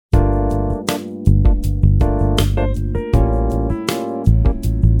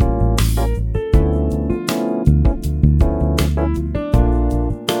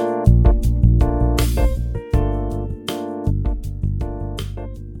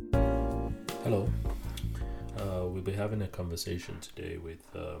Hello. We'll be having a conversation today with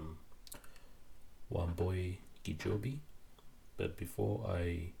Wambui Gichobi. But before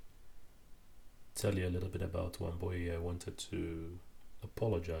I tell you a little bit about Wambui, I wanted to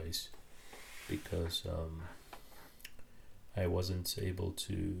apologize because I wasn't able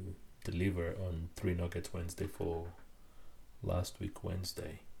to deliver on 3 Nugget Wednesday for last week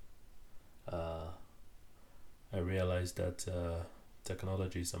Wednesday. I realized that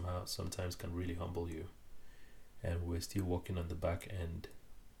technology sometimes can really humble you, and we're still working on the back end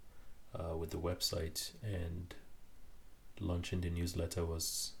with the website, and launching the newsletter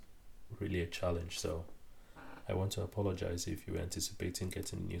was really a challenge. So I want to apologize. If you're anticipating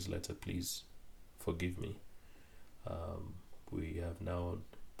getting the newsletter, please forgive me. We have now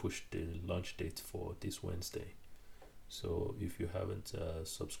pushed the launch date for this Wednesday, so if you haven't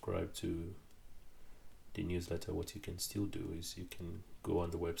subscribed to the newsletter, what you can still do is you can go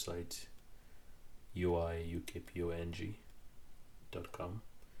on the website uiukpong.com,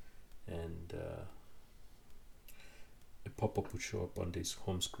 and a pop-up will show up on this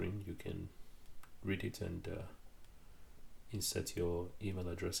home screen. You can read it and insert your email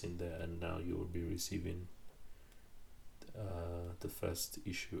address in there, and now you will be receiving the first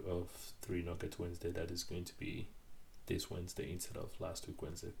issue of 3 Nugget Wednesday. That is going to be this Wednesday instead of last week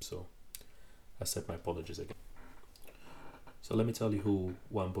Wednesday. So I accept my apologies again. So let me tell you who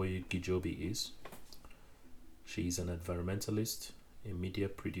Wambui Gichobi is. She's an environmentalist, a media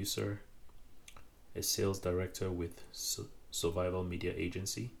producer, a sales director with Survival Media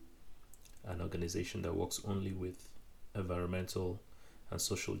Agency, an organization that works only with environmental and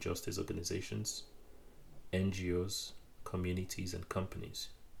social justice organizations, NGOs, communities, and companies.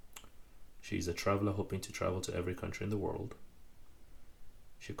 She is a traveler hoping to travel to every country in the world.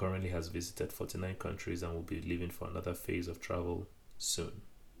 She currently has visited 49 countries and will be leaving for another phase of travel soon.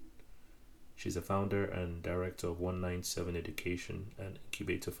 She's a founder and director of 197 Education and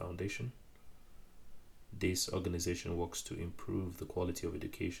Incubator Foundation. This organization works to improve the quality of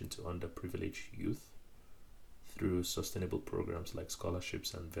education to underprivileged youth through sustainable programs like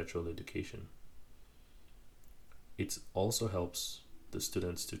scholarships and virtual education. It also helps the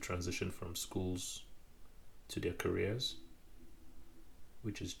students to transition from schools to their careers,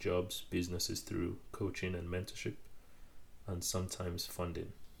 which is jobs, businesses, through coaching and mentorship, and sometimes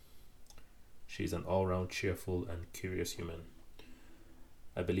funding. She's an all-round cheerful and curious human.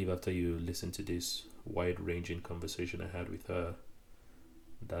 I believe after you listen to this wide-ranging conversation I had with her,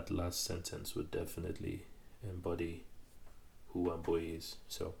 that last sentence would definitely embody who Wambui is.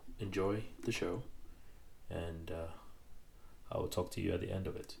 So enjoy the show, and I will talk to you at the end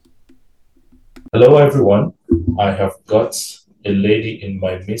of it. Hello, everyone. I have got a lady in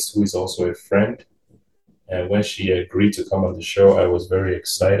my midst who is also a friend. And when she agreed to come on the show, I was very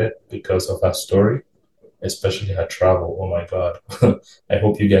excited because of her story, especially her travel. Oh my God. I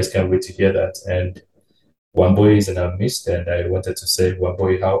hope you guys can't wait to hear that. And Wambui is in our midst, and I wanted to say,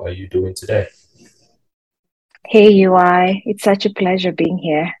 Wambui, how are you doing today? Hey, UI. It's such a pleasure being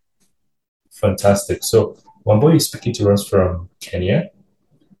here. Fantastic. So Wambui is speaking to us from Kenya.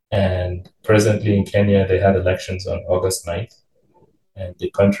 And presently in Kenya, they had elections on August 9th. And the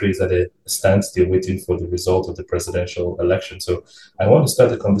country is at a standstill waiting for the result of the presidential election. So I want to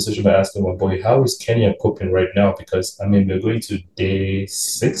start the conversation by asking my boy, how is Kenya coping right now? Because, I mean, we're going to day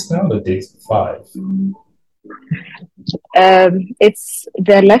 6 now, or day 5? It's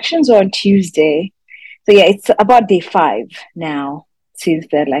the elections are on Tuesday. So yeah, it's about day 5 now since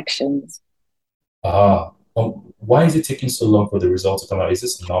the elections. Why is it taking so long for the result to come out? Is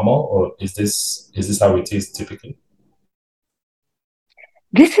this normal, or is this how it is typically?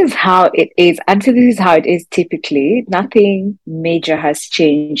 This is how it is. Until this is how it is typically. Nothing major has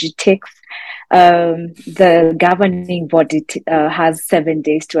changed. It takes the governing body has 7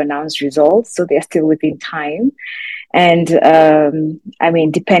 days to announce results, so they're still within time. And I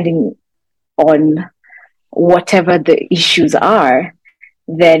mean, depending on whatever the issues are,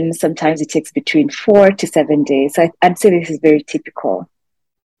 then sometimes it takes between 4 to 7 days. So I'd say this is very typical.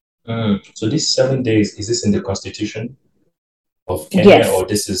 So these 7 days, is this in the constitution of Kenya, Yes.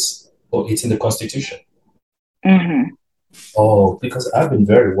 or it's in the constitution? Mm-hmm. Oh, because I've been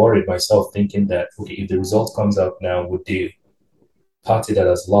very worried myself, thinking that, okay, if the result comes out now, would the party that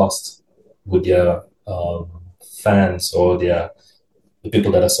has lost, would their fans or the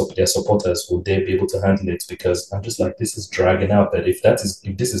people that are their supporters, would they be able to handle it? Because I'm just like, this is dragging out. But if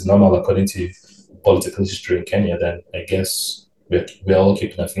this is normal according to political history in Kenya, then I guess we're all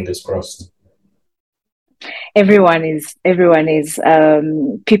keeping our fingers crossed. Everyone is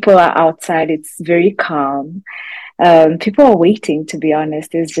people are outside. It's very calm. People are waiting, to be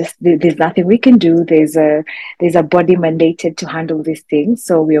honest. There's nothing we can do. There's a body mandated to handle these things,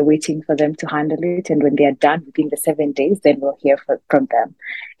 so we are waiting for them to handle it. And when they are done within the 7 days, then we'll hear from them.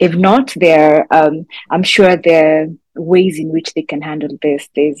 If not, I'm sure there are ways in which they can handle this.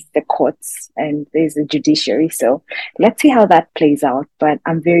 There's the courts and there's the judiciary. So let's see how that plays out. But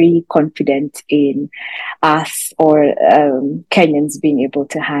I'm very confident in us or Kenyans being able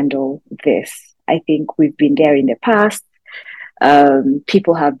to handle this. I think we've been there in the past.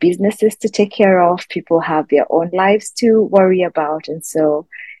 People have businesses to take care of. People have their own lives to worry about. And so,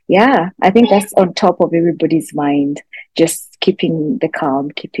 yeah, I think that's on top of everybody's mind. Just keeping the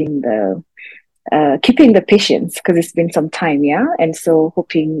calm, keeping the patience, because it's been some time, yeah. And so,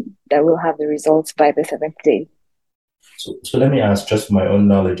 hoping that we'll have the results by the 7th day. So let me ask, just for my own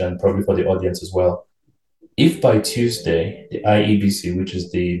knowledge and probably for the audience as well. If by Tuesday, the IEBC, which is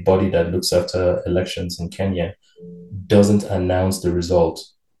the body that looks after elections in Kenya, doesn't announce the result,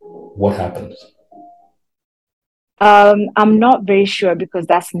 what happens? I'm not very sure because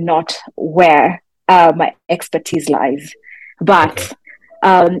that's not where my expertise lies. Okay. But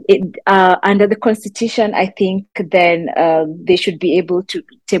under the constitution, I think then they should be able to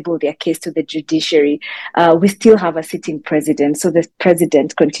table their case to the judiciary. We still have a sitting president, so the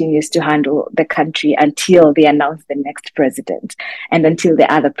president continues to handle the country until they announce the next president, and until the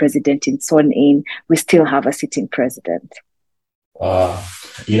other president is sworn in, we still have a sitting president.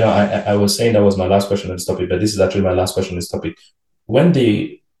 I was saying that was my last question on this topic, but this is actually my last question on this topic. When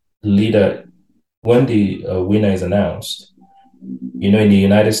the leader, when the winner is announced, in the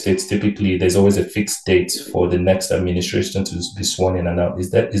United States, typically there's always a fixed date for the next administration to be sworn in and out.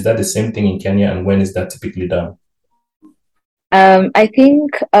 Is that the same thing in Kenya, and when is that typically done? I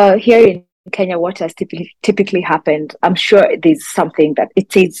think here in Kenya, what has typically happened, I'm sure there's something that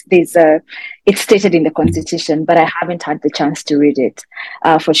it says it's stated in the constitution, but I haven't had the chance to read it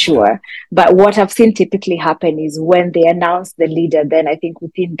for sure. But what I've seen typically happen is when they announce the leader, then I think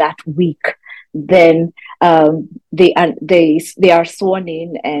within that week, then they are sworn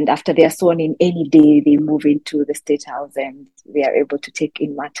in, and after they are sworn in, any day they move into the state house and they are able to take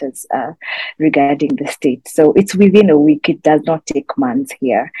in matters regarding the state. So it's within a week. It does not take months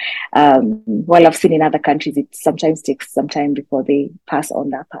here. While I've seen in other countries, it sometimes takes some time before they pass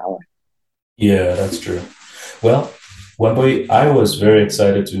on that power. Yeah, that's true. Well, Wambui, I was very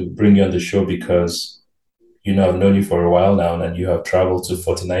excited to bring you on the show because I've known you for a while now, and you have traveled to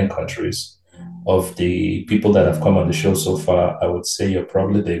 49 countries. Of the people that have come on the show so far, I would say you're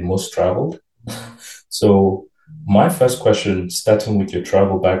probably the most traveled. So my first question, starting with your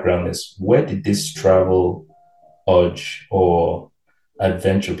travel background, is where did this travel urge or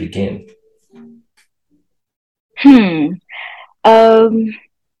adventure begin? Um,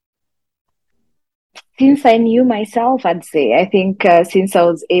 Since I knew myself, I'd say, I think since I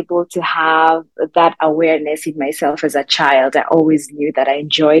was able to have that awareness in myself as a child, I always knew that I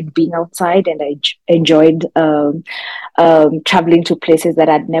enjoyed being outside, and I enjoyed traveling to places that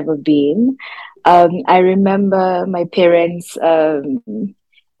I'd never been. I remember my parents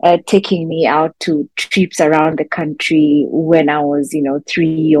taking me out to trips around the country when I was,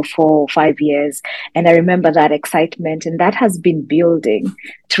 3 or 4 or 5 years. And I remember that excitement, and that has been building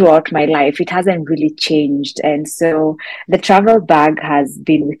throughout my life. It hasn't really changed. And so the travel bag has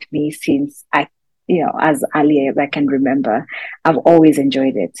been with me since as early as I can remember. I've always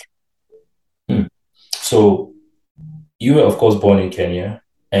enjoyed it. So you were, of course, born in Kenya.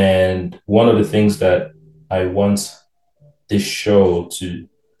 And one of the things that I want this show to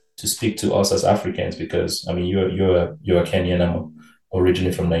speak to us as Africans, because I mean you're a Kenyan, I'm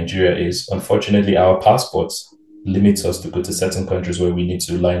originally from Nigeria, is unfortunately our passports limits us to go to certain countries where we need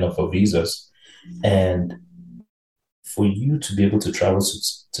to line up for visas. And for you to be able to travel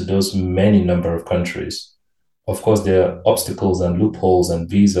to those many number of countries, of course there are obstacles and loopholes and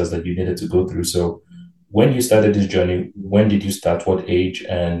visas that you needed to go through. So when you started this journey, when did you start? What age?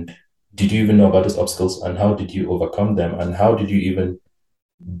 And did you even know about those obstacles? And how did you overcome them? And how did you even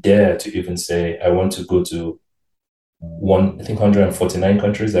dare to even say, I want to go to 149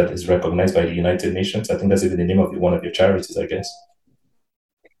 countries that is recognized by the United Nations? I think that's even the name of one of your charities, I guess.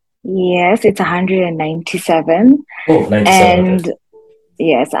 Yes, it's 197. Oh, 97. And Okay.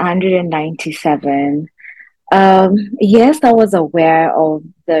 yes, 197. Yes, I was aware of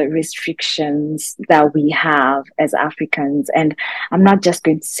the restrictions that we have as Africans. And I'm not just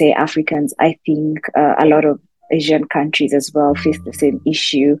going to say Africans. I think a lot of Asian countries as well face the same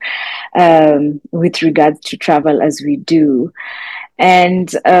issue with regards to travel as we do. And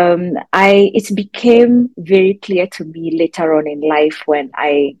it became very clear to me later on in life when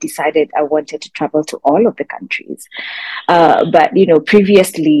I decided I wanted to travel to all of the countries. But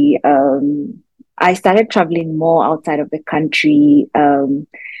previously, I started traveling more outside of the country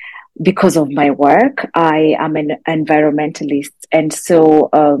because of my work. I am an environmentalist, and so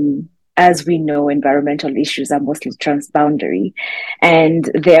as we know, environmental issues are mostly transboundary, and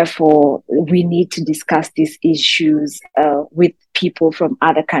therefore we need to discuss these issues with people from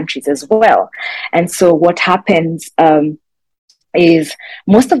other countries as well. And so what happens is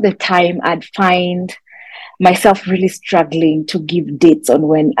most of the time I'd find myself really struggling to give dates on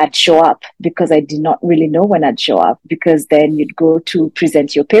when I'd show up because I did not really know when I'd show up. Because then you'd go to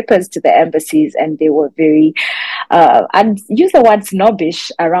present your papers to the embassies and they were very, I'd use the word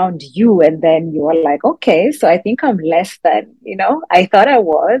snobbish around you. And then you were like, okay, so I think I'm less than, I thought I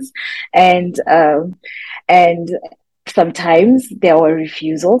was. And sometimes there were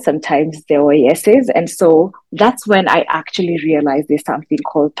refusals, sometimes there were yeses. And so that's when I actually realized there's something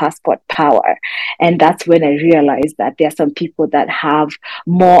called passport power. And that's when I realized that there are some people that have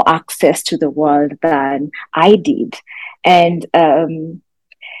more access to the world than I did. And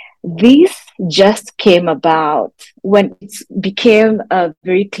this just came about when it became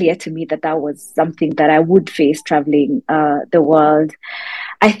very clear to me that that was something that I would face traveling the world.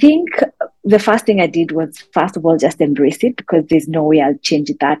 I think the first thing I did was, first of all, just embrace it, because there's no way I'll change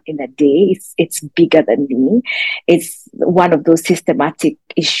that in a day. It's bigger than me. It's one of those systematic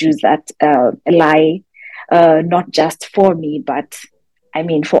issues that lie not just for me, but I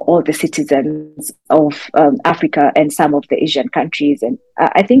mean, for all the citizens of Africa and some of the Asian countries. And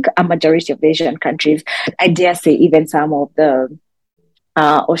I think a majority of the Asian countries, I dare say even some of the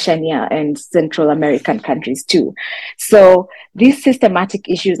Oceania and Central American countries too. So these systematic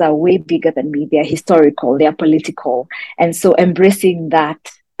issues are way bigger than me. They're historical, they're political. And so embracing that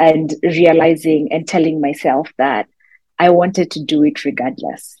and realizing and telling myself that I wanted to do it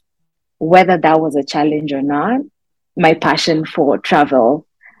regardless, whether that was a challenge or not. My passion for travel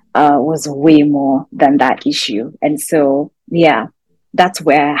was way more than that issue. And so, yeah, that's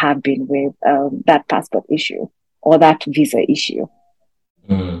where I have been with that passport issue or that visa issue.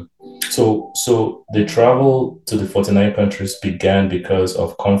 Mm. So the travel to the 49 countries began because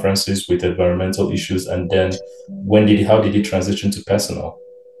of conferences with environmental issues, and then how did it transition to personal?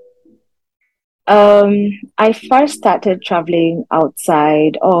 I first started traveling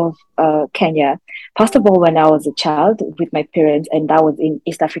outside of Kenya. First of all, when I was a child with my parents, and that was in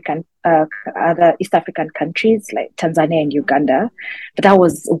other East African countries like Tanzania and Uganda. But that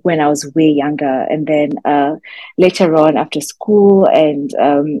was when I was way younger. And then later on, after school and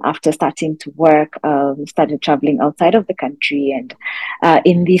after starting to work, started traveling outside of the country. And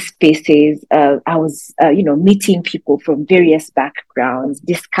in these spaces, I was, meeting people from various backgrounds,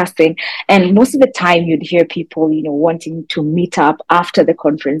 discussing. And most of the time, you'd hear people, wanting to meet up after the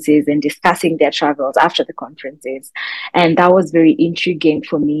conferences and discussing their travels after the conferences. And that was very intriguing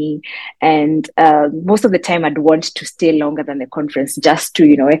for me. And most of the time, I'd want to stay longer than the conference just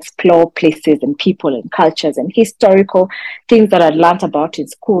to, explore places and people and cultures and historical things that I'd learned about in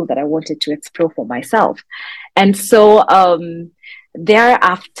school that I wanted to explore for myself. And so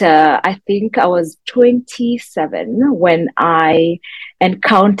thereafter, I think I was 27 when I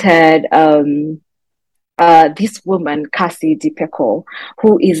encountered this woman, Cassie Dipeko,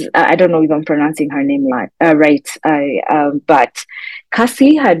 who is, I don't know if I'm pronouncing her name right, but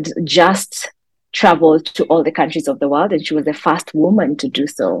Cassie had just traveled to all the countries of the world, and she was the first woman to do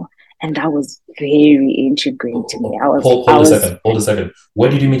so. And that was very intriguing to me. Hold a second. Where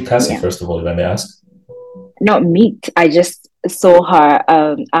did you meet Cassie, Yeah, first of all, if I may ask? not meet. I just saw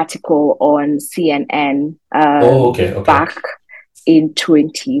her article on CNN Okay, okay. back in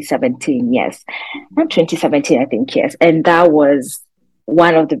 2017. Yes, not 2017, I think. Yes, and that was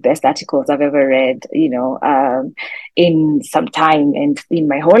one of the best articles I've ever read. In some time and in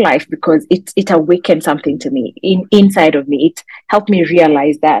my whole life, because it awakened something to me inside of me. It helped me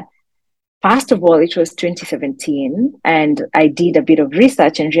realize that. First of all, it was 2017, and I did a bit of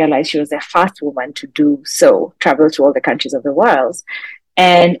research and realized she was the first woman to do so, travel to all the countries of the world.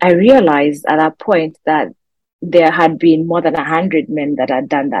 And I realized at that point that there had been more than 100 men that had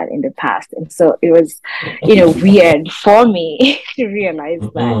done that in the past. And so it was, weird for me to realize that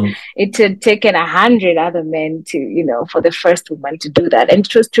Mhm. it had taken 100 other men to, for the first woman to do that. And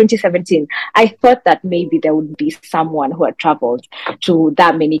it was 2017. I thought that maybe there would be someone who had traveled to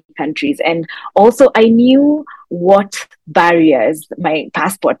that many countries. And also I knew what barriers my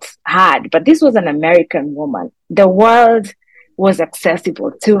passport had, but this was an American woman. The world was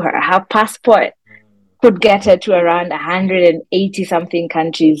accessible to her. Her passport could get her to around 180 something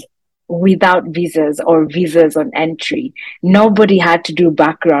countries without visas or visas on entry. Nobody had to do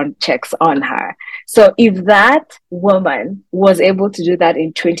background checks on her. So if that woman was able to do that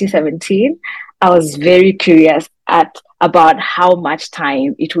in 2017, I was very curious at about how much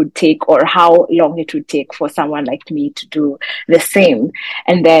time it would take or how long it would take for someone like me to do the same.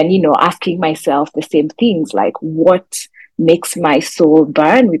 And then, asking myself the same things like what makes my soul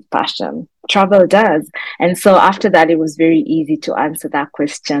burn with passion? Travel does. And so after that, it was very easy to answer that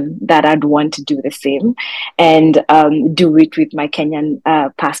question that I'd want to do the same and do it with my Kenyan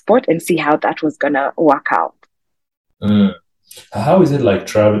passport and see how that was going to work out. Mm. How is it like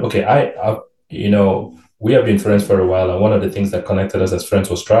traveling? Okay, we have been friends for a while, and one of the things that connected us as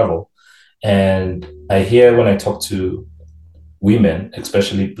friends was travel. And I hear when I talk to women,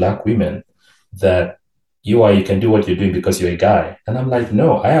 especially Black women, that you can do what you're doing because you're a guy. And I'm like,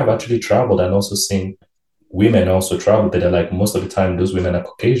 no, I have actually traveled and also seen women also travel, but they're like, most of the time, those women are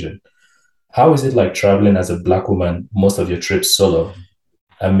Caucasian. How is it like traveling as a Black woman, most of your trips solo?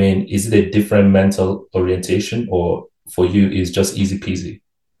 I mean, is it a different mental orientation, or for you is just easy peasy?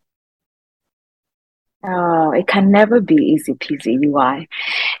 Oh, it can never be easy peasy, UI.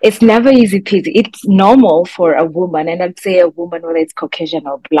 It's never easy peasy. It's normal for a woman, and I'd say a woman, whether it's Caucasian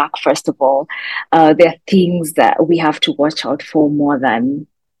or Black, first of all, there are things that we have to watch out for more than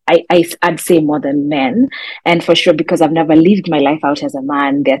I'd say more than men. And for sure, because I've never lived my life out as a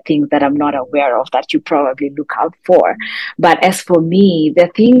man, there are things that I'm not aware of that you probably look out for. But as for me, the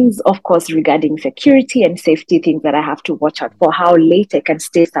things, of course, regarding security and safety, things that I have to watch out for, how late I can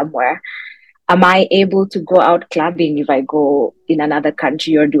stay somewhere. Am I able to go out clubbing if I go in another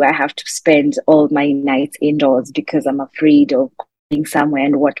country, or do I have to spend all my nights indoors because I'm afraid of going somewhere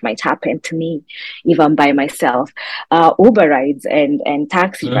and what might happen to me if I'm by myself? Uber rides and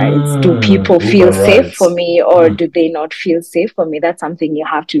taxi rides. Do people Uber feel safe for rides. me, or Mm. do they not feel safe for me? That's something you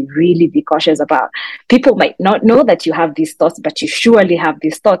have to really be cautious about. People might not know that you have these thoughts, but you surely have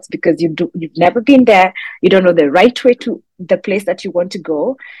these thoughts because you've never been there. You don't know the right way to the place that you want to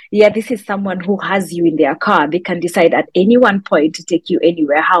go. Yeah, this is someone who has you in their car. They can decide at any one point to take you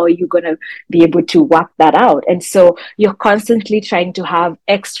anywhere. How are you going to be able to work that out? And so you're constantly trying to have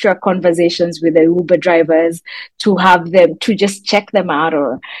extra conversations with the Uber drivers to have them to just check them out,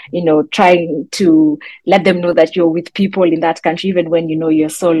 or, trying to let them know that you're with people in that country, even when you're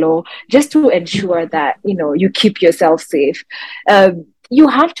solo, just to ensure that, you keep yourself safe. You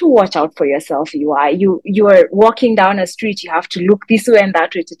have to watch out for yourself. You are walking down a street, you have to look this way and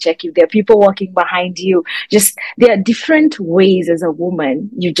that way to check if there are people walking behind you. Just there are different ways as a woman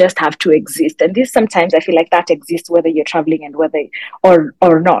you just have to exist, and this sometimes I feel like that exists whether you're traveling and whether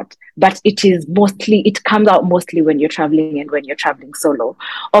or not, but it comes out mostly when you're traveling and when you're traveling solo.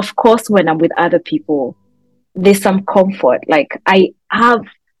 Of course, when I'm with other people, there's some comfort. Like I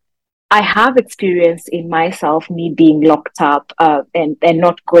have experienced in myself me being locked up and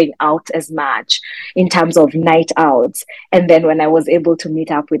not going out as much in terms of night outs. And then when I was able to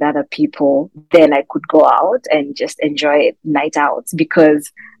meet up with other people, then I could go out and just enjoy night outs because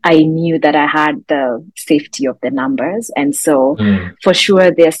I knew that I had the safety of the numbers. And so Mm. for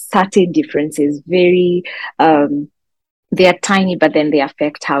sure, there's certain differences, they are tiny, but then they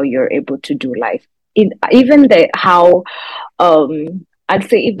affect how you're able to do life. Even I'd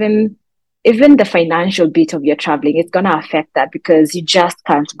say even the financial bit of your traveling, it's going to affect that because you just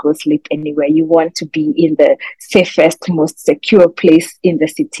can't go sleep anywhere. You want to be in the safest, most secure place in the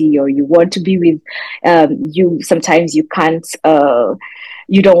city, or you want to be with sometimes you can't,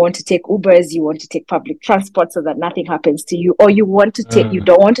 you don't want to take Ubers, you want to take public transport so that nothing happens to you, or you Mm.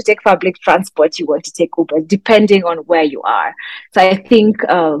 don't want to take public transport, you want to take Uber, depending on where you are. So I think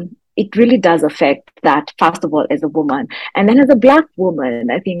it really does affect that, first of all, as a woman. And then as a Black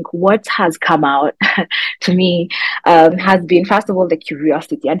woman, I think what has come out to me has been, first of all, the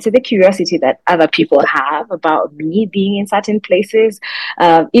curiosity. And so the curiosity that other people have about me being in certain places,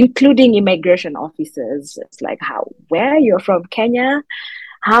 including immigration officers. It's like, where you're from, Kenya?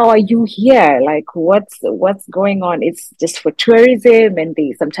 How are you here? Like, what's going on? It's just for tourism, and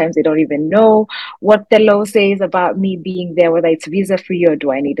sometimes they don't even know what the law says about me being there, whether it's visa free or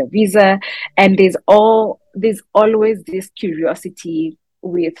do I need a visa. And there's always this curiosity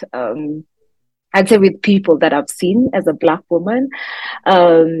with I'd say with people that I've seen as a Black woman.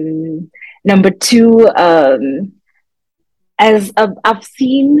 Number two, as I've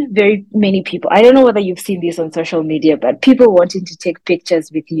seen very many people, I don't know whether you've seen this on social media, but people wanting to take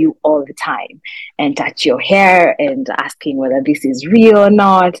pictures with you all the time and touch your hair and asking whether this is real or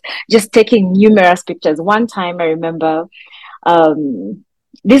not, just taking numerous pictures. One time I remember,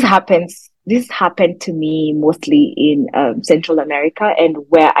 this happens this happened to me mostly in Central America and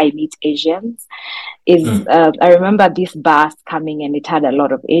where I meet Asians. Is Mm. I remember this bus coming and it had a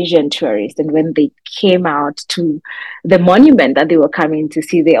lot of Asian tourists, and when they came out to the monument that they were coming to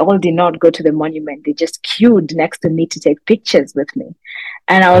see, they all did not go to the monument. They just queued next to me to take pictures with me,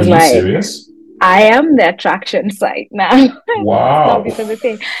 and I Are was you like, serious? I am the attraction site now. Let's not Wow. become a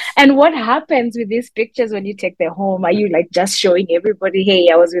thing. And what happens with these pictures when you take them home? Are you like just showing everybody, hey,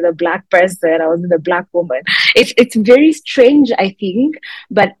 I was with a black person, I was with a black woman? It's very strange, I think.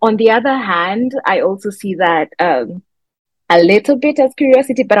 But on the other hand, I also see that a little bit as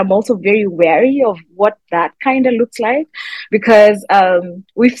curiosity, but I'm also very wary of what that kind of looks like because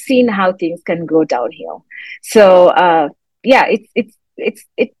we've seen how things can go downhill. So yeah,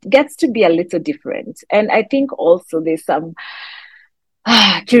 it gets to be a little different, and I think also there's some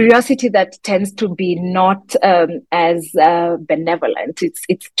curiosity that tends to be not as benevolent.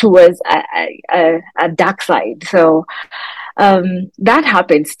 It's towards a dark side. So that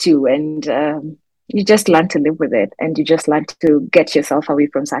happens too, and you just learn to live with it, and you just learn to get yourself away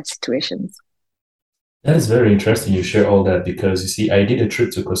from such situations. That is very interesting you share all that because you see, I did a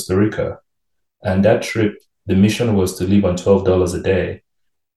trip to Costa Rica, and that trip, the mission was to live on $12 a day.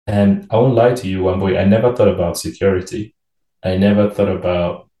 And I won't lie to you, one boy, I never thought about security. I never thought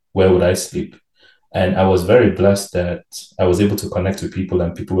about where would I sleep. And I was very blessed that I was able to connect with people,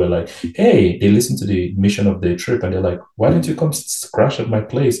 and people were like, hey, they listened to the mission of the trip and they're like, why don't you come crash at my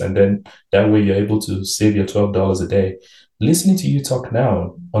place? And then that way you're able to save your $12 a day. Listening to you talk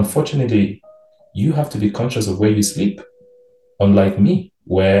now, unfortunately, you have to be conscious of where you sleep, unlike me,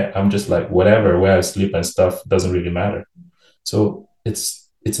 where I'm just like, whatever, where I sleep and stuff doesn't really matter. So it's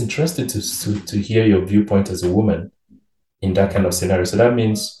interesting to hear your viewpoint as a woman in that kind of scenario. So that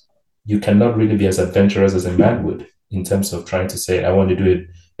means you cannot really be as adventurous as a man would in terms of trying to say, I want to do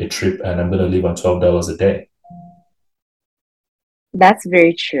a trip and I'm going to live on $12 a day. That's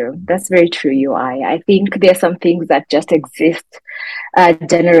very true. That's very true, UI. I think there's some things that just exist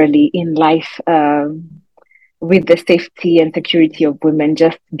generally in life with the safety and security of women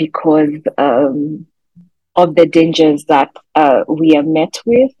just because of the dangers that we are met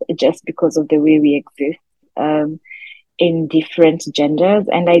with, just because of the way we exist in different genders.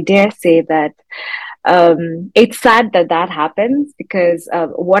 And I dare say that it's sad that that happens because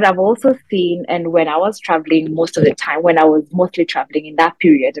what I've also seen, and when I was traveling most of the time, when I was mostly traveling in that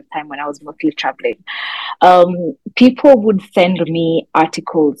period of time when I was mostly traveling, people would send me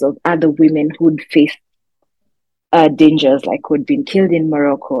articles of other women who'd faced dangers, like who'd been killed in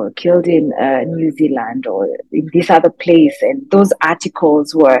Morocco or killed in New Zealand or in this other place. And those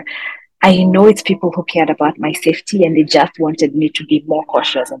articles were, I know it's people who cared about my safety and they just wanted me to be more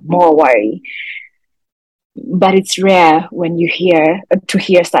cautious and more worried, but it's rare when you hear to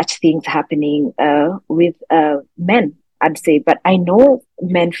hear such things happening with men, I'd say. But I know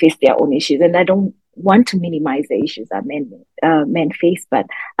men face their own issues, and I don't want to minimize the issues that men face. But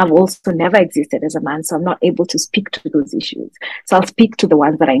I've also never existed as a man, so I'm not able to speak to those issues. So I'll speak to the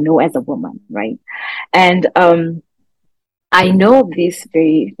ones that I know as a woman, right? And I know of this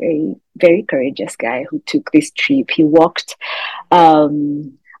very, very, very courageous guy who took this trip. He walked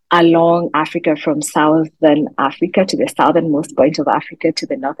um, along Africa from southern Africa to the southernmost point of Africa to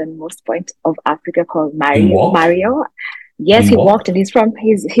the northernmost point of Africa called He walked? Mario. Yes, He he walked, walked? and he's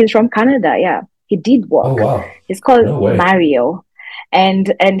from Canada. Yeah, he did Oh, walk. wow. He's called No way. Mario,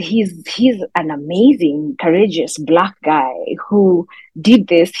 and he's an amazing, courageous black guy who did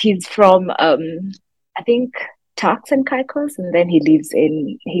this. He's from I think Turks and Caicos, and then he lives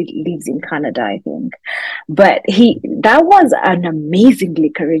in Canada, I think. But he that was an amazingly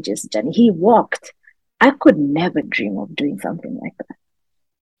courageous journey. He walked. I could never dream of doing something like that.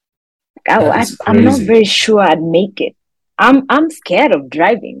 That is I'm not crazy. very sure I'd make it. I'm scared of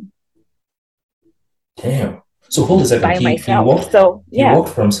driving Damn. So hold a second. by He myself. walked So he yeah, walked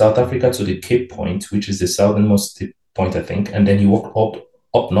from South Africa to the Cape Point, which is the southernmost point, I think, and then he walked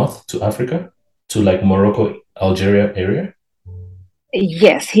up north to Africa, to like Morocco, Algeria area.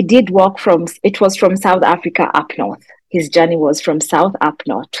 yes, he did walk from. It was from South Africa up north. His journey was from south up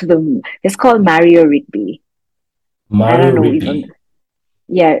north to the. It's called Mario Rigby. I Mario don't know even. Rigby.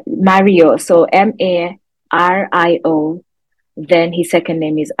 Yeah, Mario. So Mario. Then his second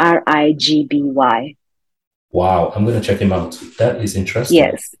name is Rigby. Wow, I'm gonna check him out. That is interesting.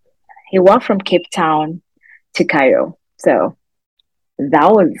 Yes, he walked from Cape Town to Cairo. So that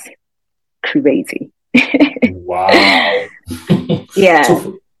was crazy. Wow. so Yeah.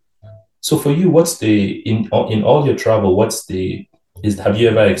 for, so for you, what's the in all your travel, what's the is have you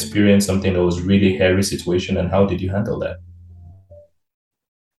ever experienced something that was really hairy situation and how did you handle that?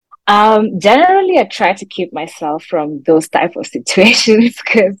 Generally, I try to keep myself from those type of situations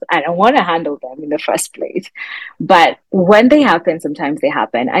because I don't want to handle them in the first place. But when they happen, sometimes they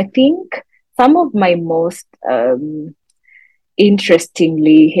happen. I think some of my most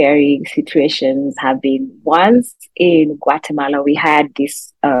interestingly hearing situations have been once in Guatemala. We had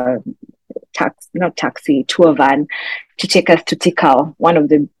this not taxi, tour van to take us to Tikal, one of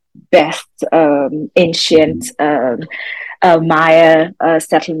the best ancient Maya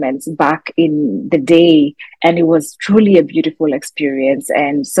settlements back in the day, and it was truly a beautiful experience.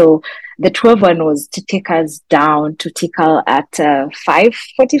 And so the tour van was to take us down to Tikal at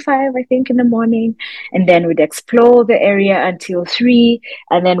 5:45, I think, in the morning, and then we'd explore the area until 3,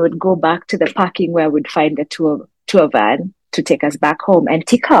 and then we'd go back to the parking where we'd find the tour van to take us back home. And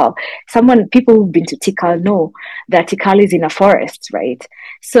Tikal, people who've been to Tikal know that Tikal is in a forest, right?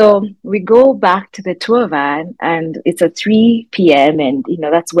 So we go back to the tour van, and it's at 3 p.m. And,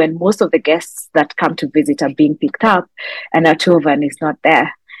 that's when most of the guests that come to visit are being picked up, and our tour van is not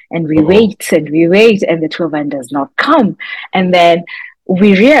there. And we wait and we wait, and the tour van does not come. And then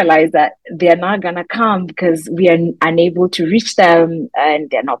we realize that they're not going to come because we are unable to reach them, and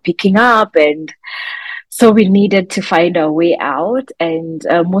they're not picking up. And so we needed to find our way out, and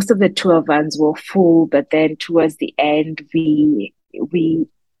most of the tour vans were full. But then towards the end, we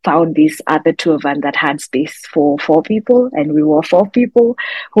found this other tour van that had space for 4 people, and we were 4 people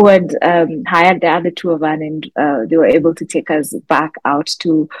who had hired the other tour van, and they were able to take us back out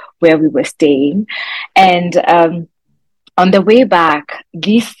to where we were staying. And on the way back,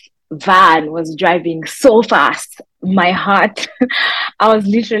 this van was driving so fast. My heart, I was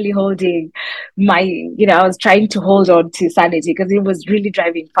literally holding I was trying to hold on to sanity because it was really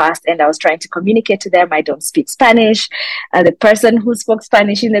driving fast, and I was trying to communicate to them. I don't speak Spanish. The person who spoke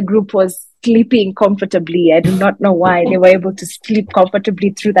Spanish in the group was sleeping comfortably. I do not know why they were able to sleep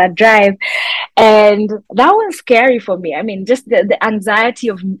comfortably through that drive. And that was scary for me. I mean, just the anxiety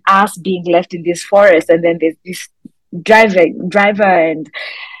of us being left in this forest, and then there's this driver and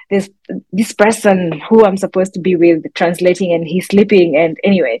this person who I'm supposed to be with translating, and he's sleeping. And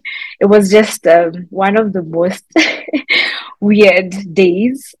anyway, it was just one of the most weird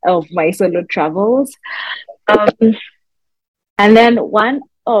days of my solo travels. And then one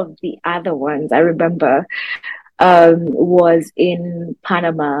of the other ones I remember was in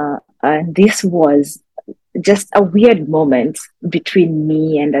Panama. And this was just a weird moment between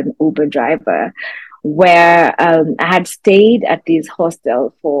me and an Uber driver, where I had stayed at this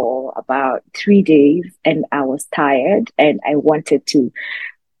hostel for about 3 days, and I was tired, and I wanted to,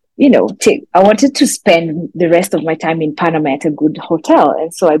 spend the rest of my time in Panama at a good hotel.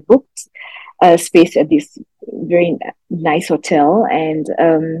 And so I booked a space at this very nice hotel. And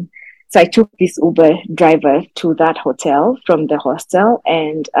so I took this Uber driver to that hotel from the hostel,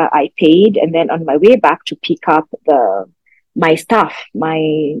 and I paid. And then on my way back to pick up my stuff,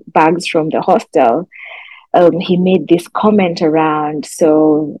 my bags from the hostel, he made this comment around,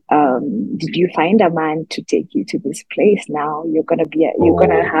 so did you find a man to take you to this place now? You're gonna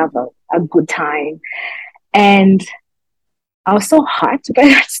have a good time. And I was so hurt by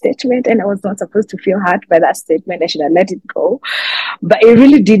that statement, and I was not supposed to feel hurt by that statement. I should have let it go. But it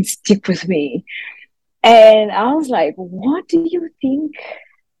really did stick with me. And I was like, what do you think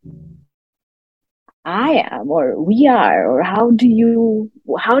I am, or we are, or how do you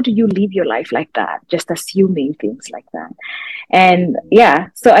live your life like that, just assuming things like that? And yeah,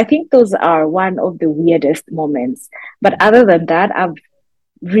 so I think those are one of the weirdest moments. But other than that, I've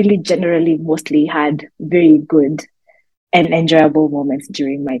really generally mostly had very good and enjoyable moments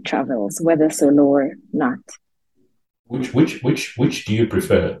during my travels, whether solo or not. Which do you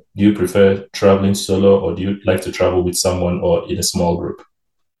prefer? Do you prefer traveling solo, or do you like to travel with someone or in a small group?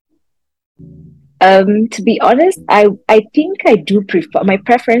 To be honest, I think I do prefer, my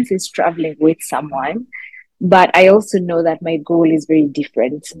preference is traveling with someone, but I also know that my goal is very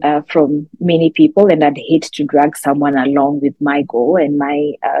different from many people, and I'd hate to drag someone along with my goal and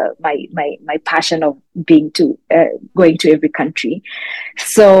my passion of going to every country.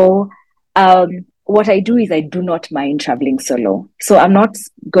 So what I do is I do not mind traveling solo. So I'm not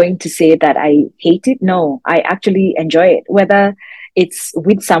going to say that I hate it. No, I actually enjoy it, whether it's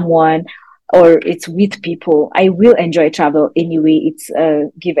with someone or it's with people. I will enjoy travel anyway it's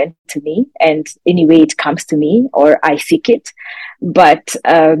given to me, and anyway it comes to me, or I seek it. But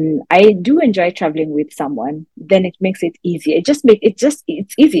I do enjoy traveling with someone. Then it makes it easier.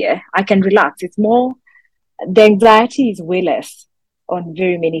 It's easier. I can relax. It's more, the anxiety is way less on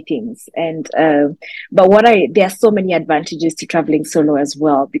very many things. And but there are so many advantages to traveling solo as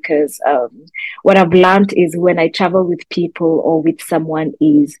well, because what I've learned is when I travel with people or with someone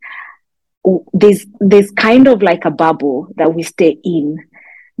is there's kind of like a bubble that we stay in,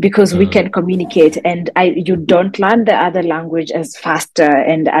 because we can communicate, and you don't learn the other language as faster,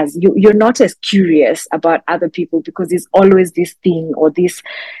 and as you're not as curious about other people, because there's always this thing or this,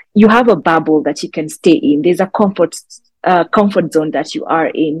 you have a bubble that you can stay in. There's a comfort zone that you are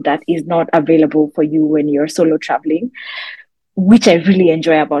in that is not available for you when you're solo traveling, which I really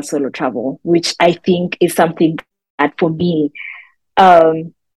enjoy about solo travel, which I think is something that for me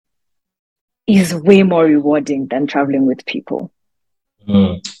is way more rewarding than traveling with people.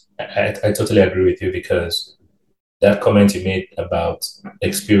 I totally agree with you, because that comment you made about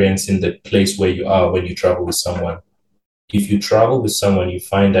experiencing the place where you are when you travel with someone. If you travel with someone, you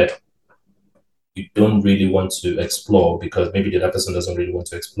find that you don't really want to explore because maybe the other person doesn't really want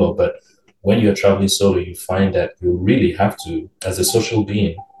to explore. But when you're traveling solo, you find that you really have to, as a social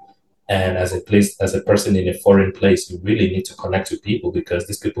being and as a person in a foreign place, you really need to connect with people, because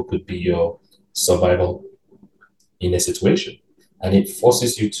these people could be your survival in a situation. And it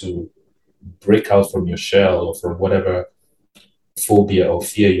forces you to break out from your shell or from whatever phobia or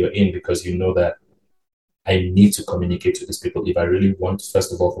fear you're in, because you know that I need to communicate to these people if I really want,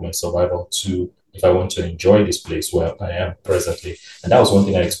 first of all, for my survival, to if I want to enjoy this place where I am presently. And that was one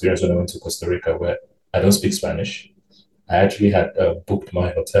thing I experienced when I went to Costa Rica, where I don't speak Spanish. I actually had booked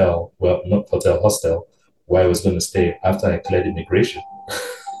my hotel, well, not hotel, hostel, where I was going to stay after I cleared immigration.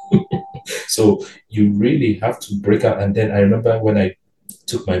 So you really have to break out. And then I remember when I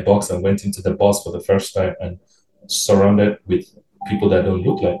took my box and went into the bus for the first time and surrounded with people that don't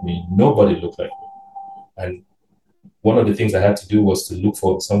look like me. Nobody looked like me. And one of the things I had to do was to look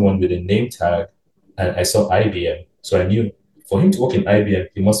for someone with a name tag, and I saw IBM. So I knew for him to work in IBM,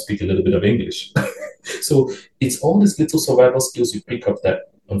 he must speak a little bit of English. So it's all these little survival skills you pick up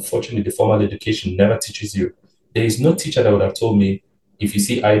that unfortunately the formal education never teaches you. There is no teacher that would have told me, if you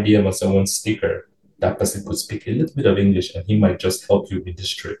see IBM on someone's sticker, that person could speak a little bit of English and he might just help you with this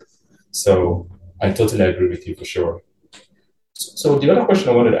trip. So I totally agree with you for sure. So the other question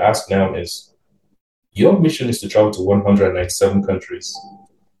I wanted to ask now is, your mission is to travel to 197 countries.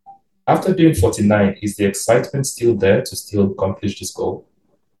 After doing 49, is the excitement still there to still accomplish this goal?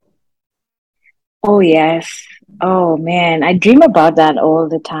 Oh, yes. Oh, man. I dream about that all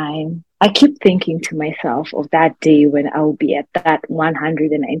the time. I keep thinking to myself of that day when I'll be at that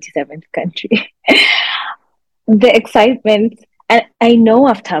 197th country. The excitement. And I know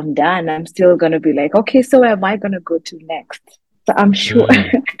after I'm done, I'm still going to be like, okay, so where am I going to go to next? So I'm sure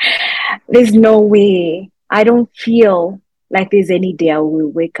Mm, there's no way. I don't feel like there's any day I will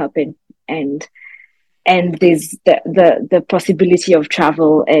wake up and there's the possibility of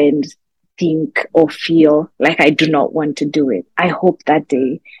travel and think or feel like I do not want to do it. I hope that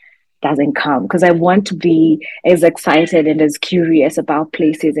day doesn't come, because I want to be as excited and as curious about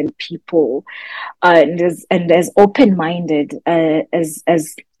places and people, and as open minded as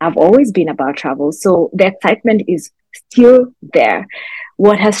I've always been about travel. So the excitement is still there.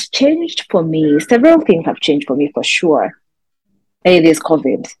 What has changed for me? Several things have changed for me for sure. It is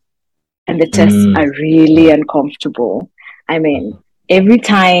COVID, and the tests mm, are really uncomfortable. I mean, mm, every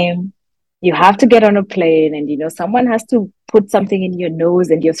time you have to get on a plane, and someone has to put something in your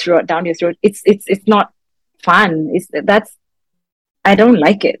nose and your throat, down your throat. It's not fun. That's I don't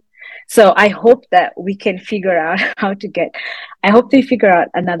like it. So I hope that we can figure out how to get. I hope they figure out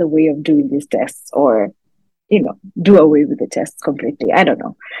another way of doing these tests, or do away with the tests completely. I don't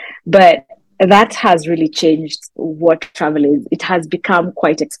know, but that has really changed what travel is. It has become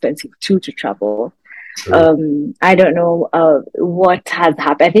quite expensive too to travel. true. I don't know what has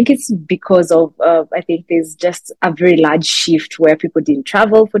happened. I think it's because of I think there's just a very large shift where people didn't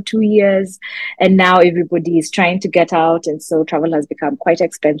travel for 2 years, and now everybody is trying to get out, and so travel has become quite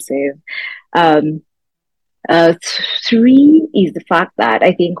expensive. Um, Three is the fact that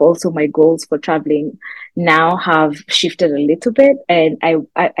I think also my goals for traveling now have shifted a little bit, and I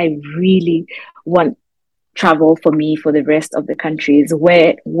really want travel for me for the rest of the countries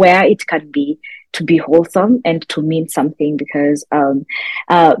where it can be to be wholesome and to mean something, because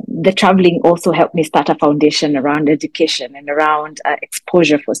the traveling also helped me start a foundation around education and around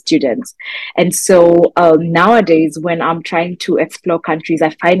exposure for students. And so nowadays, when I'm trying to explore countries,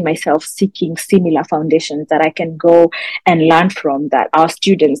 I find myself seeking similar foundations that I can go and learn from, that our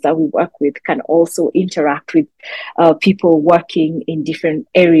students that we work with can also interact with people working in different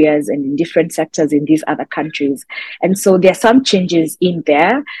areas and in different sectors in these other countries. And so there are some changes in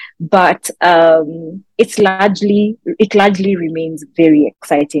there, but it largely remains very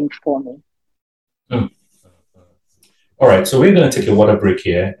exciting for me. Mm. All right, so we're going to take a water break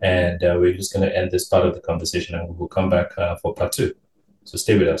here, and we're just going to end this part of the conversation, and we'll come back for part two. So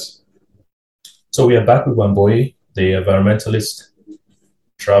stay with us. So we are back with Wambui, the environmentalist,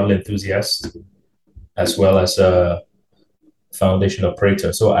 travel enthusiast, as well as a foundation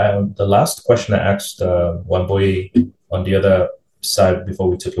operator. So the last question I asked Wambui on the other side before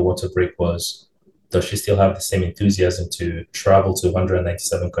we took a water break was, does she still have the same enthusiasm to travel to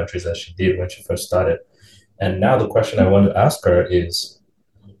 197 countries as she did when she first started? And now the question I want to ask her is,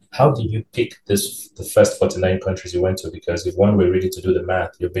 how did you pick the first 49 countries you went to? Because if one were really to do the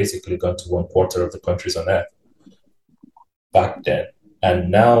math, you're basically gone to one quarter of the countries on Earth back then.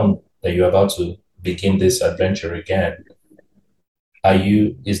 And now that you're about to begin this adventure again,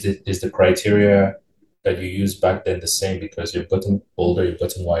 is the criteria that you used back then the same, because you've gotten older, you've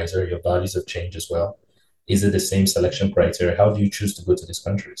gotten wiser, your values have changed as well? Is it the same selection criteria? How do you choose to go to these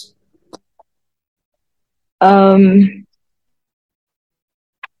countries? I'm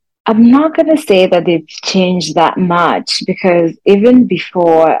not going to say that they've changed that much, because even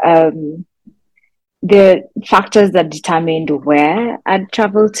before, the factors that determined where I'd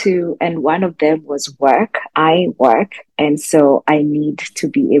travel to, and one of them was work. I work, and so I need to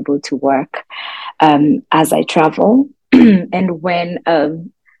be able to work as I travel. And when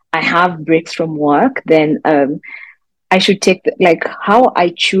I have breaks from work, then I should take like how I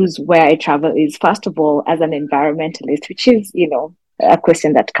choose where I travel is, first of all, as an environmentalist, which is, a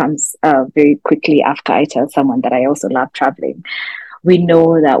question that comes very quickly after I tell someone that I also love traveling. We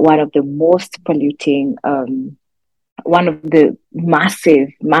know that one of the most polluting, one of the massive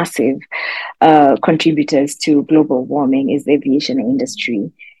contributors to global warming is the aviation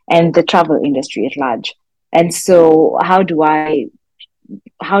industry and the travel industry at large. And so, how do I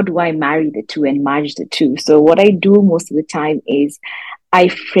marry the two and merge the two? So what I do most of the time is I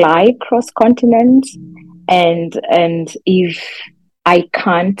fly cross continents, and if I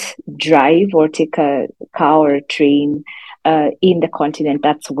can't drive or take a car or a train in the continent,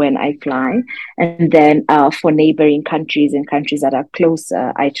 that's when I fly. And then for neighboring countries and countries that are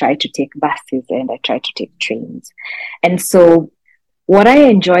closer, I try to take buses and I try to take trains. And so what I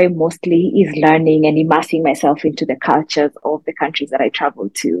enjoy mostly is learning and immersing myself into the cultures of the countries that I travel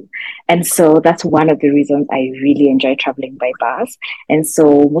to. And so that's one of the reasons I really enjoy traveling by bus. And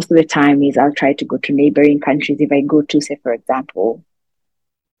so most of the time is I'll try to go to neighboring countries. If I go to, say, for example,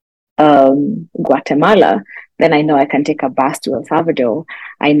 Guatemala, then I know I can take a bus to El Salvador.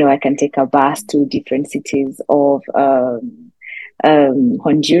 I know I can take a bus to different cities of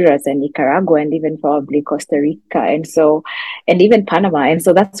Honduras and Nicaragua, and even probably Costa Rica, and even Panama. And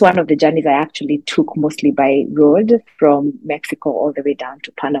so that's one of the journeys I actually took mostly by road from Mexico all the way down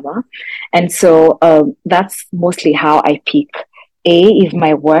to Panama. And so that's mostly how I pick. If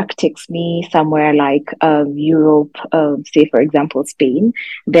my work takes me somewhere like Europe, say for example Spain,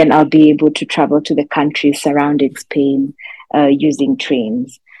 then I'll be able to travel to the countries surrounding Spain using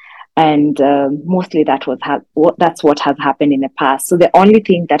trains. And mostly that's what has happened in the past. So the only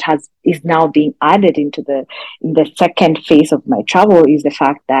thing that is now being added into in the second phase of my travel is the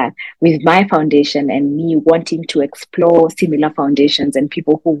fact that with my foundation and me wanting to explore similar foundations and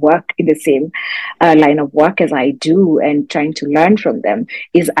people who work in the same line of work as I do, and trying to learn from them,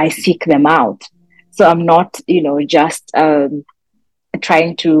 is I seek them out. So I'm not, just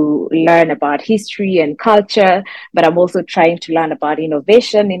trying to learn about history and culture, but I'm also trying to learn about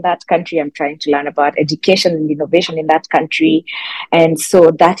innovation in that country. I'm trying to learn about education and innovation in that country. And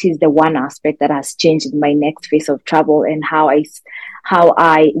so that is the one aspect that has changed in my next phase of travel, and how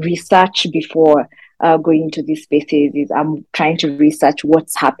I research before going into these spaces is I'm trying to research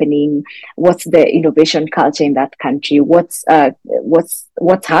what's happening, what's the innovation culture in that country, what's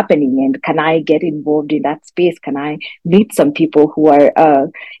happening, and can I get involved in that space? Can I meet some people who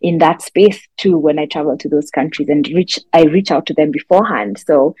are in that space too when I travel to those countries, and I reach out to them beforehand.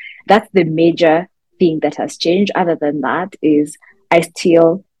 So that's the major thing that has changed. Other than that is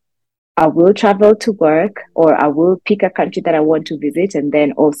I will travel to work, or I will pick a country that I want to visit and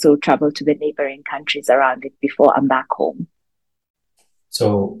then also travel to the neighboring countries around it before I'm back home.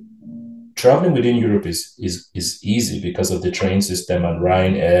 So traveling within Europe is easy because of the train system and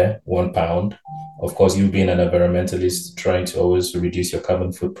Ryanair, £1. Of course, you being an environmentalist, trying to always reduce your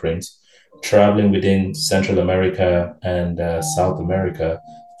carbon footprint. Traveling within Central America and South America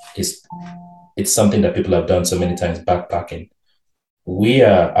it's something that people have done so many times, backpacking. We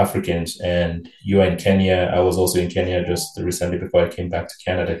are Africans, and you are in Kenya. I was also in Kenya just recently before I came back to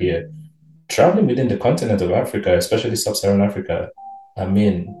Canada here. Traveling within the continent of Africa, especially sub-Saharan Africa, I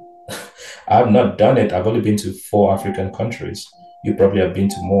mean, I've not done it. I've only been to 4 African countries. You probably have been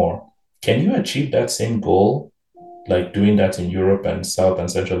to more. Can you achieve that same goal, like doing that in Europe and South and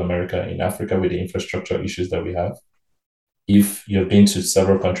Central America, in Africa with the infrastructure issues that we have? If you've been to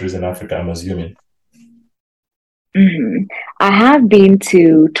several countries in Africa, I'm assuming. Mhm. I have been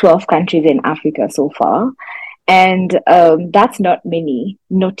to 12 countries in Africa so far, and that's not many,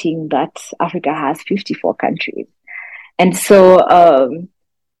 noting that Africa has 54 countries. And so,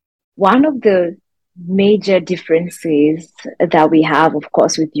 one of the major differences that we have, of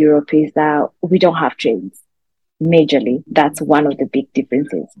course, with Europe is that we don't have trains. Majorly, that's one of the big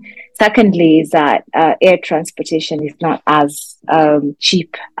differences. Secondly, is that air transportation is not as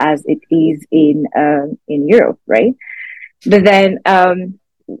cheap as it is in Europe, right? But then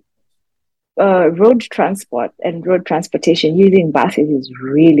road transport and road transportation using buses is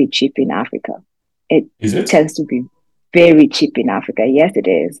really cheap in Africa. It Is it? tends to be very cheap in Africa. Yes, it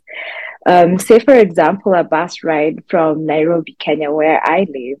is. Say, for example, a bus ride from Nairobi, Kenya, where I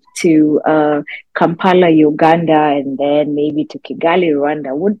live, to Kampala, Uganda, and then maybe to Kigali,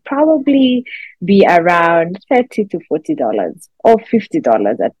 Rwanda, would probably be around $30 to $40 or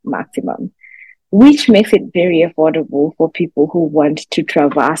 $50 at maximum, which makes it very affordable for people who want to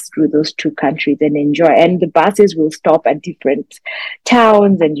traverse through those two countries and enjoy. And the buses will stop at different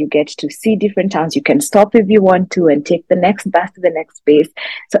towns, and you get to see different towns. You can stop if you want to and take the next bus to the next space.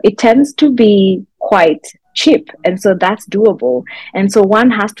 So it tends to be quite cheap. And so that's doable. And so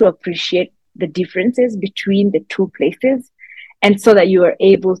one has to appreciate the differences between the two places, and so that you are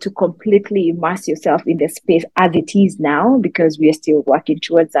able to completely immerse yourself in the space as it is now, because we are still working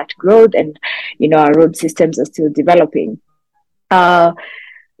towards that growth, and our road systems are still developing. uh,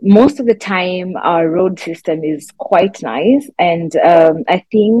 Most of the time our road system is quite nice, and I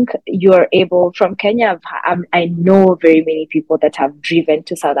think you're able, from Kenya, I know very many people that have driven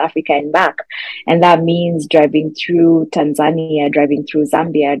to South Africa and back, and that means driving through Tanzania, driving through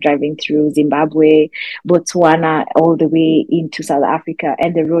Zambia, driving through Zimbabwe, Botswana, all the way into South Africa,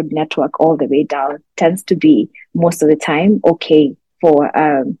 and the road network all the way down tends to be most of the time okay for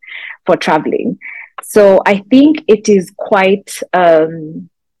traveling. So I think it is quite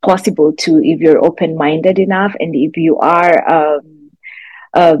possible to, if you're open-minded enough, and if you are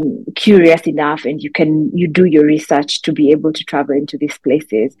curious enough, and you do your research to be able to travel into these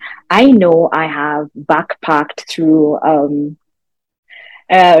places. I know I have backpacked through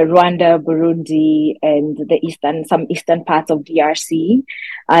Rwanda, Burundi, and some eastern parts of DRC.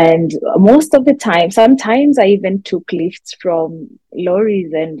 And most of the time, sometimes I even took lifts from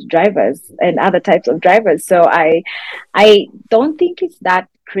lorries and drivers and other types of drivers. So I don't think it's that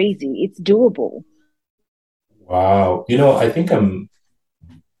crazy. It's doable. Wow. I think I'm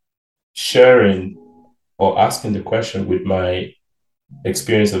sharing or asking the question with my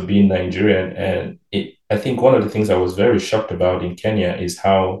experience of being Nigerian. And I think one of the things I was very shocked about in Kenya is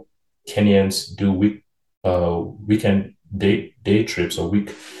how Kenyans do weekend day trips or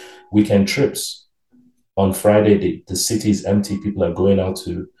weekend trips. On Friday, the city is empty. People are going out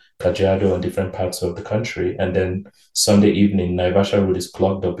to Kajiado and different parts of the country. And then Sunday evening, Naivasha Road is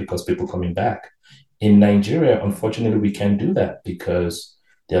clogged up because people coming back. In Nigeria, unfortunately, we can't do that because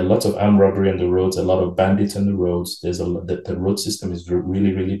there are lots of armed robbery on the roads, a lot of bandits on the roads. The road system is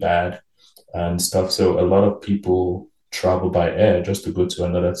really, really bad and stuff. So a lot of people travel by air just to go to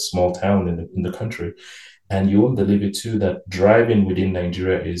another small town in the country. And you won't believe it too that driving within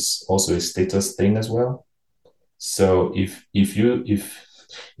Nigeria is also a status thing as well. So if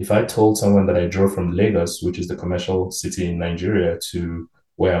I told someone that I drove from Lagos, which is the commercial city in Nigeria, to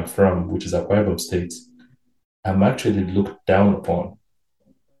where I'm from, which is Akwa Ibom State, I'm actually looked down upon.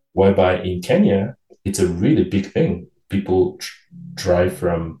 Whereby in Kenya, it's a really big thing. People drive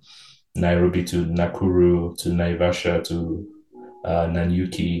from Nairobi to Nakuru to Naivasha to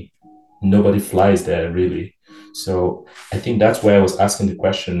Nanyuki. Nobody flies there really. So I think that's why I was asking the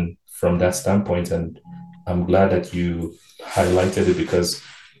question from that standpoint, and I'm glad that you highlighted it because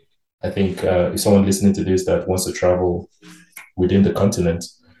I think if someone listening to this that wants to travel within the continent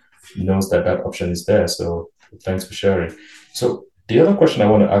knows that that option is there. So thanks for sharing. So the other question I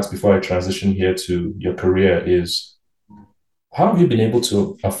want to ask before I transition here to your career is how have you been able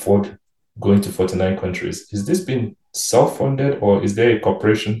to afford going to 49 countries? Is this been self-funded or is there a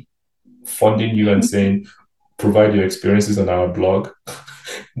corporation funding you and saying, provide your experiences on our blog?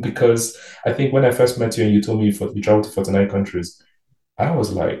 Because I think when I first met you and you told me you traveled to 49 countries, I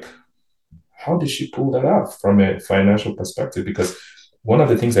was like, how did she pull that off from a financial perspective? Because one of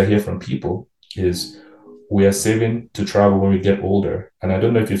the things I hear from people is we are saving to travel when we get older. And I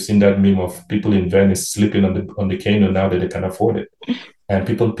don't know if you've seen that meme of people in Venice sleeping on the cano now that they can afford it, and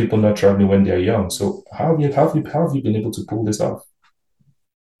people not traveling when they're young. So how have you been able to pull this off?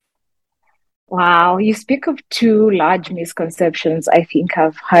 Wow, you speak of two large misconceptions I think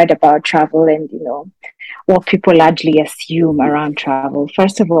I've heard about travel and, what people largely assume around travel.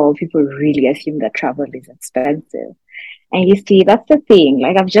 First of all, people really assume that travel is expensive. And you see, that's the thing.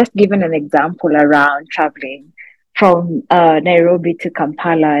 Like I've just given an example around traveling from Nairobi to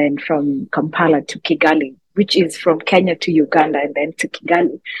Kampala and from Kampala to Kigali, which is from Kenya to Uganda and then to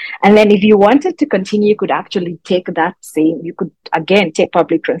Kigali. And then if you wanted to continue, you could actually take that same, you could again take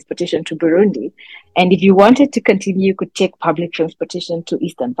public transportation to Burundi. And if you wanted to continue, you could take public transportation to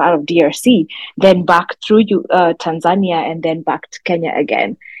eastern part of DRC, then back through Tanzania and then back to Kenya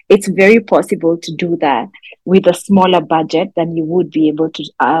again. It's very possible to do that with a smaller budget than you would be able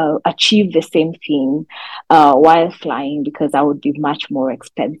to achieve the same thing while flying, because that would be much more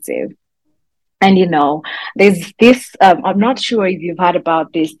expensive. And there's this, I'm not sure if you've heard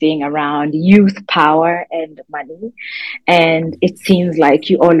about this thing around youth power and money. And it seems like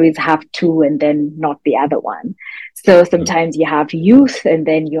you always have two and then not the other one. So sometimes you have youth and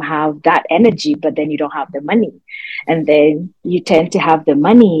then you have that energy, but then you don't have the money. And then you tend to have the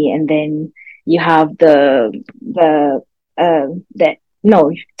money and then you have the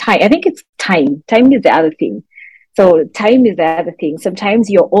no, time. I think it's time. Time is the other thing. So time is the other thing. Sometimes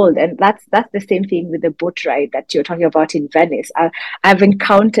you're old, and that's the same thing with the boat ride that you're talking about in Venice. I've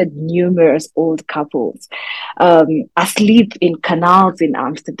encountered numerous old couples asleep in canals in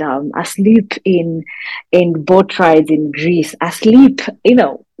Amsterdam, asleep in boat rides in Greece, asleep.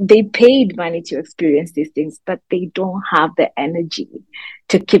 They paid money to experience these things, but they don't have the energy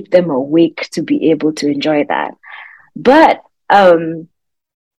to keep them awake to be able to enjoy that. But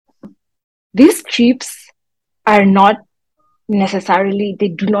these trips are not necessarily, they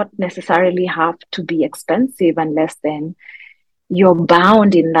do not necessarily have to be expensive unless then you're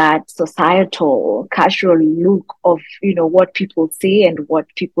bound in that societal cultural look of what people say and what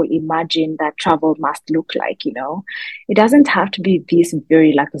people imagine that travel must look like. It doesn't have to be this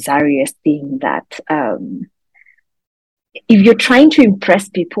very luxurious thing that if you're trying to impress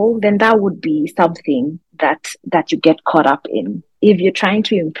people, then that would be something that you get caught up in. If you're trying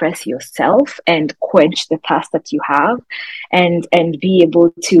to impress yourself and quench the thirst that you have, and be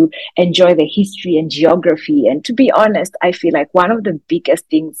able to enjoy the history and geography. And to be honest, I feel like one of the biggest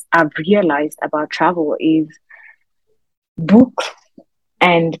things I've realized about travel is books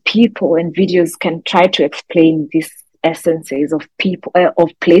and people and videos can try to explain these essences of people,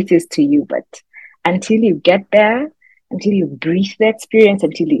 of places to you, but until you get there, until you breathe the experience,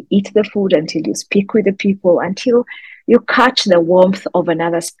 until you eat the food, until you speak with the people, until you catch the warmth of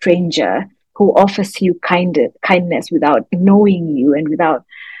another stranger who offers you kindness without knowing you and without,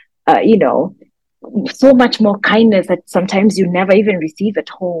 so much more kindness that sometimes you never even receive at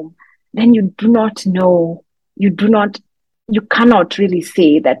home, then you do not know, you cannot really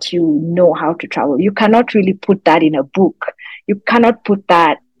say that you know how to travel. You cannot really put that in a book. You cannot put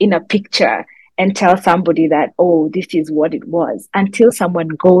that in a picture and tell somebody that, oh, this is what it was, until someone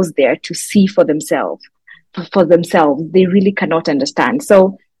goes there to see for themselves. They really cannot understand.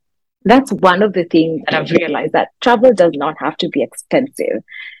 So that's one of the things that I've realized, that travel does not have to be expensive.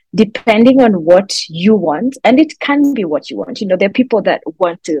 Depending on what you want, and it can be what you want. There are people that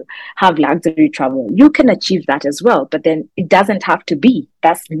want to have luxury travel. You can achieve that as well, but then it doesn't have to be.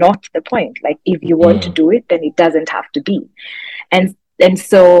 That's not the point. Like if you want to do it, then it doesn't have to be. And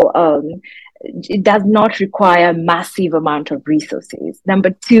so it does not require massive amount of resources. Number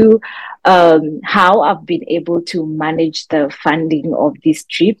two, how I've been able to manage the funding of these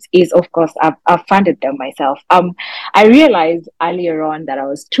trips is, of course, I've funded them myself. I realized earlier on that I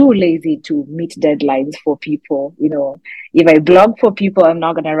was too lazy to meet deadlines for people. If I blog for people, I'm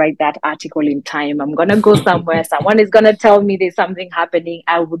not going to write that article in time. I'm going to go somewhere. Someone is going to tell me there's something happening.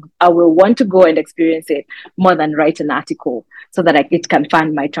 I will want to go and experience it more than write an article so that it can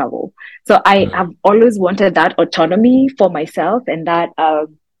fund my travel. So I have always wanted that autonomy for myself, and that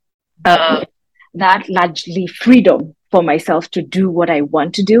largely freedom for myself to do what I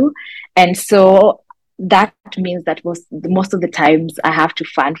want to do. And so that means that most of the times I have to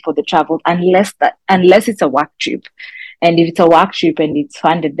fund for the travel, unless it's a work trip. And if it's a work trip and it's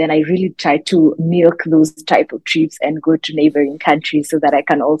funded, then I really try to milk those type of trips and go to neighboring countries so that I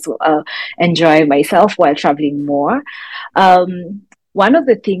can also enjoy myself while traveling more. One of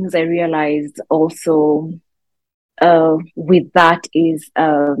the things I realized also with that is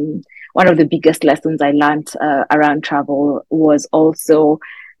one of the biggest lessons I learned around travel was also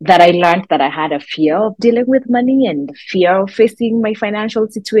that I learned that I had a fear of dealing with money and fear of facing my financial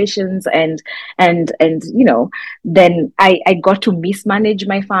situations, and then I got to mismanage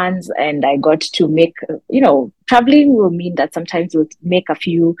my funds, and I got to make, traveling will mean that sometimes you'll make a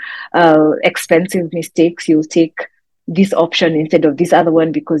few expensive mistakes. You'll take this option instead of this other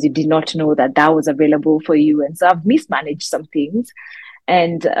one because you did not know that that was available for you, and so I've mismanaged some things.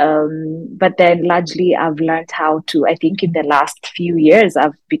 And but then largely I've learned how to, I think in the last few years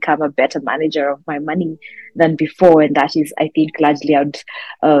I've become a better manager of my money than before, and that is, I think, largely I'd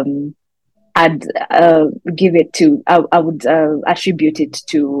give it to, I would attribute it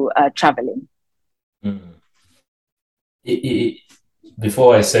to traveling. Mm.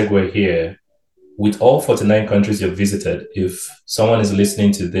 Before I segue here, with all 49 countries you've visited, if someone is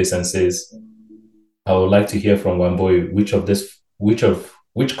listening to this and says, I would like to hear from Wambui,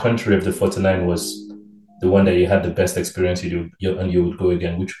 which country of the 49 was the one that you had the best experience and you would go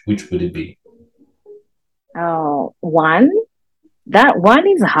again, which would it be? Oh, one? That one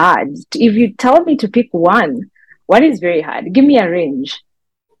is hard. If you tell me to pick one is very hard. Give me a range.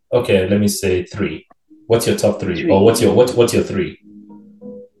 Okay, let me say three. What's your top three? Or Three. what's your three?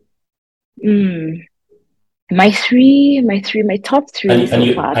 Mm. My top three And so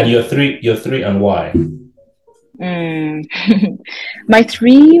you far. and your three and why? Mm. My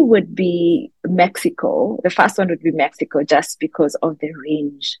three would be Mexico. The first one would be Mexico, just because of the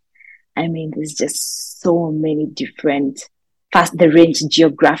range. I mean, there's just so many different. First, the range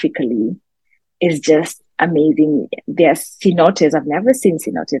geographically is just amazing. There's cenotes. I've never seen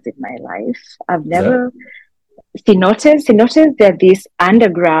cenotes in my life. I've Is that? never cenotes. They're these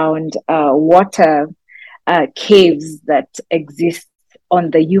underground water caves that exist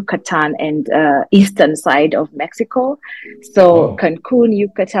on the Yucatan and eastern side of Mexico. So Oh. Cancun,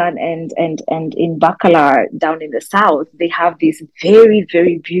 Yucatan, and in Bacalar down in the south, they have these very,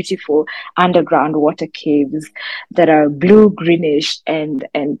 very beautiful underground water caves that are blue greenish, and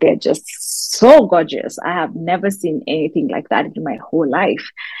they're just so gorgeous. I have never seen anything like that in my whole life.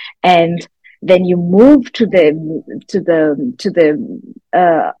 And then you move to the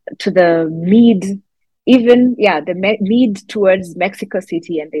mid, even the mid towards Mexico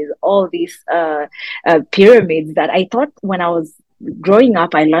City, and there's all these pyramids that I thought when I was growing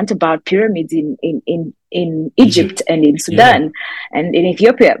up I learned about pyramids in Egypt Egypt. and in Yeah. Sudan and in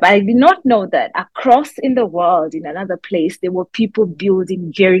Ethiopia, but I did not know that across in the world, in another place, there were people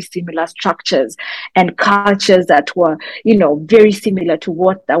building very similar structures and cultures that were, very similar to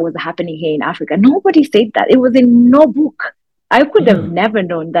what that was happening here in Africa. Nobody said that. It was in no book. I could have Mm. never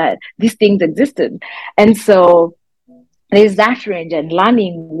known that these things existed. And so there's that range, and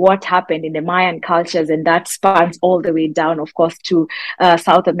learning what happened in the Mayan cultures, and that spans all the way down, of course, to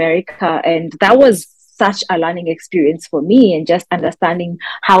South America. And that was such a learning experience for me, and just understanding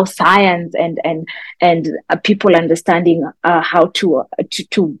how science and people understanding how to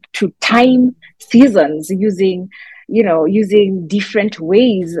time seasons using different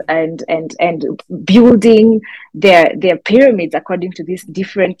ways, and building their pyramids according to these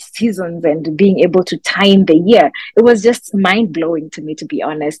different seasons, and being able to time the year. It was just mind blowing to me, to be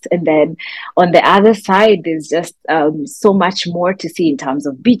honest. And then on the other side, there's just so much more to see in terms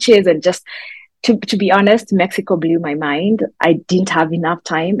of beaches, and just to be honest, Mexico blew my mind. I didn't have enough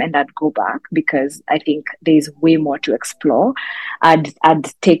time, and I'd go back because I think there's way more to explore. I'd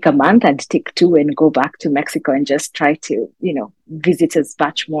take a month, I'd take two, and go back to Mexico and just try to, visit as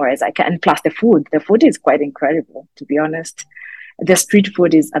much more as I can. And plus the food. The food is quite incredible, to be honest. The street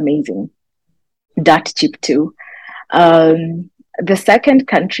food is amazing. That cheap too. The second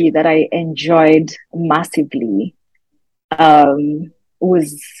country that I enjoyed massively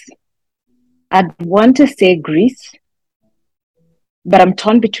was, I'd want to say Greece, but I'm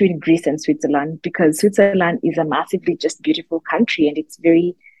torn between Greece and Switzerland, because Switzerland is a massively just beautiful country, and it's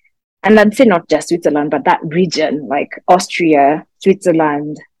very, and I'd say not just Switzerland, but that region, like Austria,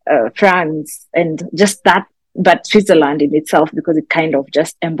 Switzerland, France, and just that. But Switzerland in itself, because it kind of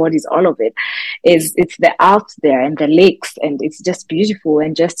just embodies all of it, it's the Alps there and the lakes, and it's just beautiful.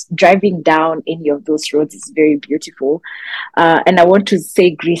 And just driving down any of those roads is very beautiful. And I want to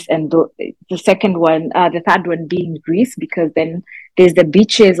say Greece, and the third one being Greece, because then there's the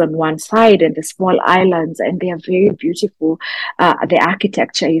beaches on one side and the small islands, and they are very beautiful. The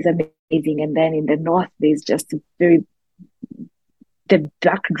architecture is amazing, and then in the north there's just the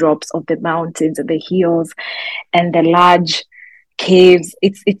backdrops of the mountains and the hills and the large caves.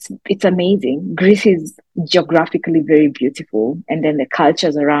 It's amazing. Greece is geographically very beautiful, and then the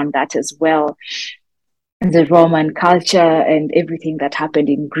cultures around that as well. And the Roman culture and everything that happened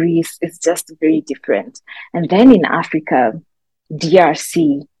in Greece is just very different. And then in Africa,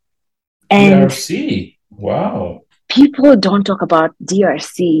 DRC. And DRC. Wow. people don't talk about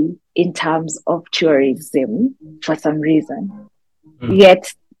DRC in terms of tourism for some reason. Mm,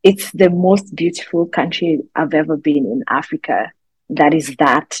 Yet it's the most beautiful country I've ever been in Africa that is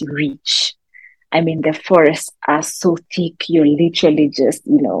that rich. I mean, the forests are so thick, you're literally just,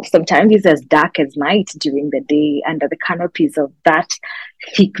 sometimes it's as dark as night during the day under the canopies of that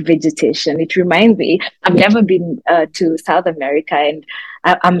thick vegetation. It reminds me, I've never been to South America, and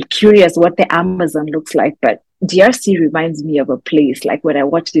I'm curious what the Amazon looks like, but DRC reminds me of a place. Like when I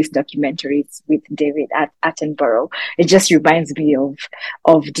watch these documentaries with David Attenborough, it just reminds me of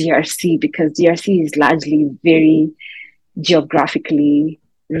DRC, because DRC is largely very geographically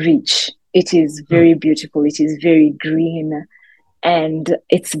rich. It is mm. very beautiful. It is very green, and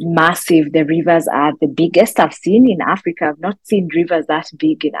it's massive. The rivers are the biggest I've seen in Africa. I've not seen rivers that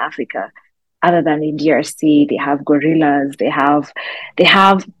big in Africa other than in DRC. They have gorillas. They have the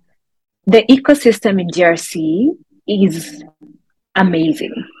ecosystem in DRC is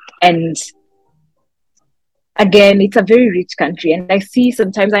amazing. And again, it's a very rich country. And I see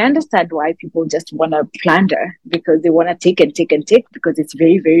sometimes I understand why people just want to plunder, because they want to take and take and take, because it's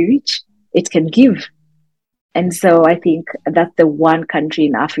very, very rich. It can give. And so I think that's the one country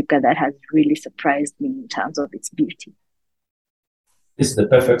in Africa that has really surprised me in terms of its beauty. This is the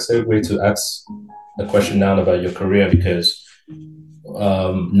perfect segue to ask a question now about your career because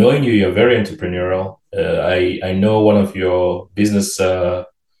knowing you, you're very entrepreneurial. I know one of your business. I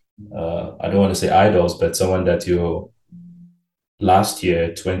don't want to say idols, but someone that you last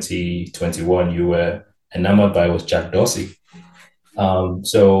year, 2021, you were enamored by was Jack Dorsey.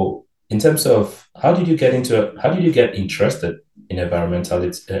 So in terms of how did you get interested in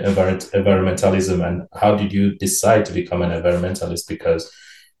environmentalism, and how did you decide to become an environmentalist? Because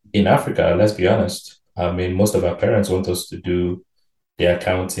in Africa, let's be honest, I mean, most of our parents want us to do the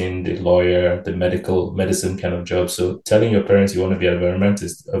accounting, the lawyer, the medicine kind of job. So telling your parents you want to be an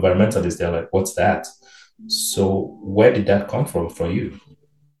environmentalist, they're like, what's that? So where did that come from for you?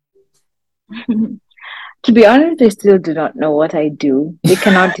 To be honest, they still do not know what I do. They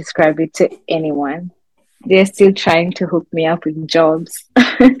cannot describe it to anyone. They're still trying to hook me up with jobs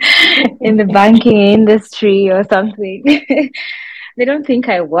in the banking industry or something. They don't think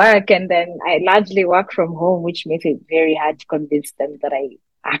I work, and then I largely work from home, which makes it very hard to convince them that I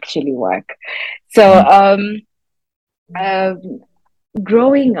actually work. So, Mm. um,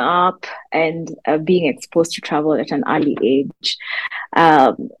 growing up and being exposed to travel at an early age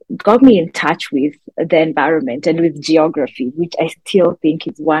um, got me in touch with the environment and with geography, which I still think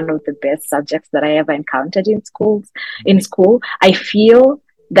is one of the best subjects that I ever encountered in schools. In school, I feel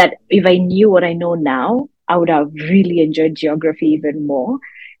that if I knew what I know now, I would have really enjoyed geography even more.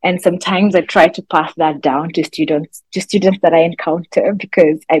 And sometimes I try to pass that down to students that I encounter,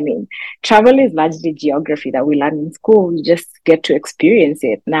 because I mean, travel is largely geography that we learn in school. You just get to experience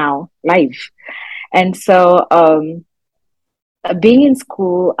it now live. And so being in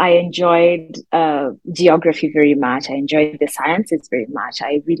school, I enjoyed geography very much. I enjoyed the sciences very much.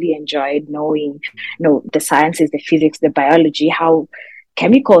 I really enjoyed knowing, the sciences, the physics, the biology, how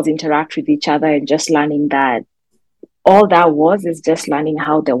chemicals interact with each other, and just learning that all that was is just learning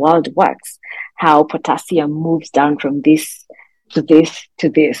how the world works, how potassium moves down from this to this to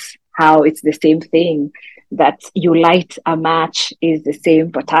this, how it's the same thing that you light a match is the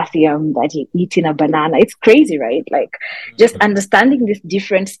same potassium that you eat in a banana. It's crazy, right? Like just understanding these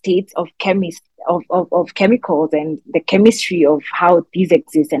different states of of chemicals, and the chemistry of how these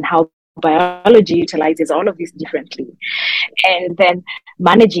exist, and how biology utilizes all of this differently. And then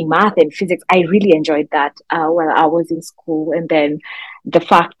managing math and physics, I really enjoyed that while I was in school. And then the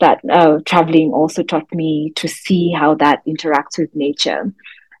fact that traveling also taught me to see how that interacts with nature.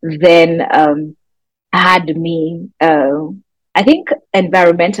 Then had me I think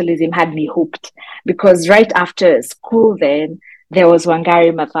environmentalism had me hooked, because right after school then there was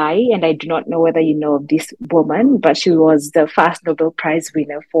Wangari Maathai, and I do not know whether you know of this woman, but she was the first Nobel Prize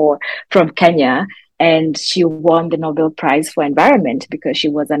winner for from Kenya, and she won the Nobel Prize for Environment because she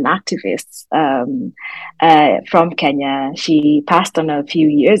was an activist from Kenya. She passed on a few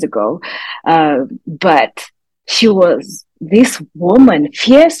years ago, but she was this woman,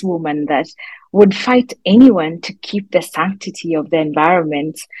 fierce woman, that would fight anyone to keep the sanctity of the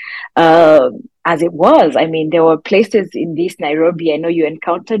environment as it was. I mean, there were places in this Nairobi. I know you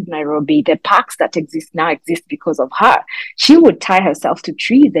encountered Nairobi. The parks that exist now exist because of her. She would tie herself to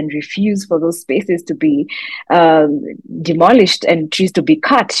trees and refuse for those spaces to be demolished and trees to be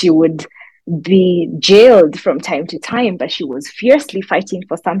cut. She would be jailed from time to time, but she was fiercely fighting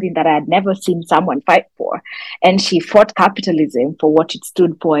for something that I had never seen someone fight for. And she fought capitalism for what it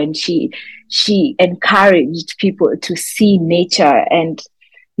stood for. And she encouraged people to see nature and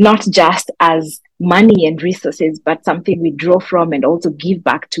not just as money and resources, but something we draw from and also give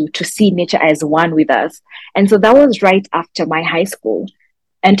back to see nature as one with us. And so that was right after my high school.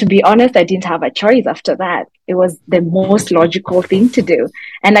 And to be honest, I didn't have a choice after that. It was the most logical thing to do.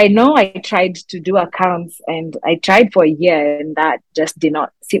 And I know I tried to do accounts and I tried for a year and that just did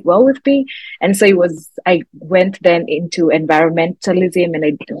not sit well with me. And so I went then into environmentalism and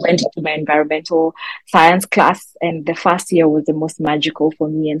I went into my environmental science class. And the first year was the most magical for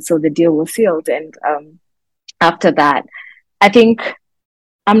me. And so the deal was sealed. And after that, I think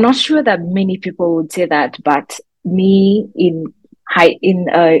I'm not sure that many people would say that, but me in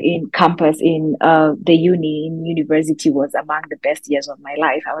campus in the university was among the best years of my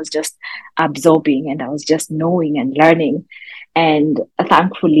life. I was just absorbing and I was just knowing and learning. And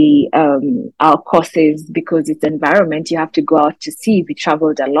thankfully, our courses, because it's environment, you have to go out to sea. We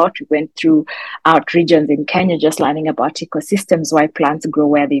traveled a lot. We went through out regions in Kenya, just learning about ecosystems, why plants grow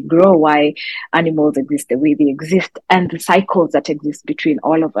where they grow, why animals exist the way they exist, and the cycles that exist between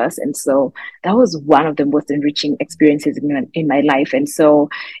all of us. And so that was one of the most enriching experiences in my life. And so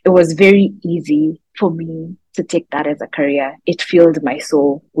it was very easy for me to take that as a career. It filled my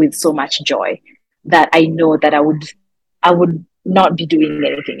soul with so much joy that I know that I would not be doing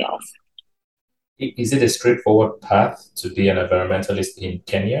anything else. Is it a straightforward path to be an environmentalist in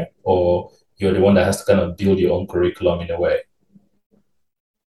Kenya, or you're the one that has to kind of build your own curriculum in a way?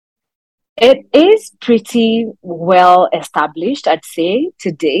 It is pretty well established, I'd say,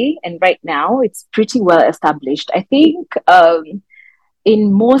 today. And right now, it's pretty well established. I think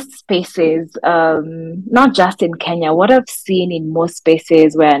in most spaces, not just in Kenya, what I've seen in most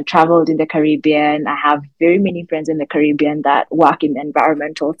spaces where I traveled in the Caribbean, I have very many friends in the Caribbean that work in the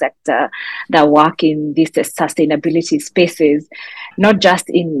environmental sector, that work in these sustainability spaces, not just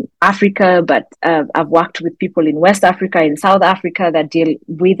in Africa, but I've worked with people in West Africa, in South Africa that deal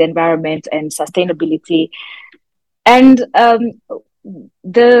with environment and sustainability. And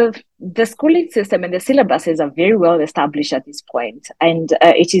the schooling system and the syllabuses are very well established at this point, and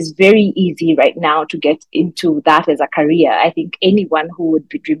it is very easy right now to get into that as a career. I think anyone who would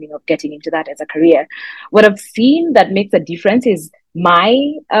be dreaming of getting into that as a career. What I've seen that makes a difference is my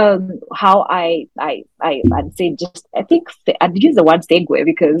how I'd say, just I think I'd use the word segue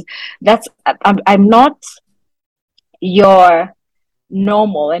because that's I'm not your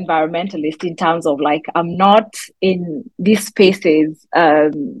normal environmentalist in terms of like I'm not in these spaces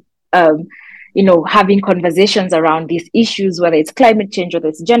having conversations around these issues, whether it's climate change, whether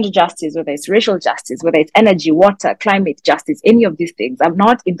it's gender justice, whether it's racial justice, whether it's energy, water, climate justice, any of these things. I'm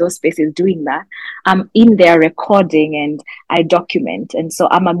not in those spaces doing that. I'm in there recording and I document. And so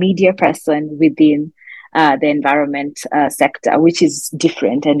I'm a media person within the environment sector, which is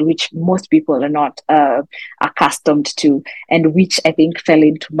different and which most people are not accustomed to, and which I think fell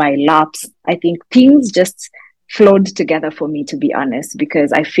into my laps. I think things just flowed together for me, to be honest,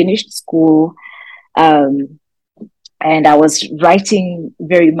 because I finished school and I was writing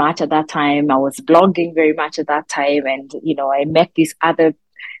very much at that time. I was blogging very much at that time. And, I met these other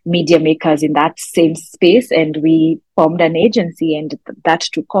media makers in that same space and we formed an agency and that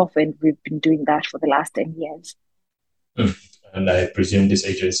took off and we've been doing that for the last 10 years. And I presume this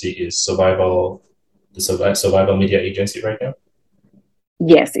agency is Survival Media Agency right now?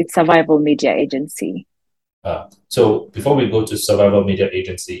 Yes, it's Survival Media Agency. So before we go to Survival Media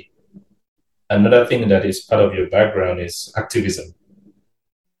Agency, another thing that is part of your background is activism.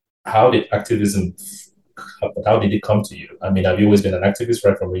 How did it come to you? I mean, have you always been an activist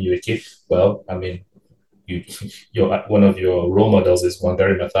right from when you were a kid? Well, I mean, one of your role models is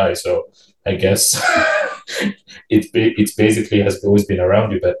Wangari Maathai, so I guess it basically has always been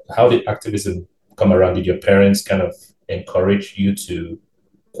around you. But how did activism come around? Did your parents kind of encourage you to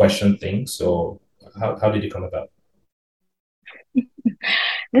question things, or how did it come about?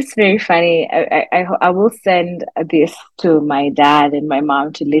 That's very funny. I will send this to my dad and my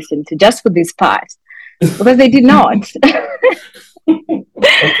mom to listen to just for this part because they did not.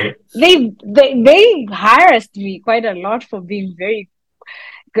 Okay. They harassed me quite a lot for being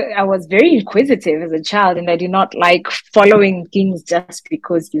I was very inquisitive as a child and I did not like following things just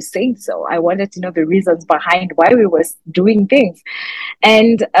because you say so. I wanted to know the reasons behind why we were doing things.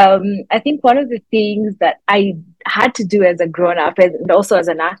 And I think one of the things that I had to do as a grown-up and also as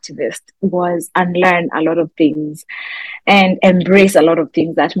an activist was unlearn a lot of things and embrace a lot of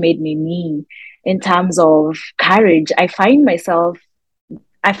things that made me me in terms of courage. I find myself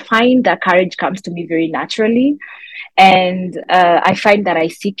I find that courage comes to me very naturally. And I find that I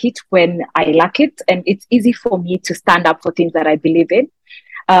seek it when I lack it. And it's easy for me to stand up for things that I believe in,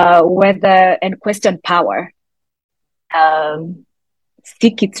 whether and question power, um,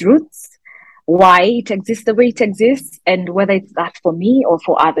 seek its roots, why it exists the way it exists, and whether it's that for me or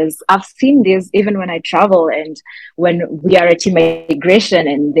for others. I've seen this even when I travel and when we are at immigration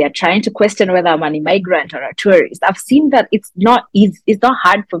and they are trying to question whether I'm an immigrant or a tourist. I've seen that it's not easy, it's not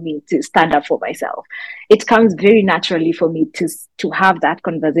hard for me to stand up for myself. It comes very naturally for me to have that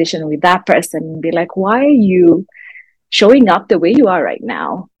conversation with that person and be like, why are you showing up the way you are right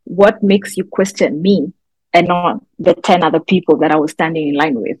now? What makes you question me and not the 10 other people that I was standing in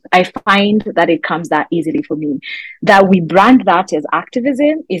line with? I find that it comes that easily for me. That we brand that as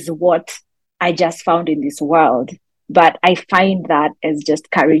activism is what I just found in this world. But I find that as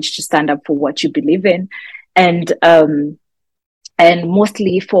just courage to stand up for what you believe in. And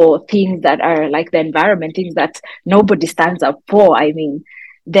mostly for things that are like the environment, things that nobody stands up for. I mean,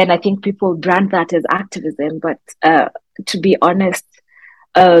 then I think people brand that as activism. But to be honest,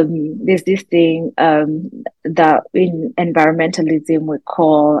 there's this thing that in environmentalism we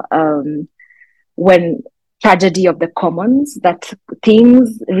call when tragedy of the commons, that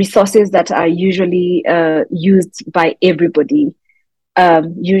things, resources that are usually used by everybody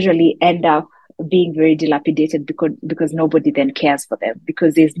usually end up being very dilapidated because nobody then cares for them,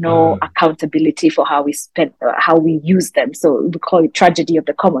 because there's no accountability for how we spend how we use them. So we call it tragedy of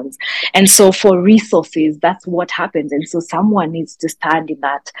the commons. And so for resources, that's what happens. And so someone needs to stand in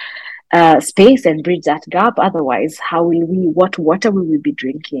that space and bridge that gap. Otherwise, how will we, what water will we be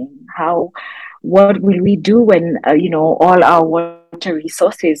drinking? What will we do when all our water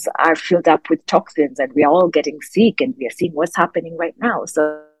resources are filled up with toxins and we are all getting sick, and we are seeing what's happening right now?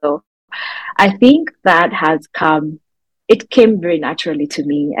 So I think that it came very naturally to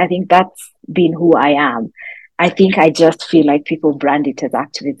me. I think that's been who I am. I think I just feel like people brand it as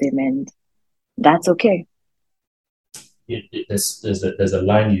activism, and that's okay. There's a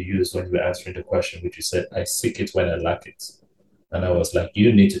line you used when you were answering the question, which you said, I seek it when I lack it. And I was like,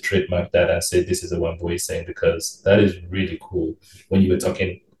 you need to trademark that and say, this is a Wambui saying, because that is really cool. When you were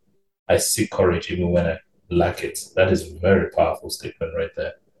talking, I seek courage even when I lack it. That is a very powerful statement right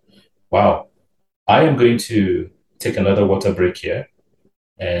there. Wow. I am going to take another water break here,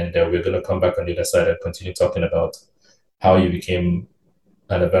 and we're going to come back on the other side and continue talking about how you became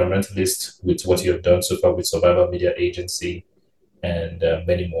an environmentalist with what you have done so far with Survival Media Agency and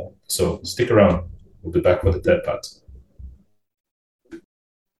many more. So stick around. We'll be back for the third part.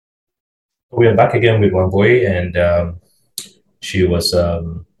 We are back again with Wambui, and she was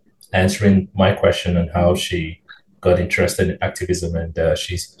answering my question on how she got interested in activism, and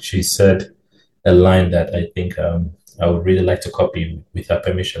she said a line that I think I would really like to copy with her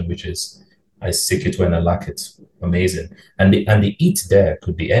permission, which is, "I seek it when I lack it." Amazing, and the "it" there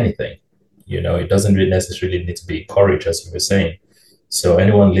could be anything. It doesn't really necessarily need to be courage, as you were saying. So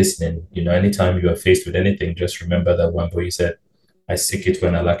anyone listening, anytime you are faced with anything, just remember that one boy said, "I seek it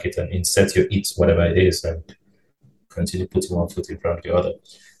when I lack it," and insert your "it," whatever it is, and continue putting one foot in front of the other.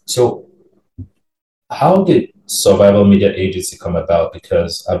 So how did Survival Media Agency come about?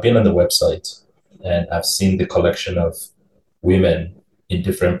 Because I've been on the website and I've seen the collection of women in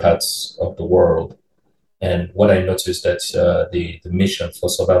different parts of the world. And what I noticed that the mission for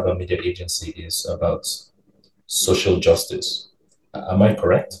Survival Media Agency is about social justice. Am I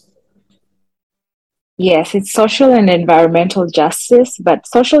correct? Yes, it's social and environmental justice, but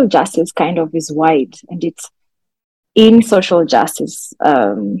social justice kind of is wide, and it's in social justice,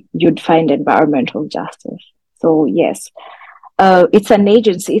 you'd find environmental justice. So yes, it's an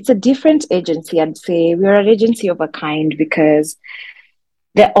agency. It's a different agency. I'd say we're an agency of a kind because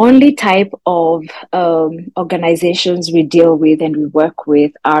the only type of organizations we deal with and we work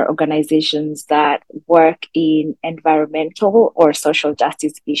with are organizations that work in environmental or social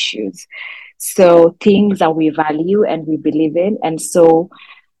justice issues. So things that we value and we believe in. And so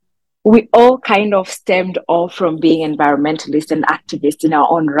we all kind of stemmed off from being environmentalists and activists in our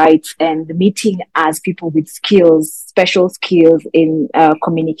own rights, and meeting as people with skills, special skills in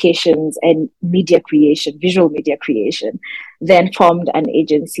communications and media creation, visual media creation, then formed an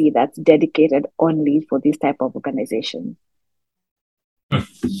agency that's dedicated only for this type of organization.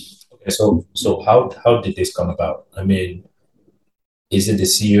 Okay, so how did this come about? I mean, is it the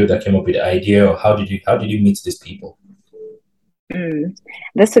CEO that came up with the idea, or how did you meet these people?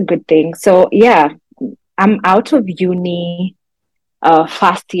 That's a good thing. So yeah, I'm out of uni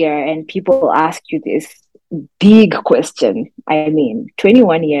first year, and people ask you this big question. I mean,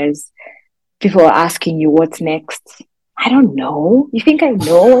 21 years, people are asking you what's next, I don't know. You think I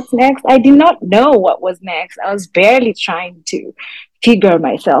know what's next? I did not know what was next. I was barely trying to figure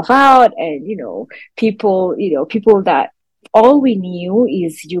myself out. And, people that all we knew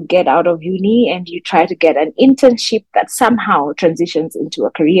is you get out of uni and you try to get an internship that somehow transitions into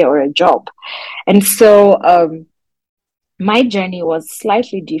a career or a job. And so, my journey was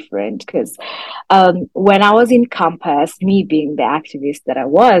slightly different because when I was in campus, me being the activist that I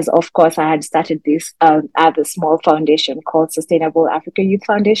was, of course, I had started this other small foundation called Sustainable Africa Youth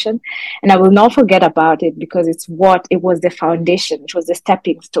Foundation. And I will not forget about it because it was the foundation, it was the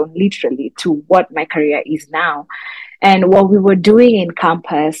stepping stone, literally, to what my career is now. And what we were doing in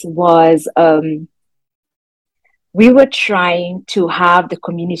campus was we were trying to have the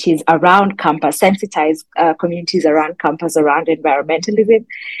communities around campus, sensitize communities around campus around environmentalism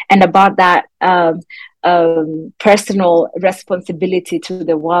and about that personal responsibility to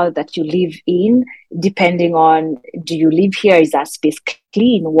the world that you live in, depending on, do you live here? Is that space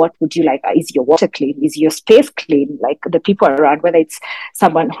clean? What would you like? Is your water clean? Is your space clean? Like the people around, whether it's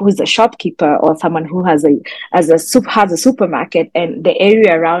someone who is a shopkeeper or someone who has a supermarket and the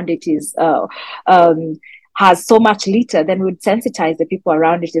area around it is has so much litter, then we would sensitize the people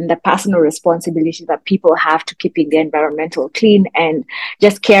around it in the personal responsibility that people have to keeping the environmental clean and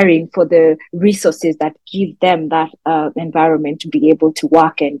just caring for the resources that give them that environment to be able to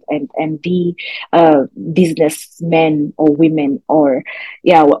work and be businessmen or women or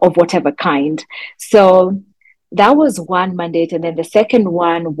of whatever kind. So that was one mandate. And then the second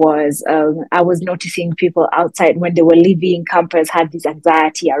one was I was noticing people outside when they were leaving campus had this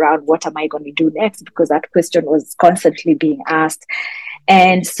anxiety around what am I going to do next? Because that question was constantly being asked.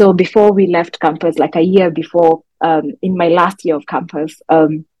 And so before we left campus, like a year before, in my last year of campus,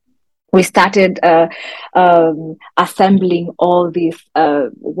 we started assembling all these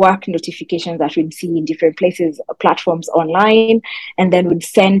work notifications that we'd see in different places, platforms online, and then we'd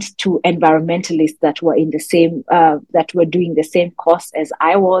send to environmentalists that were in the same, that were doing the same course as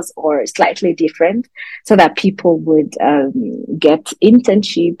I was or slightly different, so that people would get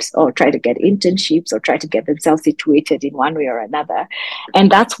internships or try to get internships or try to get themselves situated in one way or another. And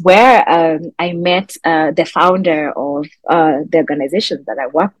that's where I met the founder of the organization that I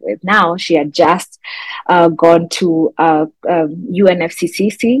work with now. She had just gone to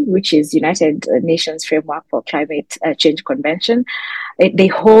UNFCCC, which is United Nations Framework for Climate Change Convention. They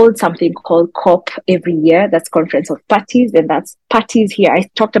hold something called COP every year. That's Conference of Parties, and that's parties here. I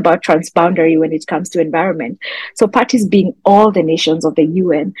talked about transboundary when it comes to environment. So parties being all the nations of the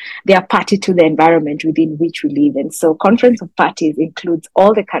UN, they are party to the environment within which we live. And so Conference of Parties includes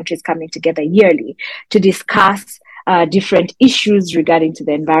all the countries coming together yearly to discuss different issues regarding to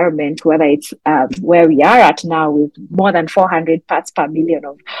the environment, whether it's where we are at now with more than 400 parts per million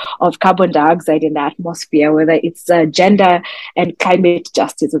of carbon dioxide in the atmosphere, whether it's gender and climate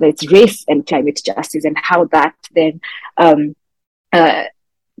justice, whether it's race and climate justice, and how that then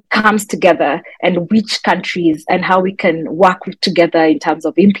comes together, and which countries and how we can work together in terms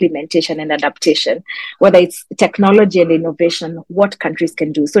of implementation and adaptation, whether it's technology and innovation, what countries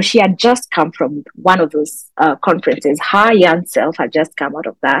can do. So she had just come from one of those conferences. Her young self had just come out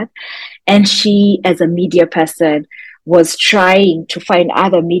of that. And she, as a media person, was trying to find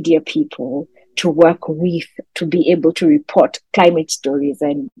other media people to work with to be able to report climate stories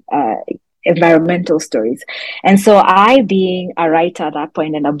and environmental stories. And so I, being a writer at that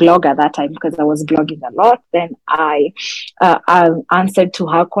point and a blogger at that time, because I was blogging a lot, then I answered to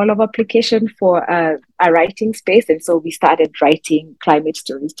her call of application for a writing space. And so we started writing climate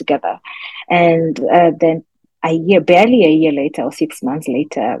stories together. And then barely a year later or 6 months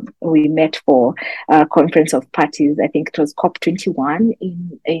later, we met for a Conference of Parties. I think it was COP21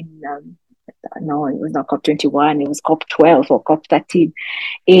 no, it was not COP21, it was COP12 or COP13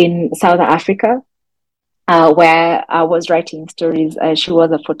 in South Africa, where I was writing stories. She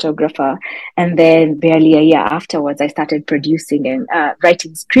was a photographer. And then barely a year afterwards, I started producing and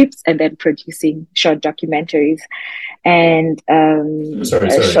writing scripts and then producing short documentaries. And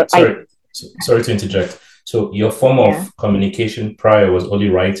sorry to interject. So your form of communication prior was only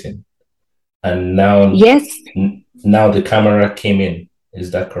writing, and now now the camera came in.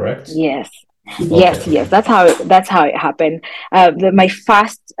 Is that correct? Yes. Okay. Yes. That's how it happened. My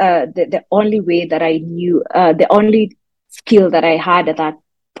first, the only way that I knew, the only skill that I had at that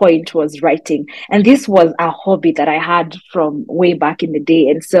point was writing. And this was a hobby that I had from way back in the day.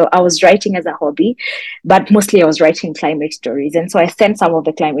 And so I was writing as a hobby, but mostly I was writing climate stories. And so I sent some of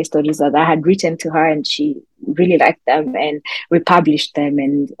the climate stories that I had written to her, and she really liked them, and we published them.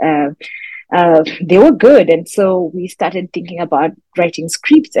 And they were good. And so we started thinking about writing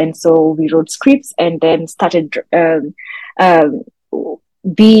scripts. And so we wrote scripts and then started um,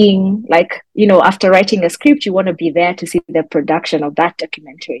 being like, after writing a script, you want to be there to see the production of that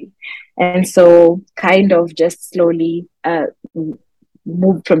documentary. And so kind of just slowly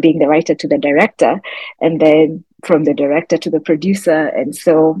moved from being the writer to the director, and then from the director to the producer. And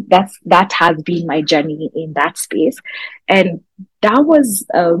so that has been my journey in that space. And that was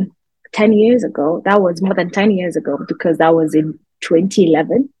 10 years ago. That was more than 10 years ago, because that was in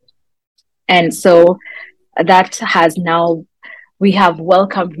 2011. And so that has now, we have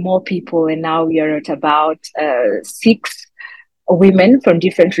welcomed more people, and now we are at about 6 women from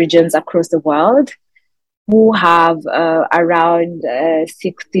different regions across the world, who have around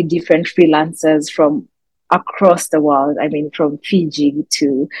 60 different freelancers from across the world. I mean, from Fiji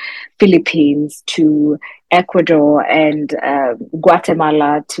to Philippines to Ecuador and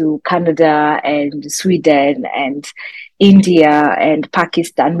Guatemala to Canada and Sweden and India and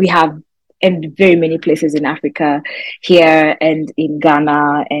Pakistan. We have, and very many places in Africa, here and in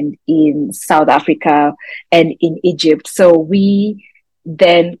Ghana and in South Africa and in Egypt. So we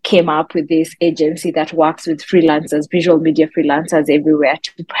then came up with this agency that works with freelancers, visual media freelancers everywhere,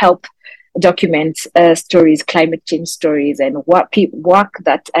 to help document stories, climate change stories, and what work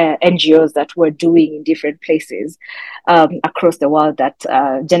that NGOs that were doing in different places across the world that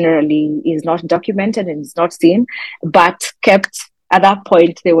generally is not documented and is not seen, but kept. At that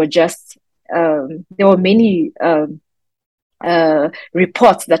point, there were just there were many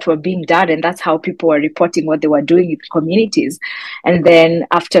reports that were being done, and that's how people were reporting what they were doing in communities. And then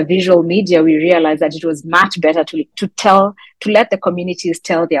after visual media, we realized that it was much better to let the communities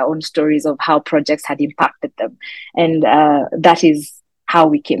tell their own stories of how projects had impacted them. And that is how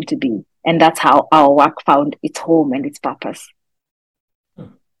we came to be, and that's how our work found its home and its purpose.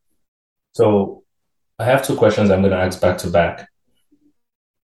 So I have 2 questions I'm going to ask back to back.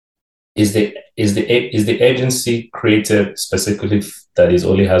 Is the agency created specifically that is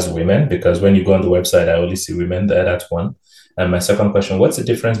only has women? Because when you go on the website, I only see women there. That's one. And my second question: what's the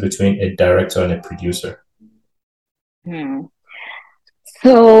difference between a director and a producer?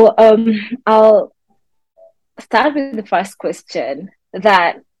 So I'll start with the first question.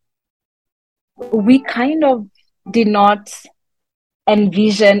 That we kind of did not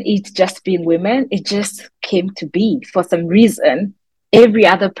envision it just being women. It just came to be for some reason. Every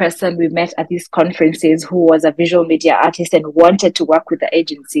other person we met at these conferences who was a visual media artist and wanted to work with the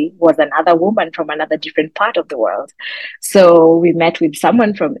agency was another woman from another different part of the world. So we met with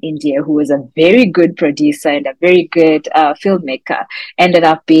someone from India who was a very good producer and a very good filmmaker, ended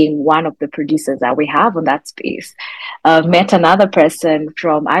up being one of the producers that we have on that space. Met another person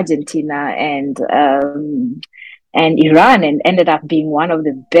from Argentina and Iran, and ended up being one of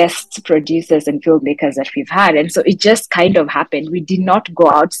the best producers and filmmakers that we've had. And so it just kind of happened. We did not go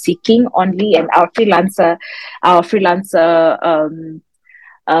out seeking only, and our freelancer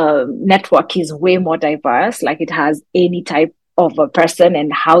network is way more diverse. Like, it has any type of a person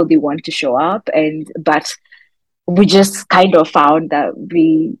and how they want to show up. But we just kind of found that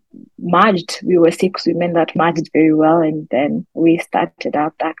we merged. We were 6 women that merged very well, and then we started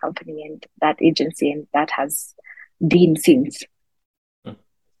out that company and that agency, and that has been since.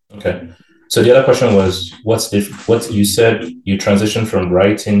 Okay. So the other question was, what you said you transitioned from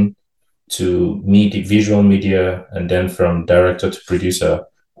writing to visual media, and then from director to producer.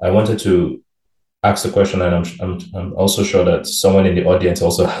 I wanted to ask the question, and I'm also sure that someone in the audience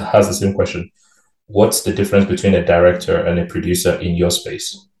also has the same question. What's the difference between a director and a producer in your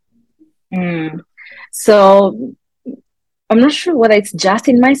space? So I'm not sure whether it's just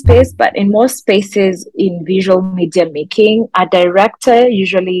in my space, but in most spaces in visual media making, a director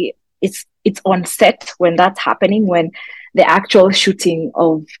usually it's on set when that's happening, when the actual shooting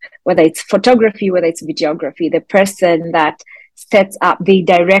of, whether it's photography, whether it's videography, the person that sets up, they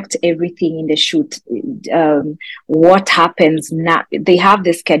direct everything in the shoot. What happens now, they have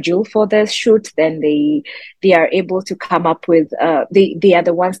the schedule for the shoot, then they are able to come up with they are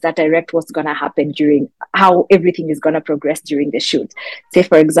the ones that direct what's going to happen during, how everything is going to progress during the shoot. Say,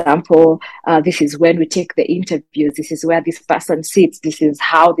 for example, this is when we take the interviews, this is where this person sits, this is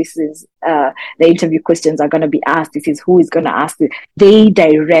how the interview questions are going to be asked, this is who is going to ask it. They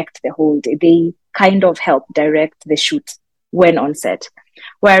direct the whole day. They kind of help direct the shoot when on set.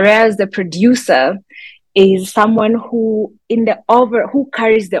 Whereas the producer is someone who who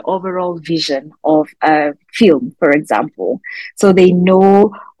carries the overall vision of a film, for example. So they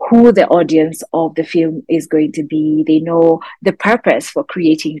know who the audience of the film is going to be. They know the purpose for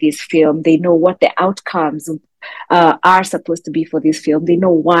creating this film. They know what the outcomes are supposed to be for this film. They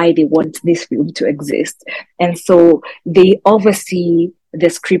know why they want this film to exist. And so they oversee the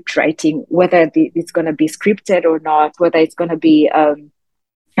script writing, whether it's going to be scripted or not, whether it's going to be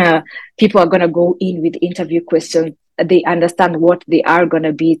people are going to go in with interview questions. They understand what they are going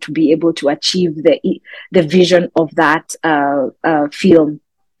to be to be able to achieve the vision of that film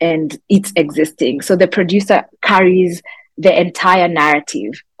and its existing. So the producer carries the entire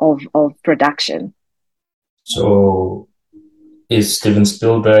narrative of production. So is Steven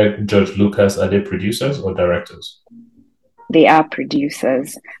Spielberg, George Lucas, are they producers or directors? They are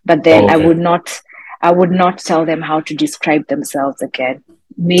producers, but then okay. I would not tell them how to describe themselves again.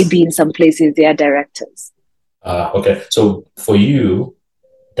 Maybe in some places they are directors. Okay. So for you,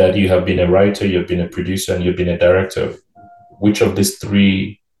 that you have been a writer, you've been a producer, and you've been a director, which of these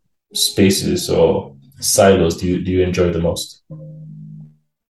three spaces or silos do you enjoy the most?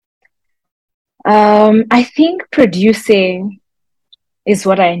 I think producing is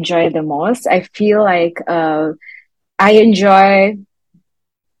what I enjoy the most. I feel like I enjoy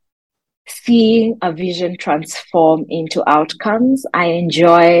seeing a vision transform into outcomes. I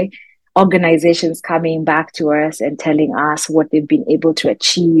enjoy organizations coming back to us and telling us what they've been able to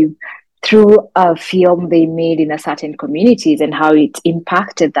achieve through a film they made in a certain communities and how it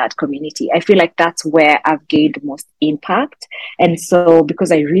impacted that community. I feel like that's where I've gained most impact. And so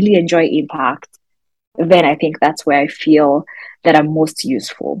because I really enjoy impact, then I think that's where I feel that I'm most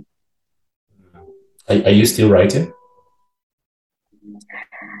useful. Are you still writing?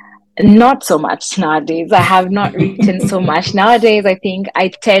 Not so much nowadays. I have not written so much nowadays. I think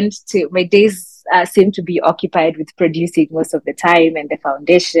my days seem to be occupied with producing most of the time and the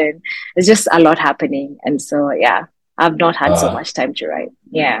foundation. There's just a lot happening. And so, yeah, I've not had so much time to write.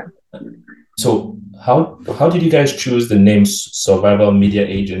 Yeah. So how did you guys choose the name Survival Media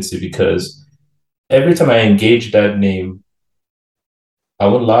Agency? Because every time I engage that name, I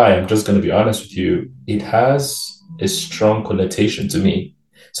won't lie, I'm just going to be honest with you, it has a strong connotation to me.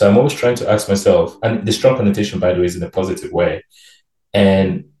 So I'm always trying to ask myself, and the strong connotation, by the way, is in a positive way.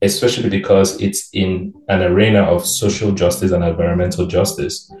 And especially because it's in an arena of social justice and environmental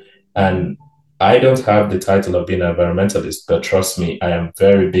justice. And I don't have the title of being an environmentalist, but trust me, I am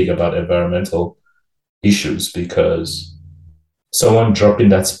very big about environmental issues because someone dropping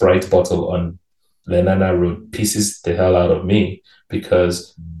that Sprite bottle on Lenana Road pisses the hell out of me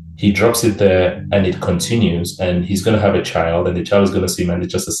because he drops it there and it continues and he's going to have a child and the child is going to see him and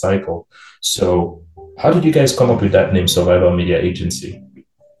it's just a cycle. So how did you guys come up with that name, Survival Media Agency?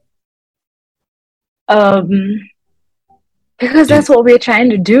 Because that's what we're trying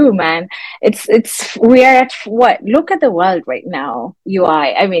to do, man. We are at what? Look at the world right now,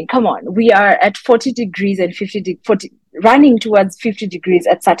 UI. I mean, come on. We are at 40 degrees and 40, running towards 50 degrees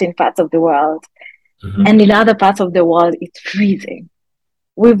at certain parts of the world. Mm-hmm. And in other parts of the world, it's freezing.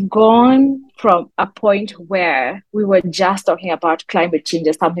 We've gone from a point where we were just talking about climate change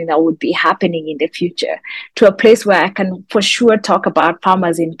as something that would be happening in the future to a place where I can for sure talk about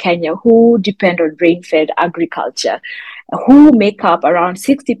farmers in Kenya who depend on rain-fed agriculture, who make up around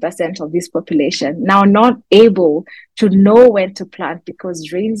 60% of this population, now not able to know when to plant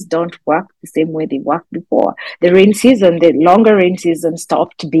because rains don't work the same way they worked before. The rain season, the longer rain season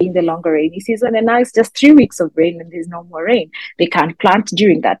stopped being the longer rainy season, and now it's just 3 weeks of rain and there's no more rain. They can't plant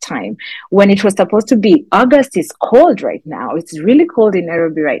during that time. When it was supposed to be August, is cold right now. It's really cold in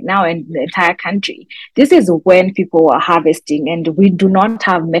Nairobi right now and the entire country. This is when people are harvesting and we do not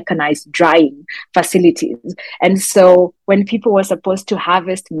have mechanized drying facilities. And so when people were supposed to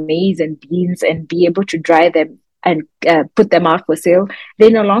harvest maize and beans and be able to dry them and put them out for sale, they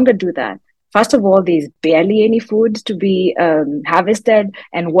no longer do that. First of all, there's barely any food to be harvested,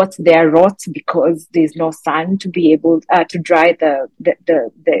 and what's there rots because there's no sun to be able to dry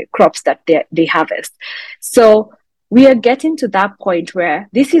the crops that they harvest. So we are getting to that point where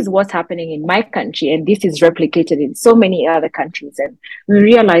this is what's happening in my country, and this is replicated in so many other countries. And we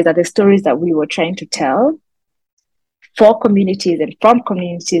realize that the stories that we were trying to tell for communities and from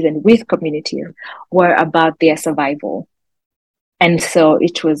communities and with communities were about their survival. And so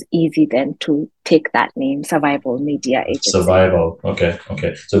it was easy then to take that name, Survival Media Agency. Survival. Okay.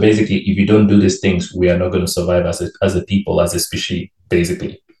 So basically, if you don't do these things, we are not going to survive as a people, as a species,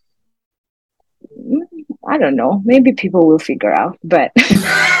 basically. I don't know. Maybe people will figure out. But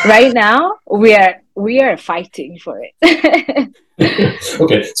right now, we we are fighting for it.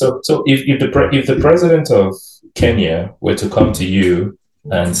 Okay, so if the president of Kenya were to come to you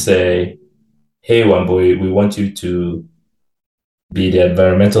and say, "Hey, Wambui, we want you to be the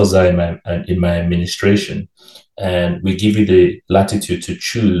environmental czar in my administration, and we give you the latitude to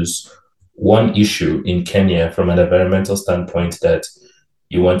choose one issue in Kenya from an environmental standpoint that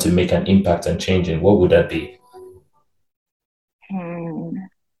you want to make an impact and change in, what would that be?" Hmm.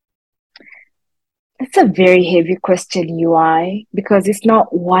 It's a very heavy question, UI, because it's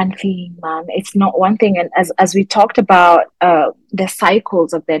not one thing, man. It's not one thing. And as we talked about the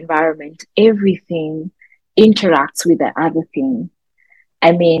cycles of the environment, everything interacts with the other thing.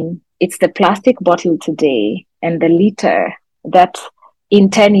 I mean, it's the plastic bottle today and the litter that in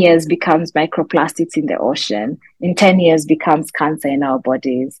 10 years becomes microplastics in the ocean, in 10 years becomes cancer in our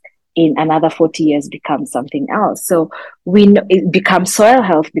bodies, in another 40 years becomes something else. So we know it becomes soil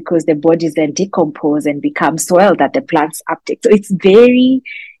health because the bodies then decompose and become soil that the plants uptake. So it's very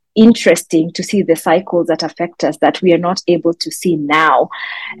interesting to see the cycles that affect us that we are not able to see now.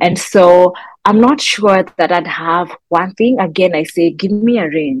 And so I'm not sure that I'd have one thing. Again, I say, give me a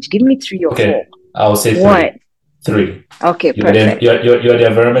range, give me three or Okay, four. I'll say What? three. Okay, You're perfect. you're the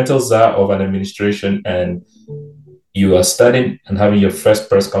environmental czar of an administration, and you are starting and having your first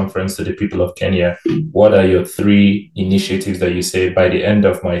press conference to the people of Kenya. What are your three initiatives that you say, by the end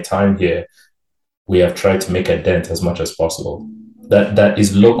of my time here, we have tried to make a dent as much as possible? That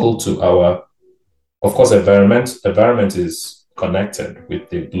is local to our, of course, environment is connected with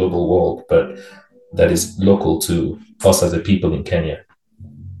the global world, but that is local to us as a people in Kenya.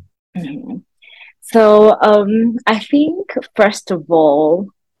 Mm-hmm. So I think, first of all,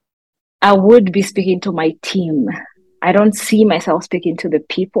 I would be speaking to my team. I don't see myself speaking to the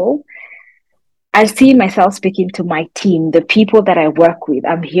people. I see myself speaking to my team, the people that I work with.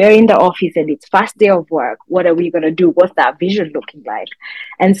 I'm here in the office and it's first day of work. What are we going to do? What's that vision looking like?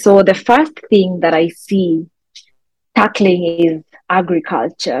 And so the first thing that I see tackling is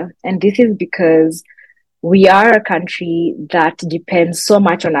agriculture. And this is because we are a country that depends so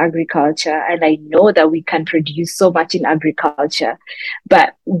much on agriculture. And I know that we can produce so much in agriculture.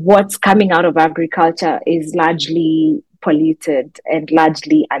 But what's coming out of agriculture is largely polluted and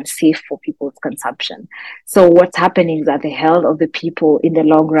largely unsafe for people's consumption. So what's happening is that the health of the people in the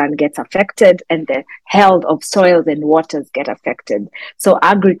long run gets affected and the health of soils and waters get affected. So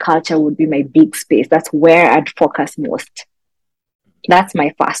agriculture would be my big space. That's where I'd focus most. That's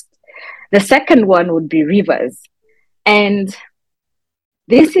my first. The second one would be rivers. And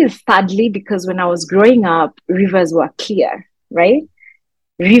this is sadly because when I was growing up, rivers were clear, right?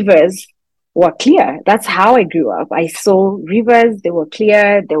 Rivers were clear. That's how I grew up. I saw rivers, they were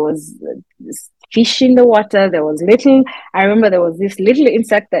clear. There was fish in the water. There was I remember there was this little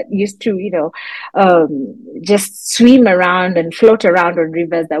insect that used to, just swim around and float around on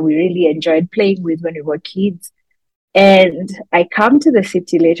rivers that we really enjoyed playing with when we were kids. And I come to the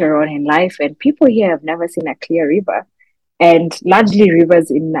city later on in life, and people here have never seen a clear river. And largely,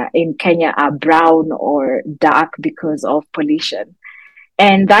 rivers in Kenya are brown or dark because of pollution.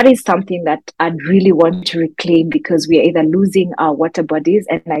 And that is something that I'd really want to reclaim because we are either losing our water bodies,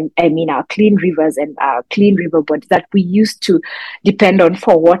 and I mean our clean rivers and our clean river bodies that we used to depend on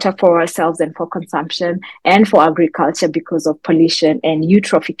for water for ourselves and for consumption and for agriculture because of pollution and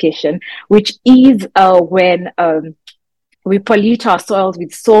eutrophication, which is when we pollute our soils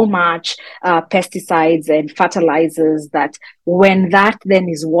with so much pesticides and fertilizers that when that then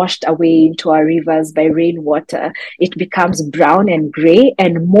is washed away into our rivers by rainwater, it becomes brown and gray.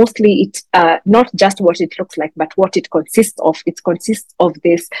 And mostly it's not just what it looks like, but what it consists of. It consists of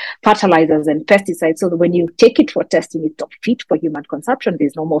this fertilizers and pesticides. So that when you take it for testing, it's not fit for human consumption.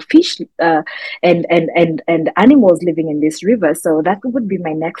 There's no more fish and animals living in this river. So that would be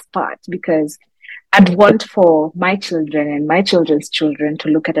my next part because I'd want for my children and my children's children to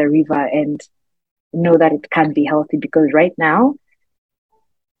look at a river and know that it can be healthy because right now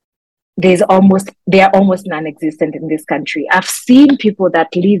they are almost non-existent in this country. I've seen people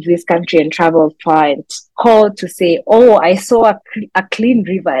that leave this country and travel far and call to say, "Oh, I saw a clean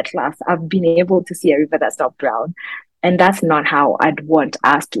river at last. I've been able to see a river that's not brown." And that's not how I'd want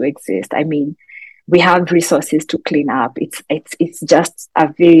us to exist. I mean, we have resources to clean up. It's just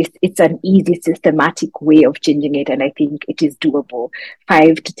it's an easy systematic way of changing it, and I think it is doable.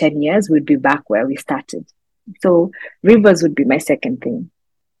 5 to 10 years, we'll be back where we started. So rivers would be my second thing,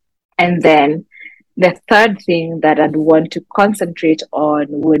 and then the third thing that I'd want to concentrate on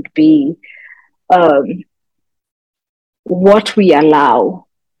would be um, what we allow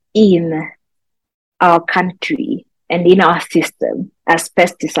in our country and in our system as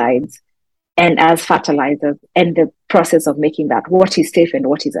pesticides and as fertilizers, and the process of making that, what is safe and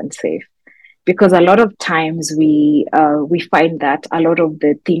what is unsafe. Because a lot of times we find that a lot of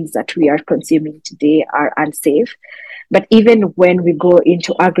the things that we are consuming today are unsafe. But even when we go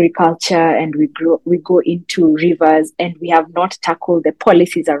into agriculture and we go into rivers, and we have not tackled the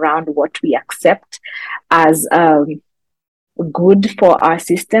policies around what we accept as good for our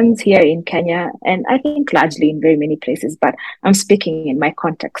systems here in Kenya, and I think largely in very many places, but I'm speaking in my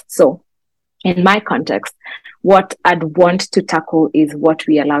context. So in my context, what I'd want to tackle is what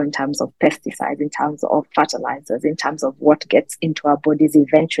we allow in terms of pesticides, in terms of fertilizers, in terms of what gets into our bodies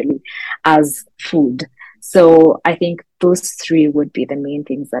eventually as food. So I think those three would be the main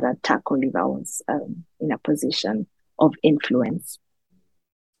things that I'd tackle if I was in a position of influence.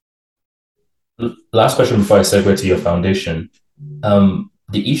 Last question before I segue to your foundation.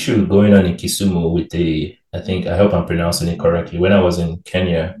 The issue going on in Kisumu with I hope I'm pronouncing it correctly. When I was in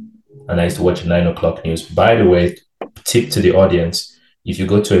Kenya and I used to watch 9 o'clock news, by the way, tip to the audience, if you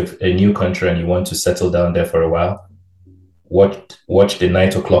go to a new country and you want to settle down there for a while, watch the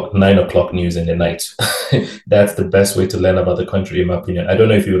 9 o'clock news in the night. That's the best way to learn about the country, in my opinion. I don't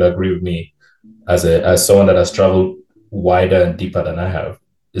know if you would agree with me as someone that has traveled wider and deeper than I have.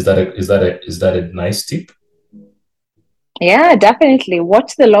 Is that a nice tip? Yeah, definitely.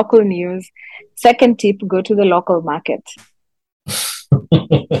 Watch the local news. Second tip, go to the local market.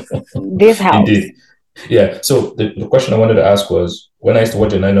 This helps. Indeed. Yeah. So the question I wanted to ask was, when I used to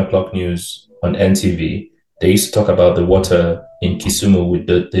watch the 9 o'clock news on NTV, they used to talk about the water in Kisumu with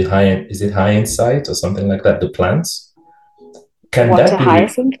the high-end, is it high-end site or something like that, the plants? Can water that be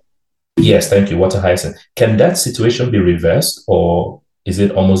hyacinth? Yes, thank you, water hyacinth. Can that situation be reversed, or is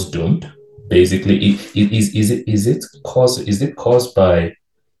it almost doomed? Basically, is it caused by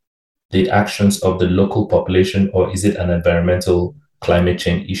the actions of the local population, or is it an environmental climate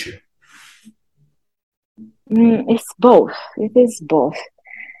change issue? It's both. It is both.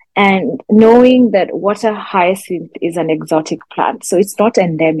 And knowing that water hyacinth is an exotic plant, so it's not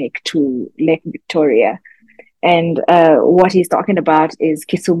endemic to Lake Victoria. And what he's talking about is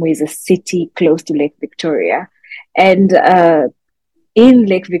Kisumu is a city close to Lake Victoria. And in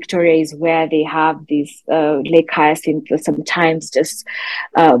Lake Victoria is where they have this lake hyacinth that sometimes just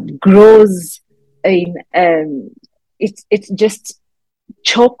grows in, it just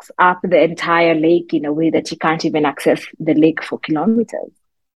chokes up the entire lake in a way that you can't even access the lake for kilometers.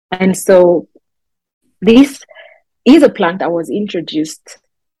 And so this is a plant that was introduced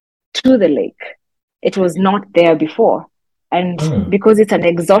to the lake. It was not there before. And because it's an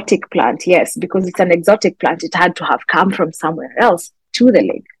exotic plant, it had to have come from somewhere else to the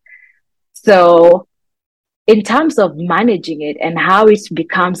lake. So in terms of managing it and how it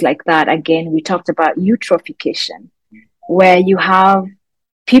becomes like that, again, we talked about eutrophication, where you have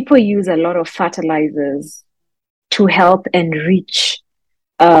people use a lot of fertilizers to help enrich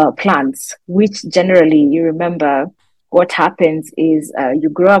plants, which generally, you remember, what happens is you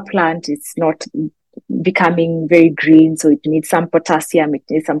grow a plant, it's not becoming very green, so it needs some potassium, it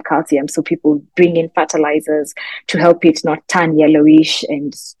needs some calcium, so people bring in fertilizers to help it not turn yellowish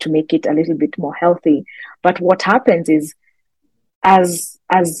and to make it a little bit more healthy. But what happens is, because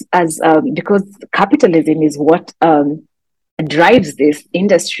capitalism is what drives these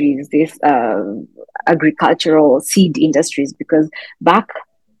industries, these agricultural seed industries, because back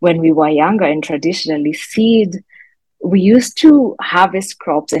when we were younger and traditionally we used to harvest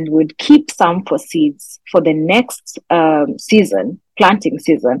crops and would keep some for seeds for the next planting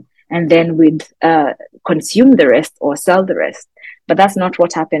season, and then we'd consume the rest or sell the rest. But that's not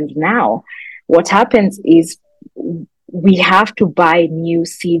what happens now. What happens is we have to buy new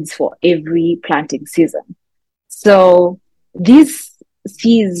seeds for every planting season. So these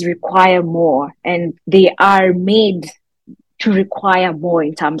seeds require more, and they are made to require more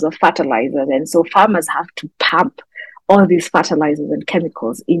in terms of fertilizers. And so farmers have to pump all these fertilizers and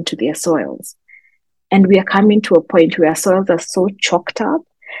chemicals into their soils. And we are coming to a point where soils are so choked up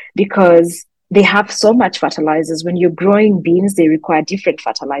because they have so much fertilizers. When you're growing beans, they require different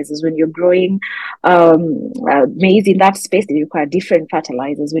fertilizers. When you're growing maize in that space, they require different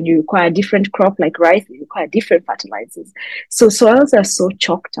fertilizers. When you require a different crop like rice, they require different fertilizers. So soils are so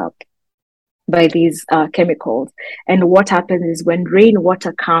choked up by these chemicals. And what happens is when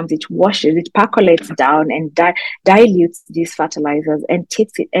rainwater comes, it washes, it percolates down and dilutes these fertilizers and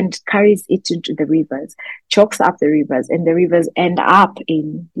takes it and carries it into the rivers, chokes up the rivers, and the rivers end up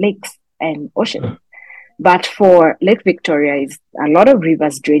in lakes and oceans. But for Lake Victoria, is a lot of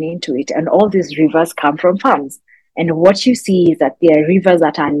rivers drain into it, and all these rivers come from farms. And what you see is that there are rivers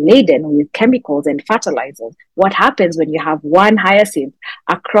that are laden with chemicals and fertilizers. What happens when you have one hyacinth,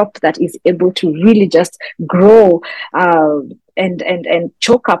 a crop that is able to really just grow and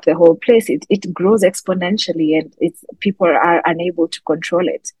choke up the whole place? It grows exponentially, and people are unable to control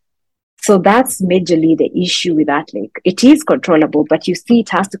it. So that's majorly the issue with that lake. It is controllable, but you see, it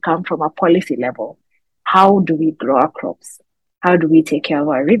has to come from a policy level. How do we grow our crops? How do we take care of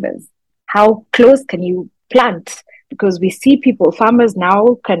our rivers? How close can you plant? Because we see farmers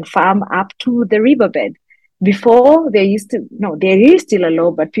now can farm up to the riverbed. Before there is still a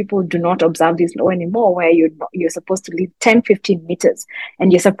law, but people do not observe this law anymore, where you're supposed to leave 10, 15 meters,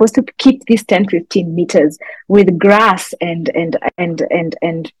 and you're supposed to keep these 10, 15 meters with grass and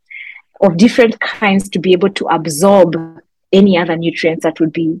of different kinds to be able to absorb any other nutrients that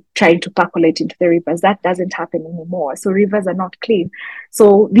would be trying to percolate into the rivers. That doesn't happen anymore. So rivers are not clean.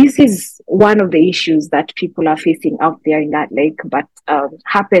 So this is one of the issues that people are facing out there in that lake, but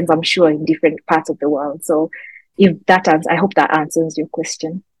happens, I'm sure, in different parts of the world. So I hope that answers your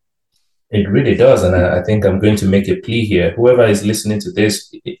question. It really does. And I think I'm going to make a plea here. Whoever is listening to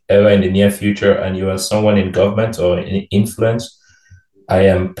this ever in the near future, and you are someone in government or in influence, I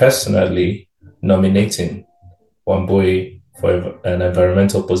am personally nominating Wambui for an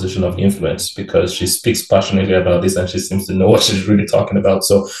environmental position of influence, because she speaks passionately about this and she seems to know what she's really talking about.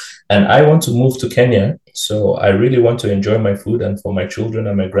 So, and I want to move to Kenya. So I really want to enjoy my food, and for my children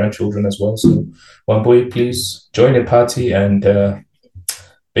and my grandchildren as well. So Wambui, please join the party and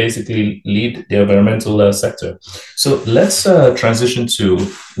basically lead the environmental sector. So let's transition to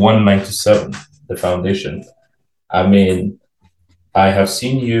 197, the foundation. I mean, I have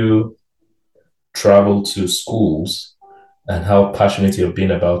seen you travel to schools and how passionate you've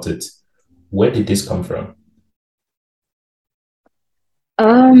been about it. Where did this come from?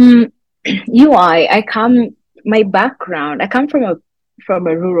 My background, I come from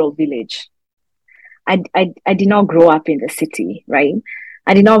a rural village. I did not grow up in the city, right?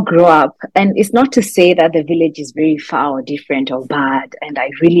 I did not grow up, and it's not to say that the village is very far or different or bad. And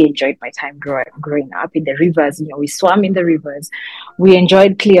I really enjoyed my time growing up in the rivers. We swam in the rivers, we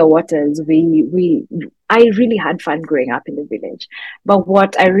enjoyed clear waters. I really had fun growing up in the village. But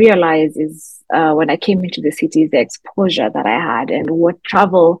what I realized is when I came into the city, is the exposure that I had, and when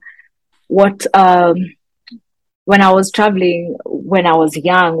I was traveling when I was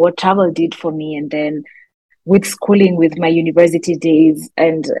young, what travel did for me, and then with schooling, with my university days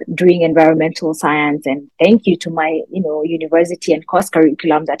and doing environmental science, and thank you to my university and course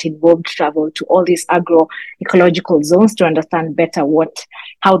curriculum that involved travel to all these agroecological zones to understand better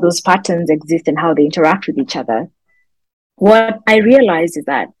how those patterns exist and how they interact with each other. What I realized is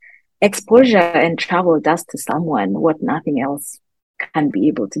that exposure and travel does to someone what nothing else can be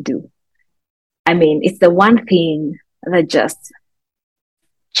able to do. I mean, it's the one thing that just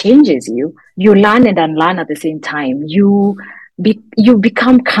changes you. You learn and unlearn at the same time. You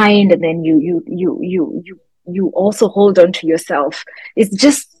become kind, and then you also hold on to yourself. It's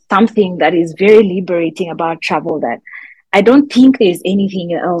just something that is very liberating about travel, that I don't think there's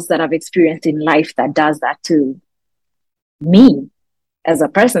anything else that I've experienced in life that does that to me as a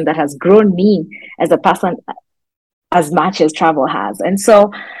person, that has grown me as a person as much as travel has. And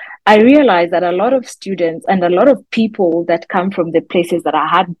so I realized that a lot of students and a lot of people that come from the places that I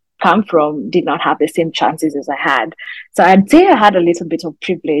had come from did not have the same chances as I had. So I'd say I had a little bit of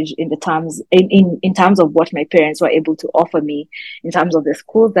privilege in terms of what my parents were able to offer me, in terms of the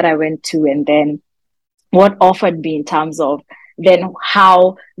schools that I went to, and then what offered me in terms of then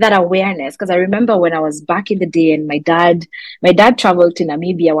how that awareness. Because I remember when I was back in the day, and my dad traveled to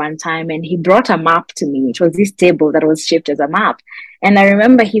Namibia one time, and he brought a map to me. It was this table that was shaped as a map. And I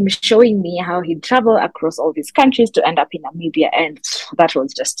remember him showing me how he'd travel across all these countries to end up in Namibia. And that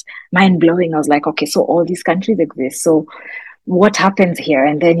was just mind blowing. I was like, okay, so all these countries exist. So what happens here?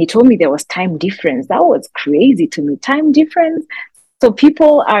 And then he told me there was time difference. That was crazy to me. Time difference. So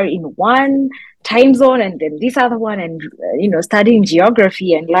people are in one time zone and then this other one, and studying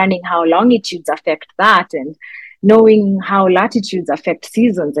geography and learning how longitudes affect that, and knowing how latitudes affect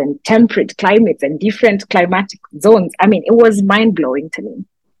seasons and temperate climates and different climatic zones. I mean, it was mind-blowing to me.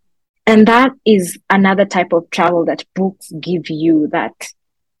 And that is another type of travel that books give you, that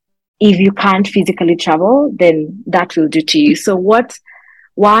if you can't physically travel, then that will do to you. So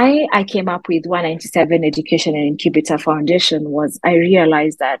why I came up with 197 Education and Incubator Foundation was, I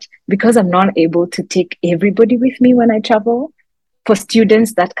realized that because I'm not able to take everybody with me when I travel, for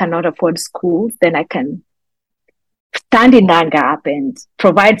students that cannot afford schools, then I can stand in that gap and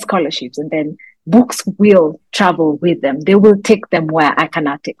provide scholarships, and then books will travel with them. They will take them where I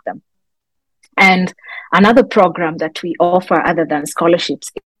cannot take them. And another program that we offer other than scholarships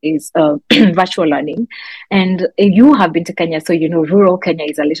is virtual learning. And you have been to Kenya, so you know rural Kenya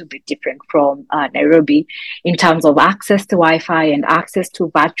is a little bit different from Nairobi in terms of access to Wi-Fi and access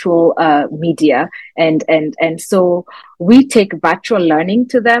to virtual media. And so we take virtual learning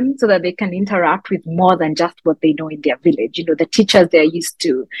to them so that they can interact with more than just what they know in their village. You know, the teachers they're used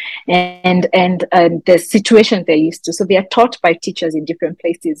to, and the situations they're used to. So they are taught by teachers in different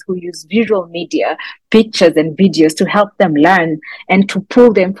places who use visual media, pictures and videos to help them learn and to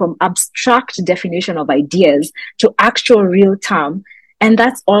pull them from abstract definition of ideas to actual real term. And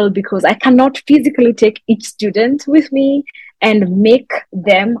that's all because I cannot physically take each student with me and make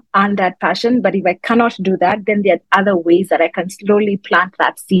them earn that passion. But if I cannot do that, then there are other ways that I can slowly plant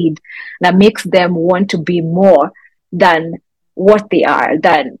that seed that makes them want to be more than what they are,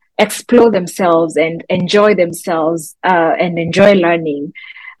 than explore themselves and enjoy themselves and enjoy learning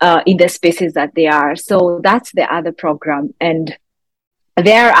in the spaces that they are. So that's the other program. And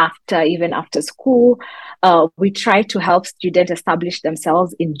thereafter, even after school, we try to help students establish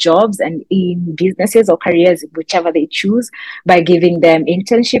themselves in jobs and in businesses or careers, whichever they choose, by giving them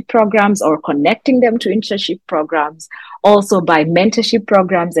internship programs or connecting them to internship programs, also by mentorship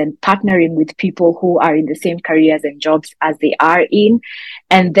programs and partnering with people who are in the same careers and jobs as they are in,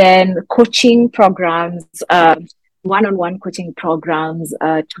 and then coaching programs, one-on-one coaching programs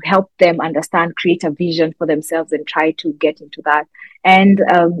to help them understand, create a vision for themselves and try to get into that. And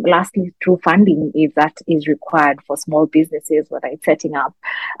lastly, through funding, if that is required for small businesses, whether it's setting up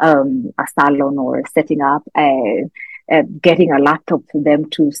a salon or setting up getting a laptop for them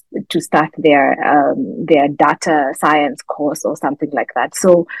to start their data science course or something like that.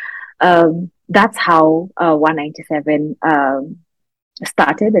 So that's how 197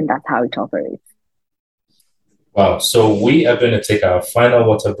 started, and that's how it operates. Wow. So we are going to take our final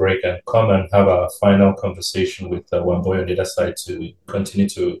water break and come and have our final conversation with Wambui on the other side to continue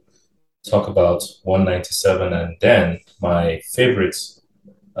to talk about 197. And then my favorite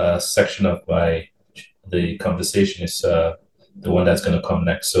section of the conversation is the one that's going to come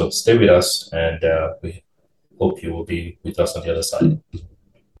next. So stay with us, and we hope you will be with us on the other side.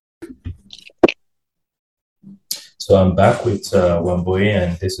 So I'm back with Wambui,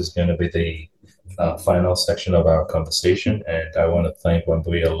 and this is going to be the final section of our conversation, and I want to thank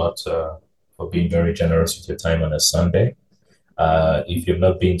Wambui a lot for being very generous with your time on a Sunday. If you've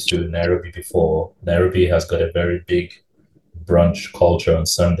not been to Nairobi before, Nairobi has got a very big brunch culture on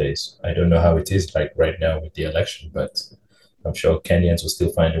Sundays. I don't know how it is like right now with the election, but I'm sure Kenyans will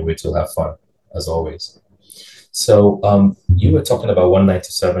still find a way to have fun, as always. So you were talking about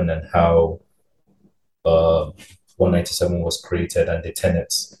 197 and how 197 was created and the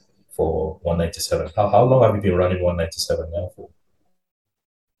tenets for 197. How long have you been running 197 now for?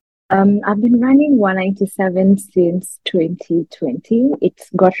 I've been running 197 since 2020. It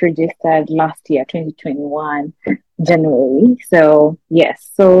got registered last year, 2021, January. So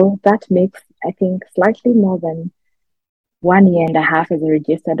yes, so that makes, I think, slightly more than 1 year and a half as a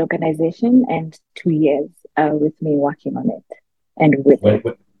registered organization and 2 years with me working on it and with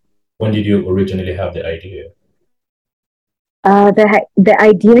it. When did you originally have the idea? The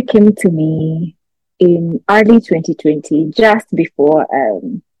idea came to me in early 2020, just before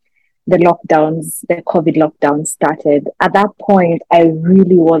the COVID lockdowns started. At that point, I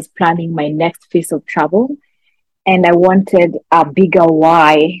really was planning my next phase of travel, and I wanted a bigger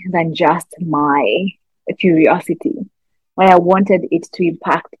why than just my curiosity. I wanted it to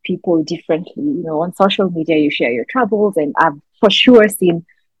impact people differently. You know, on social media, you share your travels, and I've for sure seen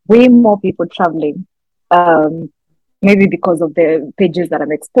way more people traveling. Maybe because of the pages that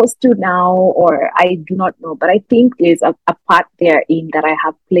I'm exposed to now, or I do not know. But I think there's a part there in that I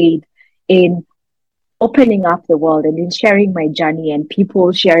have played in opening up the world and in sharing my journey and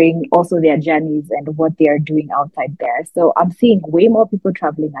people sharing also their journeys and what they are doing outside there. So I'm seeing way more people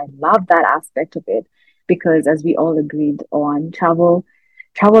traveling. I love that aspect of it because as we all agreed on, travel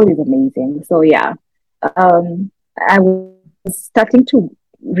is amazing. So yeah, I was starting to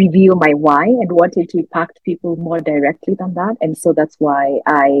review my why and wanted to impact people more directly than that. And so that's why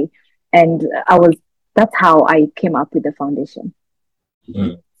that's how I came up with the foundation.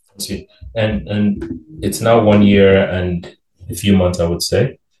 See, and it's now 1 year and a few months, I would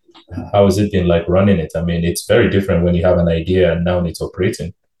say. How has it been like running it? I mean, it's very different when you have an idea and now it's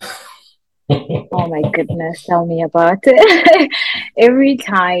operating. Oh my goodness, tell me about it. Every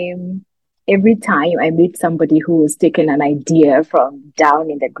time I meet somebody who has taken an idea from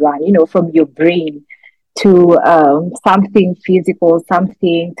down in the ground, you know, from your brain to something physical,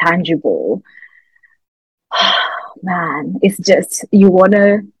 something tangible, man, it's just you want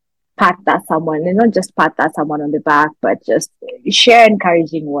to pat that someone, and not just pat that someone on the back, but just share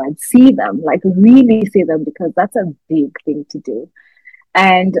encouraging words, see them, like really see them, because that's a big thing to do.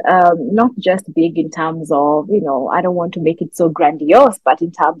 And not just big in terms of, I don't want to make it so grandiose, but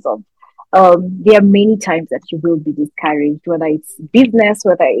in terms of there are many times that you will be discouraged, whether it's business,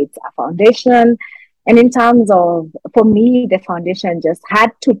 whether it's a foundation. And in terms of, for me, the foundation just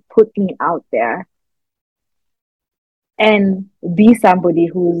had to put me out there and be somebody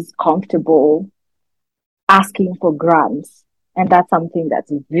who's comfortable asking for grants. And that's something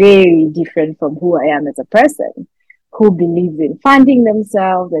that's very different from who I am as a person, who believes in funding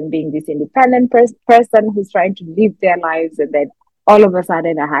themselves and being this independent person who's trying to live their lives. And then all of a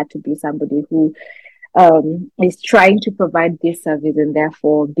sudden, I had to be somebody who is trying to provide this service, and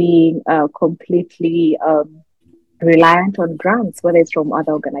therefore being completely reliant on grants, whether it's from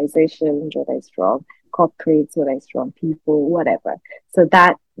other organizations, whether it's from corporates, whether it's from people, whatever. So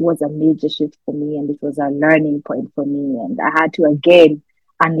that was a major shift for me, and it was a learning point for me. And I had to again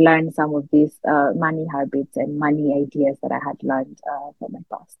unlearn some of these money habits and money ideas that I had learned from my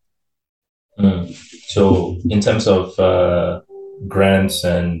past. So, in terms of grants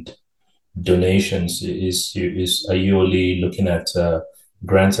and donations, are you only looking at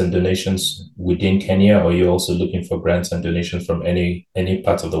grants and donations within Kenya, or are you also looking for grants and donations from any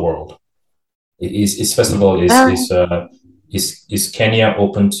part of the world? First of all, is Kenya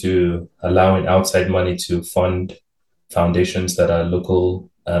open to allowing outside money to fund foundations that are local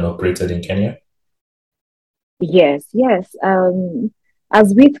and operated in Kenya? Yes, yes.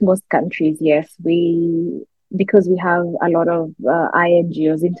 As with most countries, yes, because we have a lot of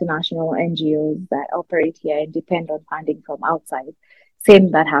INGOs, international NGOs that operate here and depend on funding from outside.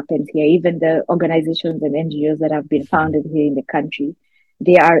 Same that happens here. Even the organizations and NGOs that have been founded here in the country,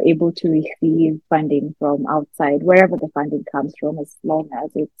 they are able to receive funding from outside, wherever the funding comes from, as long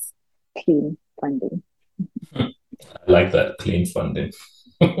as it's clean funding. I like that, clean funding.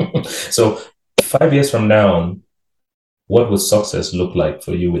 So 5 years from now, what would success look like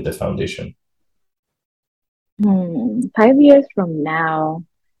for you with the foundation? 5 years from now,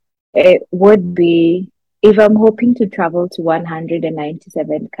 it would be, if I'm hoping to travel to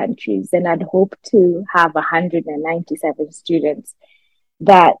 197 countries, then I'd hope to have 197 students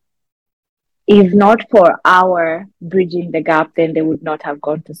that, if not for our bridging the gap, then they would not have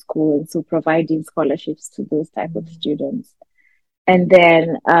gone to school. And so providing scholarships to those type of students. And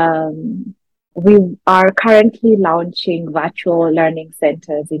then we are currently launching virtual learning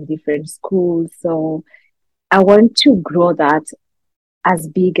centers in different schools. So I want to grow that as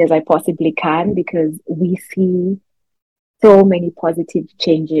big as I possibly can, because we see so many positive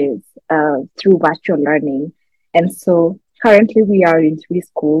changes through virtual learning. And so currently we are in 3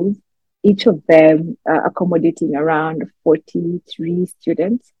 schools, each of them accommodating around 43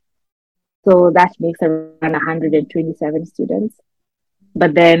 students. So that makes around 127 students.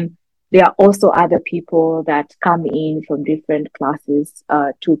 But then there are also other people that come in from different classes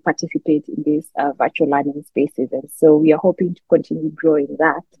to participate in these virtual learning spaces. And so we are hoping to continue growing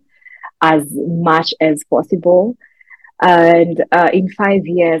that as much as possible. And in 5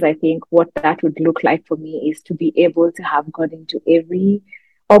 years, I think what that would look like for me is to be able to have gone into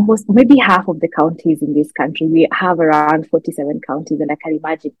almost maybe half of the counties in this country. We have around 47 counties, and I can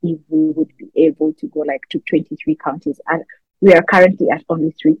imagine if we would be able to go like to 23 counties. And we are currently at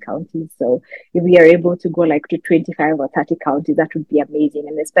only 3 counties. So if we are able to go like to 25 or 30 counties, that would be amazing.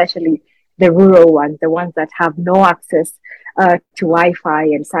 And especially the rural ones, the ones that have no access to Wi-Fi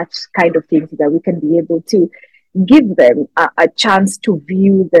and such kind of things, that we can be able to give them a chance to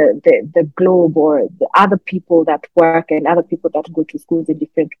view the globe, or the other people that work and other people that go to schools in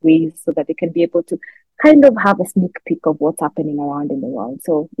different ways, so that they can be able to kind of have a sneak peek of what's happening around in the world.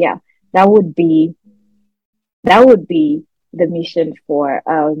 So yeah, that would be the mission for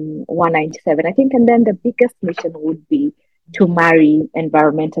 197, I think. And then the biggest mission would be to marry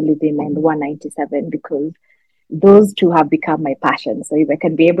environmentalism and 197, because those two have become my passion. So if I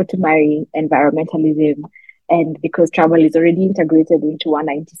can be able to marry environmentalism, and because travel is already integrated into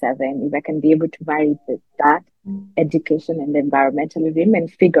 197, if I can be able to marry that education and environmentalism,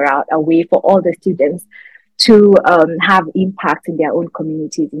 and figure out a way for all the students to have impact in their own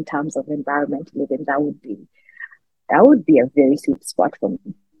communities in terms of environmentalism, that would be a very sweet spot for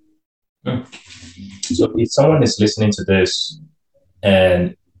me. So if someone is listening to this,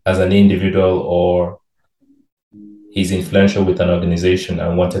 and as an individual, or he's influential with an organization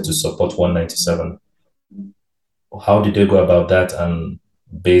and wanted to support 197, how did they go about that? And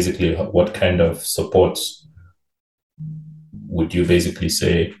basically, what kind of support would you basically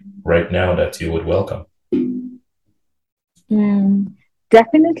say right now that you would welcome?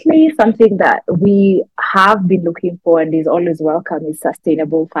 Definitely something that we have been looking for and is always welcome is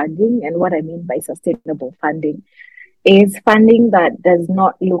sustainable funding. And what I mean by sustainable funding is funding that does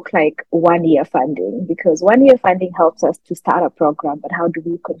not look like 1 year funding, because 1 year funding helps us to start a program, but how do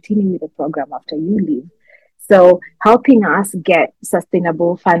we continue with the program after you leave? So helping us get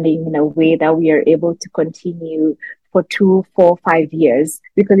sustainable funding in a way that we are able to continue for 2, 4, 5 years,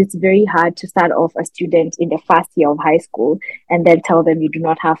 because it's very hard to start off a student in the first year of high school and then tell them you do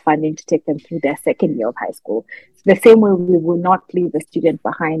not have funding to take them through their second year of high school. So the same way we will not leave the student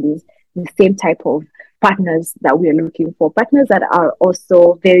behind is the same type of partners that we are looking for, partners that are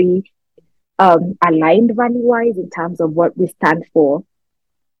also very aligned value wise in terms of what we stand for.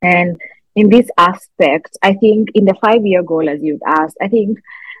 And in this aspect, I think in the 5 year goal, as you've asked, I think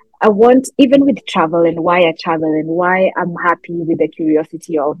I want, even with travel and why I travel and why I'm happy with the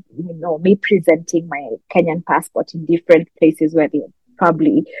curiosity of, me presenting my Kenyan passport in different places where they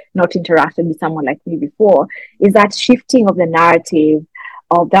probably not interacted with someone like me before, is that shifting of the narrative,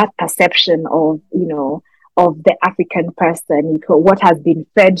 of that perception of, of the African person, what has been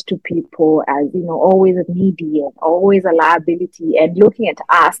fed to people as, always needy and always a liability, and looking at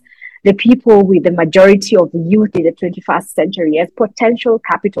us, the people with the majority of youth in the 21st century, as potential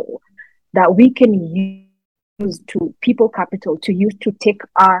capital that we can use to people capital to use to take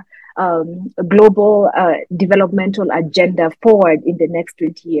our global developmental agenda forward in the next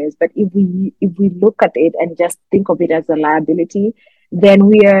 20 years. But if we look at it and just think of it as a liability, then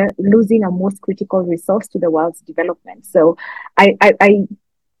we are losing a most critical resource to the world's development. So I'd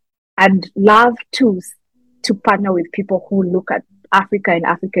love to partner with people who look at Africa and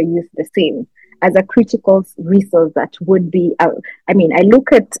Africa youth the same as a critical resource that would be. I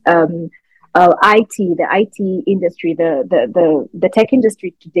look at IT, the IT industry, the tech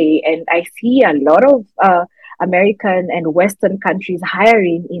industry today, and I see a lot of American and Western countries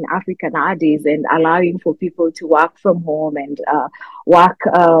hiring in Africa nowadays and allowing for people to work from home and work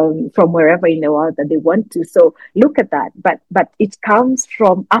from wherever in the world that they want to. So look at that. But it comes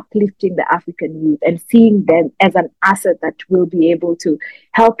from uplifting the African youth and seeing them as an asset that will be able to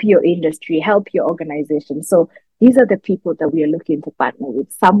help your industry, help your organization. So these are the people that we are looking to partner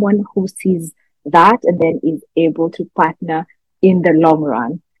with, someone who sees that and then is able to partner in the long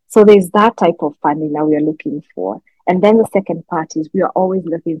run. So there's that type of funding that we are looking for. And then the second part is we are always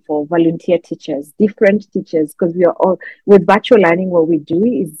looking for volunteer teachers, different teachers, because we are all with virtual learning. What we do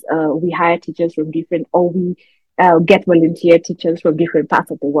is we hire teachers from different, or we get volunteer teachers from different parts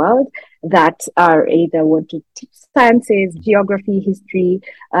of the world that are either want to teach sciences, geography, history,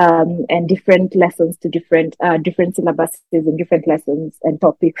 and different lessons to different syllabuses and different lessons and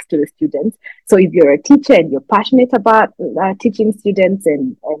topics to the students. So if you're a teacher and you're passionate about teaching students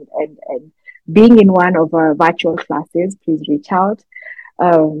and being in one of our virtual classes, please reach out.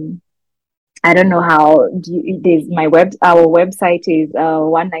 I don't know how. Our website is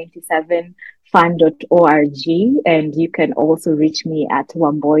 197fund.org, and you can also reach me at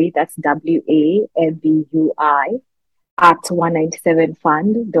Wambui. That's Wambui at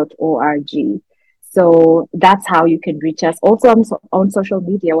 197fund.org. So that's how you can reach us. Also on social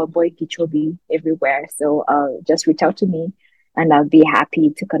media, Wambui Gichobi everywhere. So just reach out to me, and I'll be happy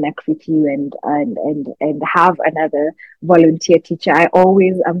to connect with you and have another volunteer teacher.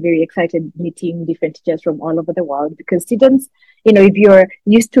 I'm very excited meeting different teachers from all over the world, because students, if you're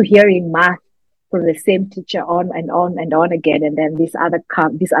used to hearing math from the same teacher on and on and on again, and then this other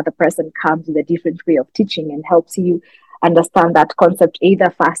person comes with a different way of teaching and helps you understand that concept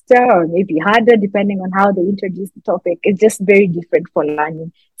either faster or maybe harder, depending on how they introduce the topic. It's just very different for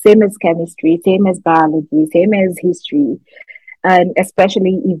learning. Same as chemistry, same as biology, same as history. And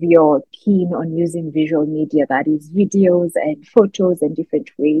especially if you're keen on using visual media, that is videos and photos and different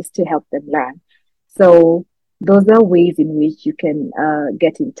ways to help them learn. So those are ways in which you can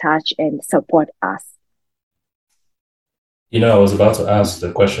get in touch and support us. I was about to ask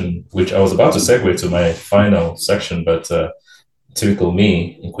the question, which I was about to segue to my final section, but typical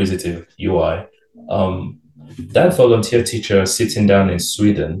me, inquisitive UI, that volunteer teacher sitting down in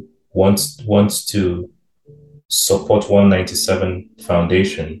Sweden wants to support 197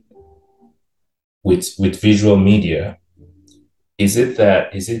 Foundation with visual media. Is it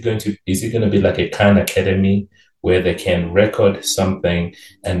going to be like a Khan Academy where they can record something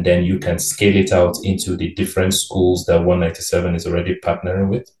and then you can scale it out into the different schools that 197 is already partnering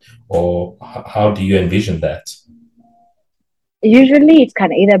with? Or how do you envision that? Usually it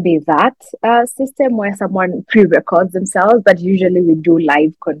can either be that system where someone pre-records themselves, but usually we do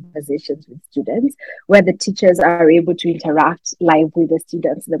live conversations with students where the teachers are able to interact live with the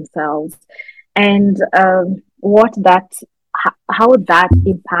students themselves. And what that how that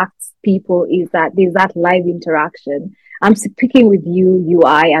impacts people is that there's that live interaction. I'm speaking with you,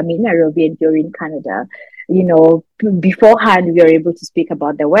 I'm in Nairobi and you're in Canada. Beforehand, we are able to speak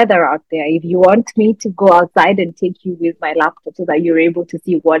about the weather out there. If you want me to go outside and take you with my laptop so that you're able to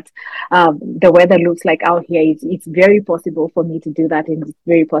see what the weather looks like out here, it's very possible for me to do that, and it's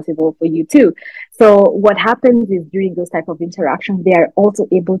very possible for you too. So what happens is during those type of interactions, they are also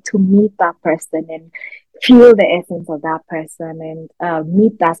able to meet that person and feel the essence of that person, and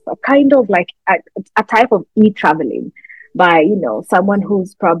meet that kind of like a type of e-traveling by someone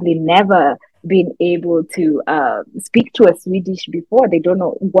who's probably never been able to speak to a Swedish before. They don't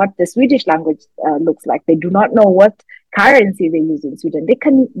know what the Swedish language looks like. They do not know what currency they use in Sweden.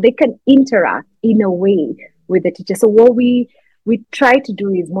 They can interact in a way with the teacher. So what we try to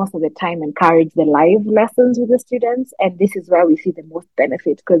do is most of the time encourage the live lessons with the students, and this is where we see the most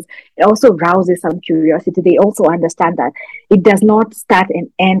benefit, because it also rouses some curiosity. They also understand that it does not start and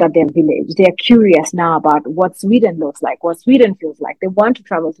end at their village. They are curious now about what Sweden looks like, what Sweden feels like. They want to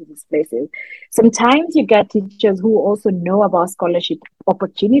travel to these places. Sometimes you get teachers who also know about scholarship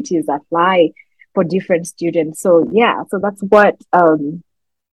opportunities that lie for different students. So yeah, so that's what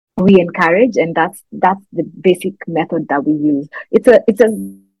we encourage, and that's the basic method that we use. It's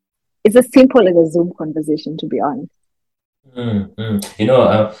as simple as a Zoom conversation, to be honest.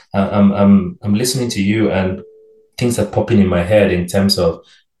 I'm listening to you, and things are popping in my head in terms of,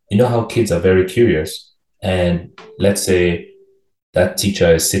 how kids are very curious, and let's say that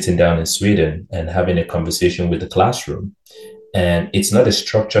teacher is sitting down in Sweden and having a conversation with the classroom, and it's not a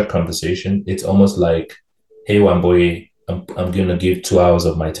structured conversation. It's almost like, hey, Wambui, I'm going to give 2 hours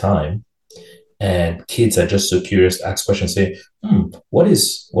of my time. And kids are just so curious to ask questions, say, what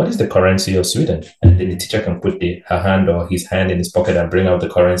is the currency of Sweden? And then the teacher can put her hand or his hand in his pocket and bring out the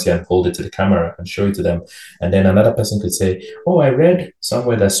currency and hold it to the camera and show it to them. And then another person could say, oh, I read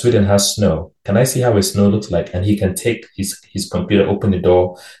somewhere that Sweden has snow. Can I see how a snow looks like? And he can take his computer, open the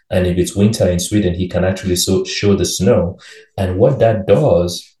door, and if it's winter in Sweden, he can actually show the snow. And what that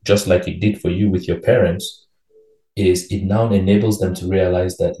does, just like it did for you with your parents, is it now enables them to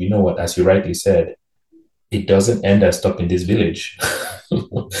realize that, what, as you rightly said, it doesn't end and stop in this village.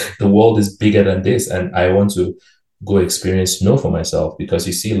 The world is bigger than this, and I want to go experience snow for myself. Because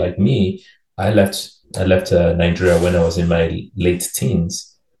you see, like me, I left Nigeria when I was in my late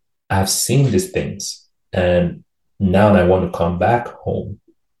teens. I've seen these things, and now I want to come back home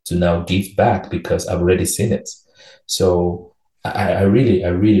to now give back because I've already seen it. So I really,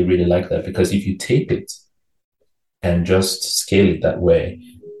 really like that, because if you take it and just scale it that way,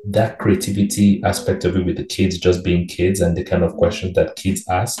 that creativity aspect of it with the kids just being kids and the kind of questions that kids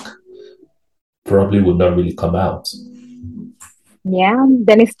ask probably would not really come out. Yeah,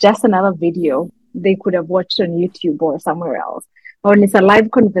 then it's just another video they could have watched on YouTube or somewhere else. Or when it's a live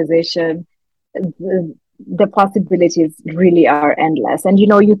conversation, the possibilities really are endless. And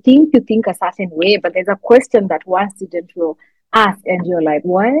you think a certain way, but there's a question that one student will ask, and you're like,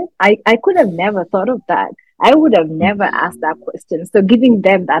 what? I could have never thought of that. I would have never asked that question. So giving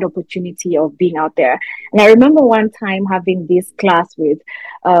them that opportunity of being out there. And I remember one time having this class with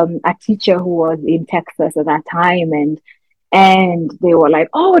a teacher who was in Texas at that time, and they were like,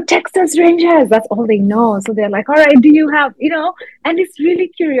 oh, Texas Rangers, that's all they know. So they're like, all right, do you have, and it's really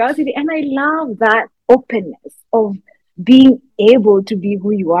curiosity. And I love that openness of being able to be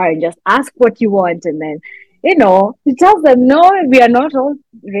who you are and just ask what you want. And then, you tell them, no, we are not all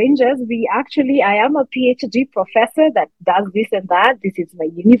Rangers. I am a PhD professor that does this and that. This is my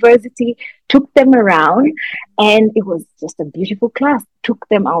university. Took them around, and it was just a beautiful class. Took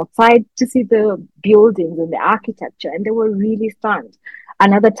them outside to see the buildings and the architecture, and they were really stunned.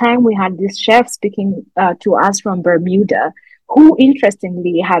 Another time we had this chef speaking to us from Bermuda, who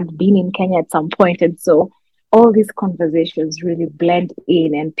interestingly had been in Kenya at some point. And so all these conversations really blend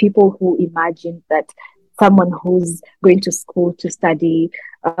in, and people who imagined that someone who's going to school to study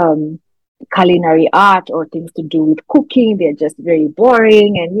culinary art or things to do with cooking, they're just very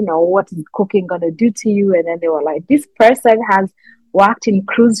boring, and what is cooking going to do to you? And then they were like, this person has worked in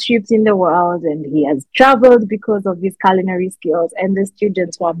cruise ships in the world, and he has traveled because of his culinary skills, and the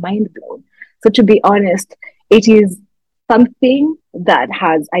students were mind blown. So to be honest, it is something that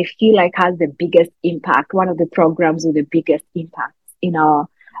I feel like has the biggest impact, one of the programs with the biggest impact in our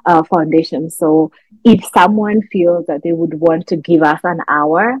foundation. So if someone feels that they would want to give us an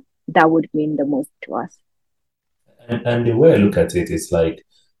hour, that would mean the most to us. And the way I look at it is like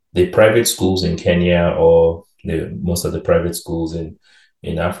the private schools in Kenya, or most of the private schools in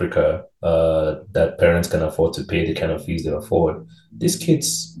in Africa that parents can afford to pay the kind of fees they afford. These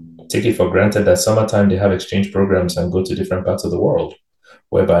kids take it for granted that summertime they have exchange programs and go to different parts of the world.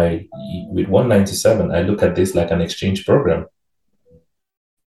 Whereby with 197, I look at this like an exchange program.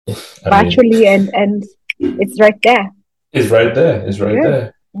 I mean, Virtually, and it's right there. it's right there. It's right Good.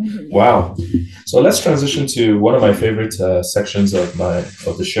 there. Mm-hmm. Wow. So let's transition to one of my favorite sections of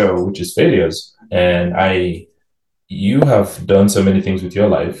the show, which is failures. And you have done so many things with your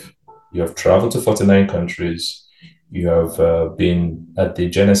life. You have traveled to 49 countries. You have been at the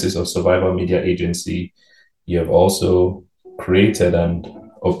genesis of Survival Media Agency. You have also created and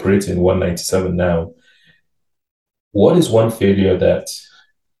operate in 197 now. What is one failure that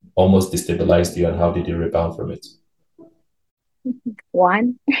almost destabilized you, and how did you rebound from it?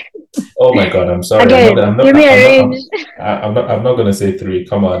 One. Oh my God, I'm sorry. I'm not. Again, I'm give not. me I'm a not. range. I'm not going to say three.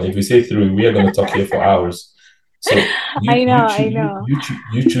 Come on. If we say three, we are going to talk here for hours. So I know, I know.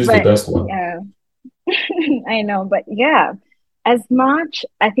 you choose the But best one. yeah, I know. But yeah, as much,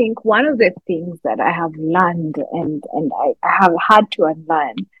 I think one of the things that I have learned and I have had to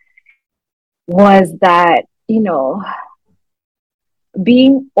unlearn was that,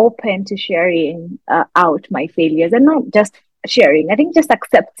 being open to sharing out my failures, and not just sharing, I think just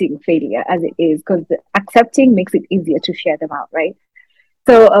accepting failure as it is, because accepting makes it easier to share them out, right?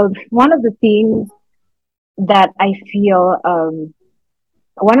 So, one of the things that I feel,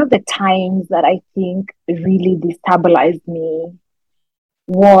 one of the times that I think really destabilized me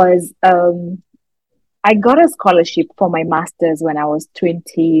was, I got a scholarship for my master's when I was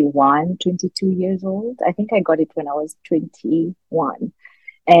 21, 22 years old. I think I got it when I was 21.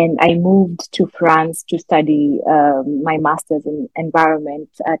 And I moved to France to study my master's in environment,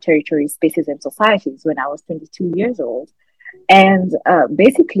 territories, spaces, and societies when I was 22 years old. And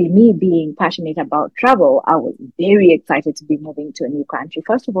basically, me being passionate about travel, I was very excited to be moving to a new country.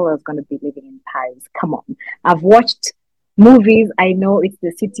 First of all, I was going to be living in Paris. Come on. I've watched movies. I know it's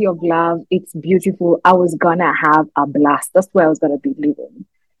the city of love. It's beautiful. I was going to have a blast. That's where I was going to be living.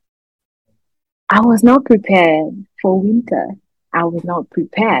 I was not prepared for winter. I was not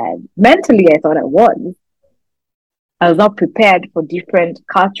prepared. Mentally, I thought I was. I was not prepared for different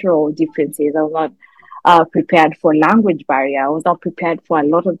cultural differences. I was not prepared for language barrier. I was not prepared for a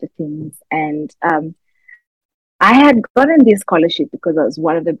lot of the things. And I had gotten this scholarship because I was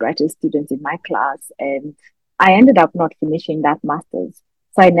one of the brightest students in my class. And I ended up not finishing that master's.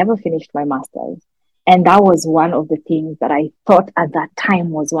 So I never finished my master's. And that was one of the things that I thought at that time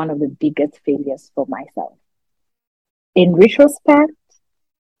was one of the biggest failures for myself. In retrospect,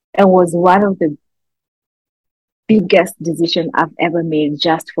 it was one of the biggest decision I've ever made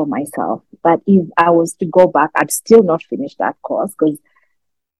just for myself. But if I was to go back, I'd still not finish that course because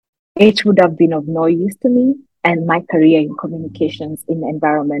it would have been of no use to me and my career in communications in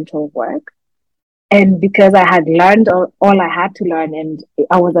environmental work. And because I had learned all I had to learn, and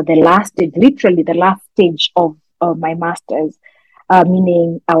I was at the last stage, literally the last stage of my master's,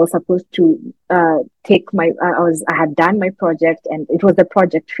 meaning I was supposed to take I had done my project and it was the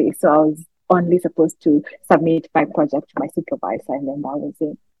project phase. So I was only supposed to submit my project to my supervisor and then that was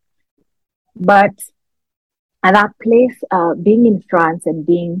it. But at that place, being in France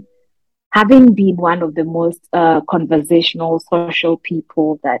and having been one of the most conversational social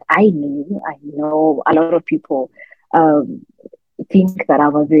people that I knew, I know a lot of people um, think that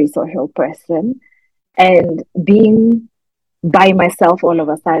I'm a very social person, and being by myself all of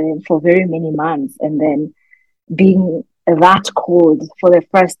a sudden for very many months, and then being that cold for the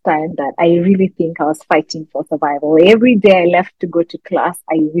first time, that I really think I was fighting for survival. Every day I left to go to class,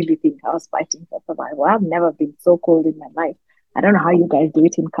 I really think I was fighting for survival. I've never been so cold in my life. I don't know how you guys do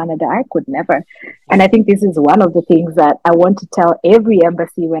it in Canada. I could never. And I think this is one of the things that I want to tell every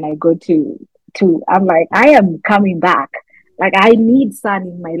embassy when I go to I'm like, I am coming back. Like I need sun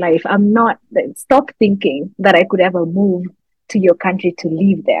in my life. I'm not stop thinking that I could ever move to your country to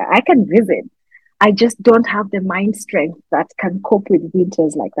live there. I can visit. I just don't have the mind strength that can cope with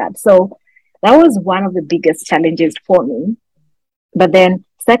winters like that. So that was one of the biggest challenges for me. But then,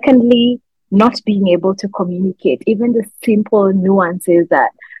 secondly, not being able to communicate, even the simple nuances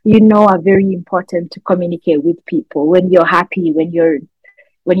that are very important to communicate with people. When you're happy, when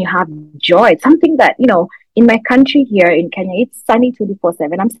you have joy, it's something that in my country here in Kenya, it's sunny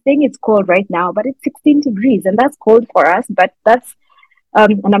 24/7. I'm saying it's cold right now, but it's 16 degrees, and that's cold for us. But that's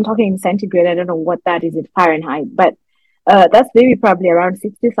and I'm talking in centigrade. I don't know what that is in Fahrenheit, but that's maybe probably around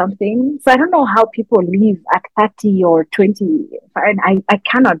 60 something. So I don't know how people live at 30 or 20 Fahrenheit. I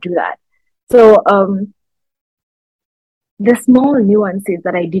cannot do that. So the small nuances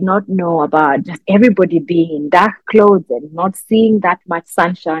that I did not know about, just everybody being in dark clothes and not seeing that much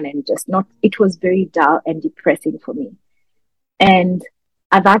sunshine and just not, it was very dull and depressing for me. And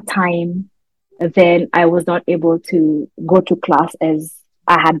at that time, then I was not able to go to class as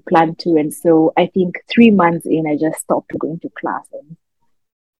I had planned to. And so I think 3 months in, I just stopped going to class and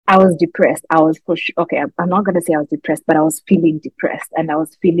I was depressed. I was for sure, okay, I'm not going to say I was depressed, but I was feeling depressed and I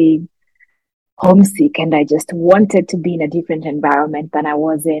was feeling homesick and I just wanted to be in a different environment than I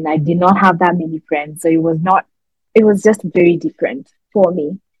was in. I did not have that many friends. So it was just very different for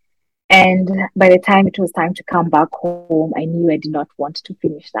me. And by the time it was time to come back home, I knew I did not want to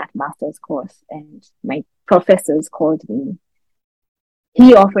finish that master's course. And my professors called me.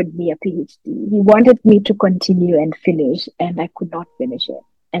 He offered me a PhD. He wanted me to continue and finish, and I could not finish it.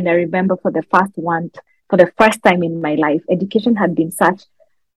 And I remember for the first time in my life, education had been such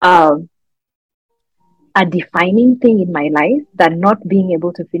um, a defining thing in my life that not being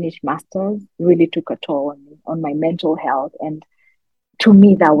able to finish masters really took a toll on me, on my mental health. And to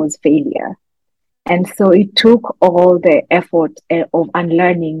me, that was failure. And so it took all the effort of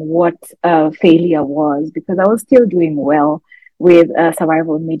unlearning what failure was because I was still doing well with a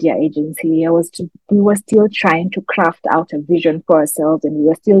survival media agency. We were still trying to craft out a vision for ourselves and we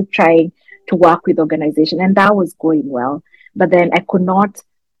were still trying to work with organization and that was going well. But then I could not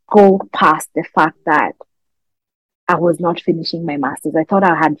go past the fact that I was not finishing my master's. I thought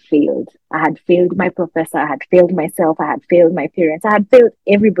I had failed. I had failed my professor. I had failed myself. I had failed my parents. I had failed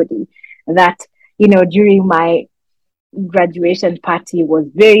everybody that, during my graduation party was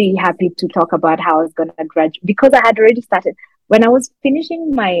very happy to talk about how I was going to graduate because I had already started. When I was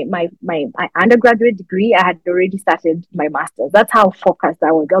finishing my undergraduate degree, I had already started my master's. That's how focused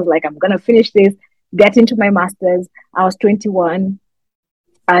I was. I was like, I'm going to finish this, get into my master's. I was 21.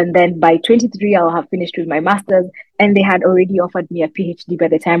 And then by 23, I'll have finished with my master's. And they had already offered me a PhD by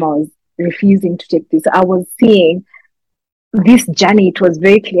the time I was refusing to take this. I was seeing this journey. It was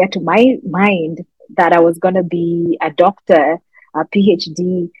very clear to my mind that I was going to be a doctor, a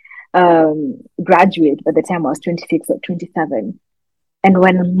PhD graduate by the time I was 26 or 27. And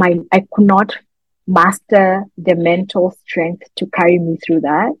when I could not master the mental strength to carry me through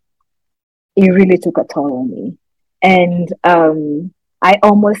that, it really took a toll on me. And I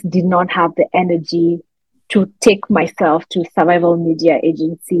almost did not have the energy to take myself to survival media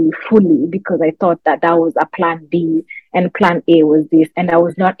agency fully because I thought that that was a plan B and plan A was this. And I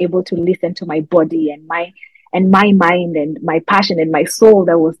was not able to listen to my body and my mind and my passion and my soul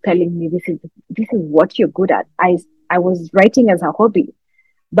that was telling me this is what you're good at. I was writing as a hobby,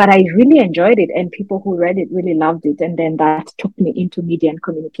 but I really enjoyed it and people who read it really loved it. And then that took me into media and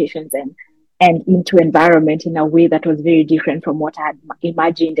communications and into environment in a way that was very different from what I had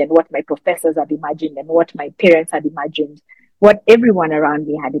imagined and what my professors had imagined and what my parents had imagined, what everyone around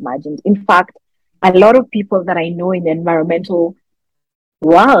me had imagined. In fact, a lot of people that I know in the environmental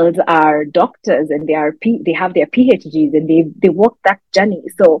world are doctors and they have their PhDs and they walk that journey.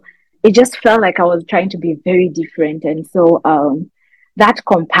 So it just felt like I was trying to be very different. And so that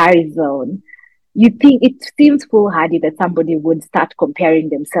comparison, you think it seems foolhardy that somebody would start comparing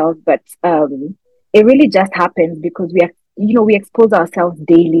themselves, but it really just happens because we expose ourselves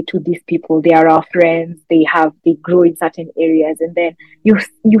daily to these people. They are our friends. They grow in certain areas, and then you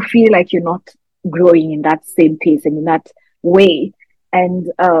feel like you're not growing in that same pace and in that way.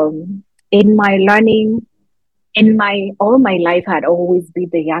 And in my learning, all my life, I had always been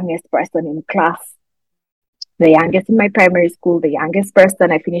the youngest person in class, the youngest in my primary school, the youngest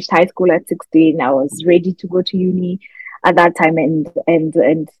person. I finished high school at 16. I was ready to go to uni at that time. And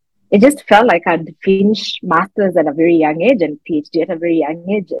it just felt like I'd finished master's at a very young age and PhD at a very young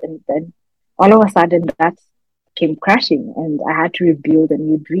age. And then all of a sudden that came crashing and I had to rebuild a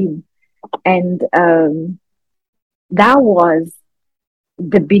new dream. And that was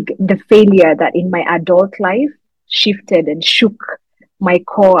the failure that in my adult life shifted and shook my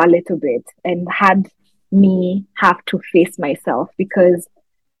core a little bit and had me have to face myself because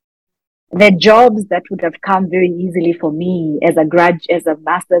the jobs that would have come very easily for me as a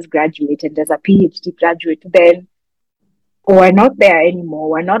master's graduate and as a PhD graduate then were not there anymore,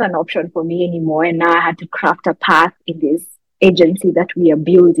 were not an option for me anymore. And now I had to craft a path in this agency that we are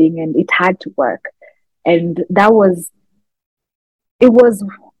building and it had to work. And it was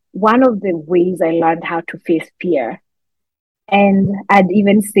one of the ways I learned how to face fear. And I'd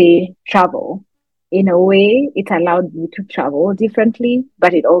even say travel. In a way, it allowed me to travel differently,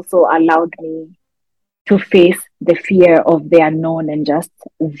 but it also allowed me to face the fear of the unknown and just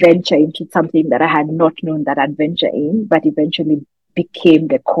venture into something that I had not known that I'd venture in, but eventually became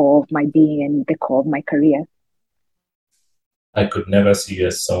the core of my being and the core of my career. I could never see you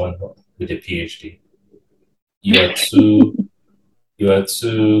as someone with a PhD. You are too, you are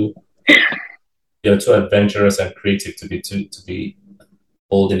too, you're too adventurous and creative to be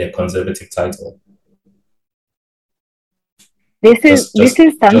holding a conservative title. This is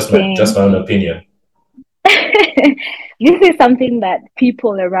Just something my own opinion. this is something that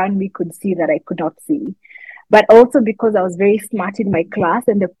people around me could see that I could not see. But also because I was very smart in my class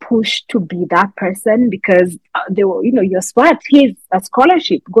and the push to be that person because they were, you're smart. Here's a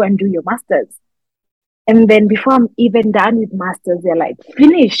scholarship. Go and do your master's. And then before I'm even done with masters, they're like,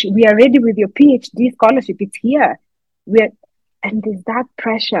 finish. We are ready with your PhD scholarship. It's here. We're and there's that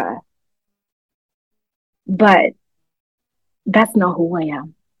pressure. But that's not who I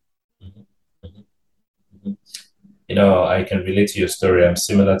am. Mhm, mhm, mhm. I can relate to your story. I'm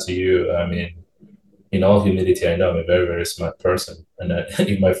similar to you. I mean, in all humility, I know I'm a very, very smart person. And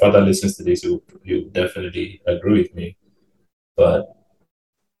if my father listens to this, he'll definitely agree with me. But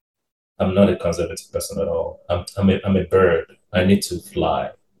I'm not a conservative person at all. I'm a bird. I need to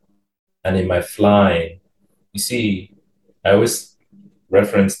fly. And in my flying, you see, I always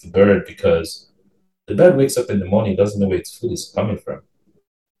reference the bird because the bird wakes up in the morning, doesn't know where its food is coming from.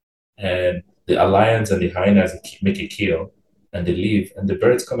 And the lions and the hyenas make a kill and they leave, and the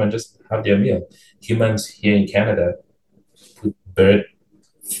birds come and just have their meal. Humans here in Canada put bird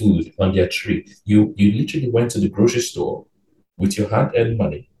food on their tree. You literally went to the grocery store with your hard-earned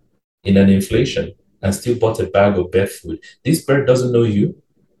money in an inflation and still bought a bag of bird food. This bird doesn't know you,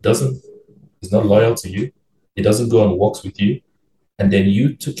 doesn't is not loyal to you. It doesn't go on walks with you. And then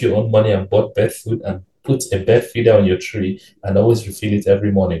you took your own money and bought bird food and put a bird feeder on your tree and always refill it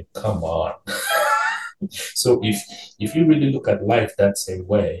every morning. Come on. So if you really look at life that same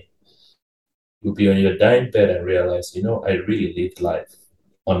way, you'll be on your dying bed and realize, I really lived life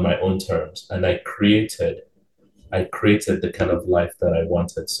on my own terms and I created the kind of life that I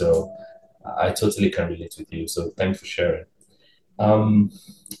wanted. So I totally can relate with you. So thanks for sharing. Um,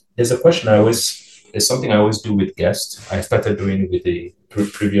 there's a question it's something I always do with guests. I started doing it with the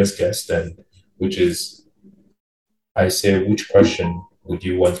previous guest, and which is I say, which question would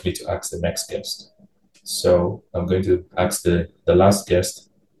you want me to ask the next guest? So I'm going to ask the last guest.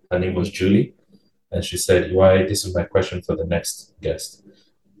 Her name was Julie, and she said, "Why? This is my question for the next guest."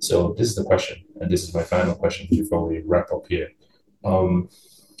 So this is the question, and this is my final question before we wrap up here. Um,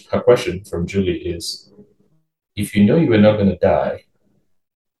 Her question from Julie is, if you know you were not going to die,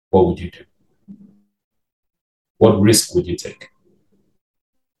 what would you do? What risk would you take?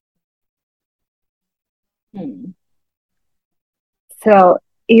 Hmm. So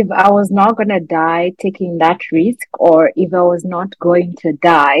if I was not going to die taking that risk, or if I was not going to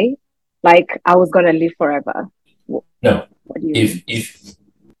die, like I was going to live forever. No, What do you if mean? if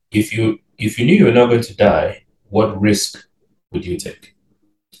if you knew you were not going to die, what risk would you take?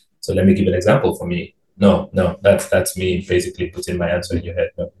 So let me give an example for me. No, no, that's me basically putting my answer in your head.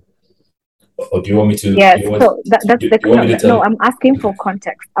 No. Or do you want me to? Yes, so that's Do the you want no, me to tell no, you? I'm asking for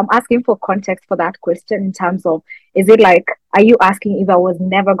context. I'm asking for context for that question in terms of, is it like, are you asking if I was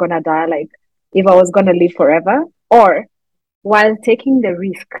never gonna die, like if I was gonna live forever, or while taking the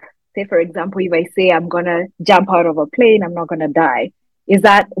risk, say for example, if I say I'm gonna jump out of a plane, I'm not gonna die. Is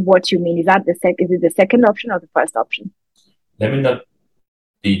that what you mean? Is it the second option or the first option? Let me not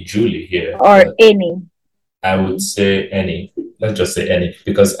be Julie here, Or but any? I would Mm. say any. Let's just say any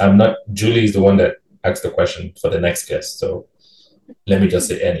because I'm not. Julie is the one that asked the question for the next guest. So let me just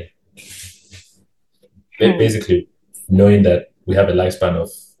say any. Hmm. Basically, knowing that we have a lifespan of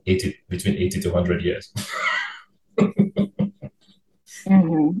 80 between 80 to 100 years.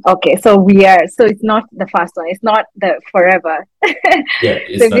 Okay, so it's not the first one. It's not the forever. Yeah,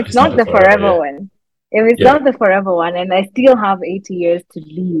 So if it's it's not not a the forever. forever Yeah, one, if it's yeah. not the forever one, and I still have 80 years to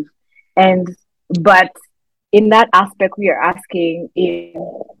live, and but in that aspect, we are asking if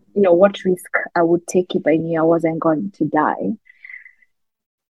what risk I would take if I knew I wasn't going to die.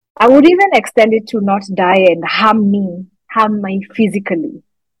 I would even extend it to not die and harm me physically.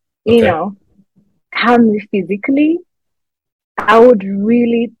 You Okay. know, harm me physically. I would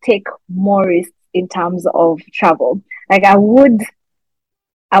really take more risks in terms of travel. Like I would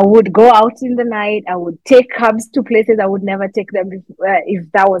go out in the night. I would take cabs to places I would never take them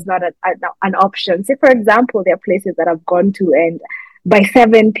if that was not an option. Say, for example, there are places that I've gone to, and by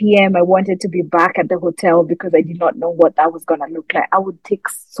 7 p.m., I wanted to be back at the hotel because I did not know what that was going to look like. I would take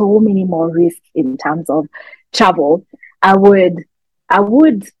so many more risks in terms of travel. I would, I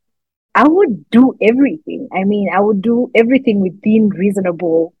would, I would do everything. I mean, I would do everything within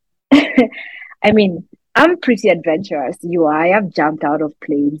reasonable. I mean, I'm pretty adventurous. You are. I have jumped out of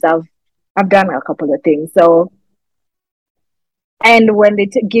planes. I've done a couple of things. So And when they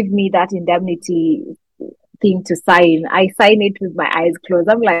give me that indemnity thing to sign, I sign it with my eyes closed.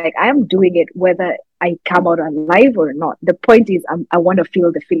 I'm like, I am doing it whether I come out alive or not. The point is, I want to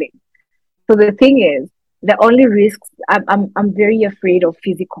feel the feeling. So the thing is, the only risks, I'm very afraid of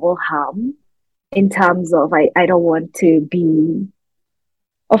physical harm in terms of I don't want to be,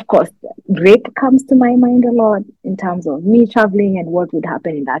 of course, rape comes to my mind a lot in terms of me traveling and what would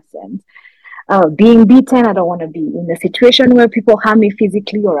happen in that sense. Being beaten, I don't want to be in a situation where people harm me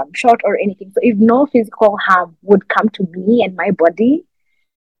physically or I'm shot or anything. So if no physical harm would come to me and my body,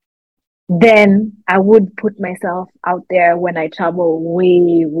 then I would put myself out there when I travel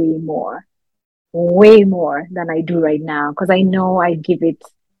way more than I do right now because I know I give it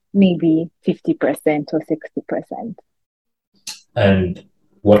maybe 50% or 60%. And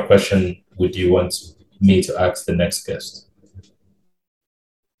what question would you want me to ask the next guest?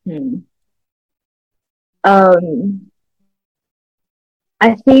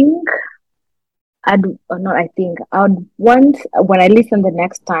 I think I'd want, when I listen the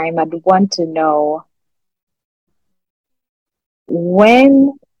next time, I'd want to know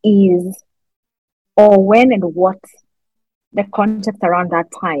when is, or when and what the context around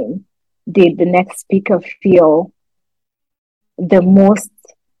that time did the next speaker feel the most,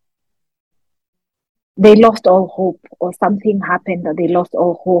 they lost all hope, or something happened that they lost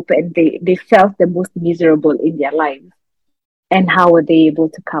all hope and they felt the most miserable in their lives. And how were they able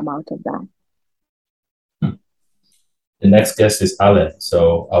to come out of that? The next guest is Alan,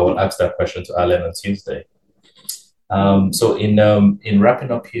 so I will ask that question to Alan on Tuesday. So in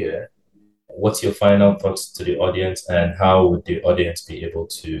wrapping up here, what's your final thoughts to the audience, and how would the audience be able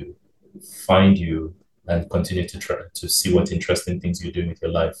to find you and continue to try to see what interesting things you're doing with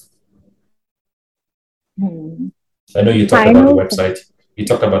your life? I know you talked about the website. You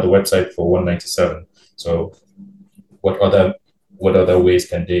talked about the website for 197. So what other ways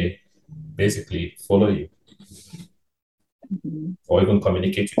can they basically follow you or even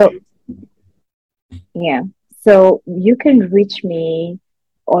communicate with you? Yeah. So you can reach me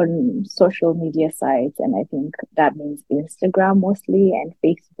on social media sites, and I think that means Instagram mostly, and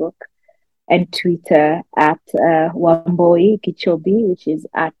Facebook and Twitter at Wambui Gichobi, which is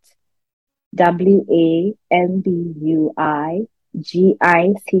at WAMBUIGICHOBI.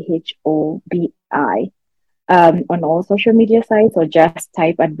 On all social media sites, or just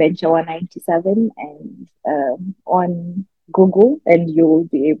type Adventure 197 and on Google, and you'll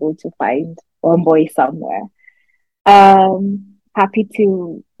be able to find Wambui somewhere. Happy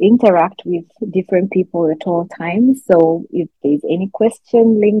to interact with different people at all times. So if there's any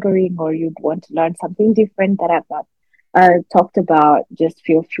question lingering or you'd want to learn something different that I've not talked about, just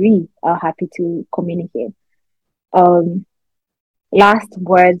feel free. I'm happy to communicate. Last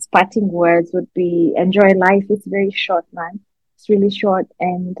words, parting words would be enjoy life. It's very short, man. It's really short,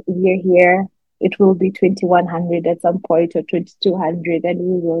 and we're here. It will be 2100 at some point, or 2200, and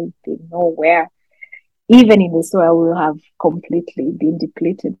we will be nowhere. Even in the soil, we'll have completely been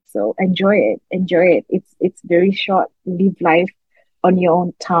depleted. So enjoy it. Enjoy it. It's very short. Live life on your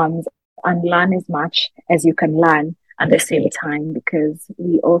own terms and learn as much as you can learn at the same time, because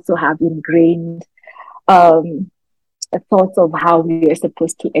we also have ingrained thoughts of how we are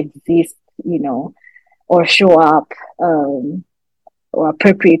supposed to exist, or show up, or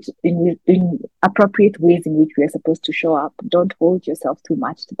appropriate in appropriate ways in which we are supposed to show up. Don't hold yourself too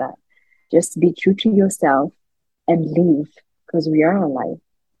much to that. Just be true to yourself and live, because we are alive.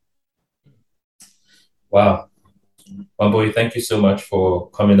 Wow. Wambui, thank you so much for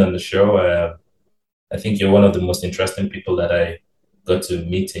coming on the show. I think you're one of the most interesting people that I got to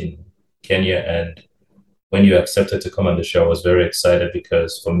meet in Kenya, and when you accepted to come on the show, I was very excited,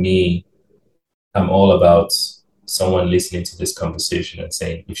 because for me, I'm all about someone listening to this conversation and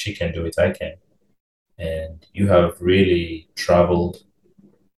saying, if she can do it, I can. And you have really traveled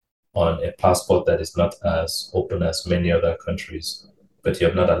on a passport that is not as open as many other countries, but you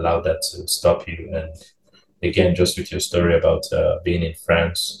have not allowed that to stop you. And again, just with your story about being in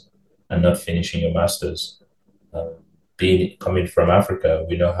France and not finishing your master's, coming from Africa,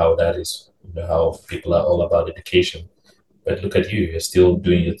 we know how that is. We know how people are all about education. But look at you, you're still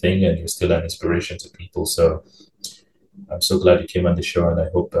doing your thing, and you're still an inspiration to people. So I'm so glad you came on the show, and I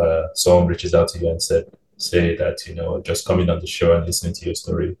hope someone reaches out to you and say that, just coming on the show and listening to your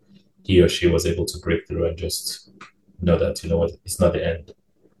story, he or she was able to break through and just know that, it's not the end.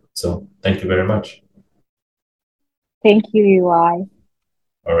 So thank you very much. Thank you, UI.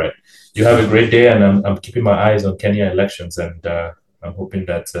 All right. You have a great day, and I'm keeping my eyes on Kenya elections, and I'm hoping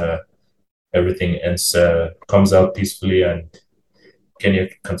that everything comes out peacefully, and Kenya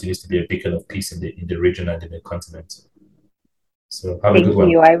continues to be a beacon of peace in the region and in the continent. So have a good Thank one.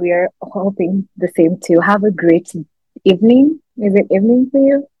 you. We are hoping the same too. Have a great evening. Is it evening for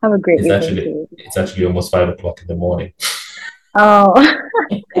you? Have a great evening too. It's actually almost 5 o'clock in the morning. Oh,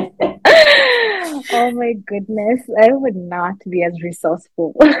 oh my goodness. I would not be as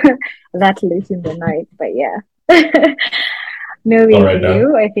resourceful that late in the night, but yeah. All Knowing right now.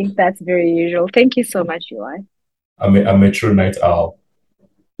 you, I think that's very usual. Thank you so much, Eli. I'm a true night owl.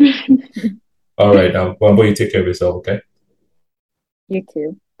 All right now. Wambo, you take care of yourself, okay? You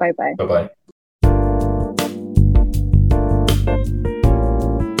too. Bye bye. Bye bye.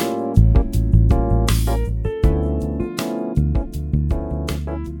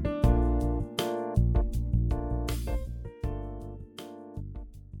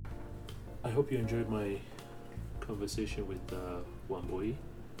 I hope you enjoyed my conversation with Wambui.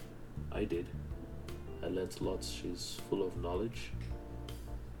 I did. I learned lots. She's full of knowledge,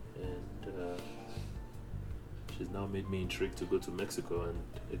 and she's now made me intrigued to go to Mexico and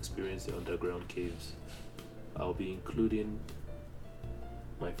experience the underground caves. I'll be including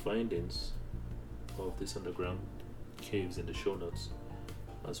my findings of these underground caves in the show notes,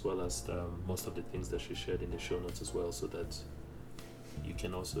 as well as most of the things that she shared in the show notes as well, so that you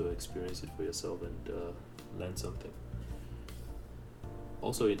can also experience it for yourself and learn something.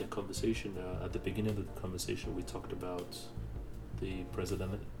 Also, in the conversation, at the beginning of the conversation, we talked about the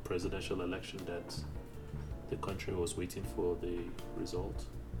presidential election that the country was waiting for the result,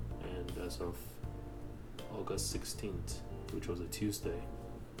 and as of August 16th, which was a Tuesday,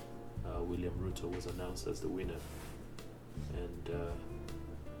 William Ruto was announced as the winner, and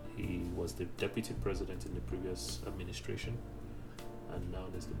he was the deputy president in the previous administration, and now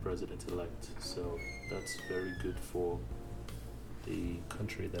is the president-elect. So that's very good for the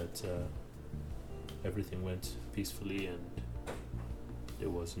country that everything went peacefully and there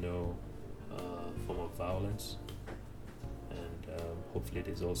was no form of violence, and hopefully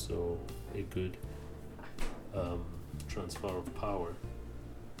there's also a good transfer of power,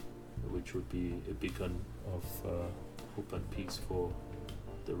 which would be a beacon of hope and peace for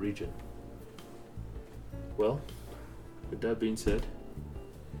the region. Well, with that being said,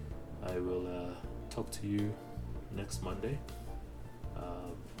 I will talk to you next Monday.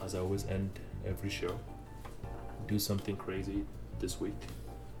 As I always end every show, do something crazy this week,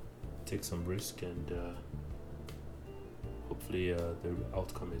 take some risk, and hopefully the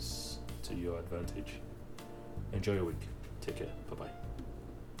outcome is to your advantage. Enjoy your week. Take care. Bye bye.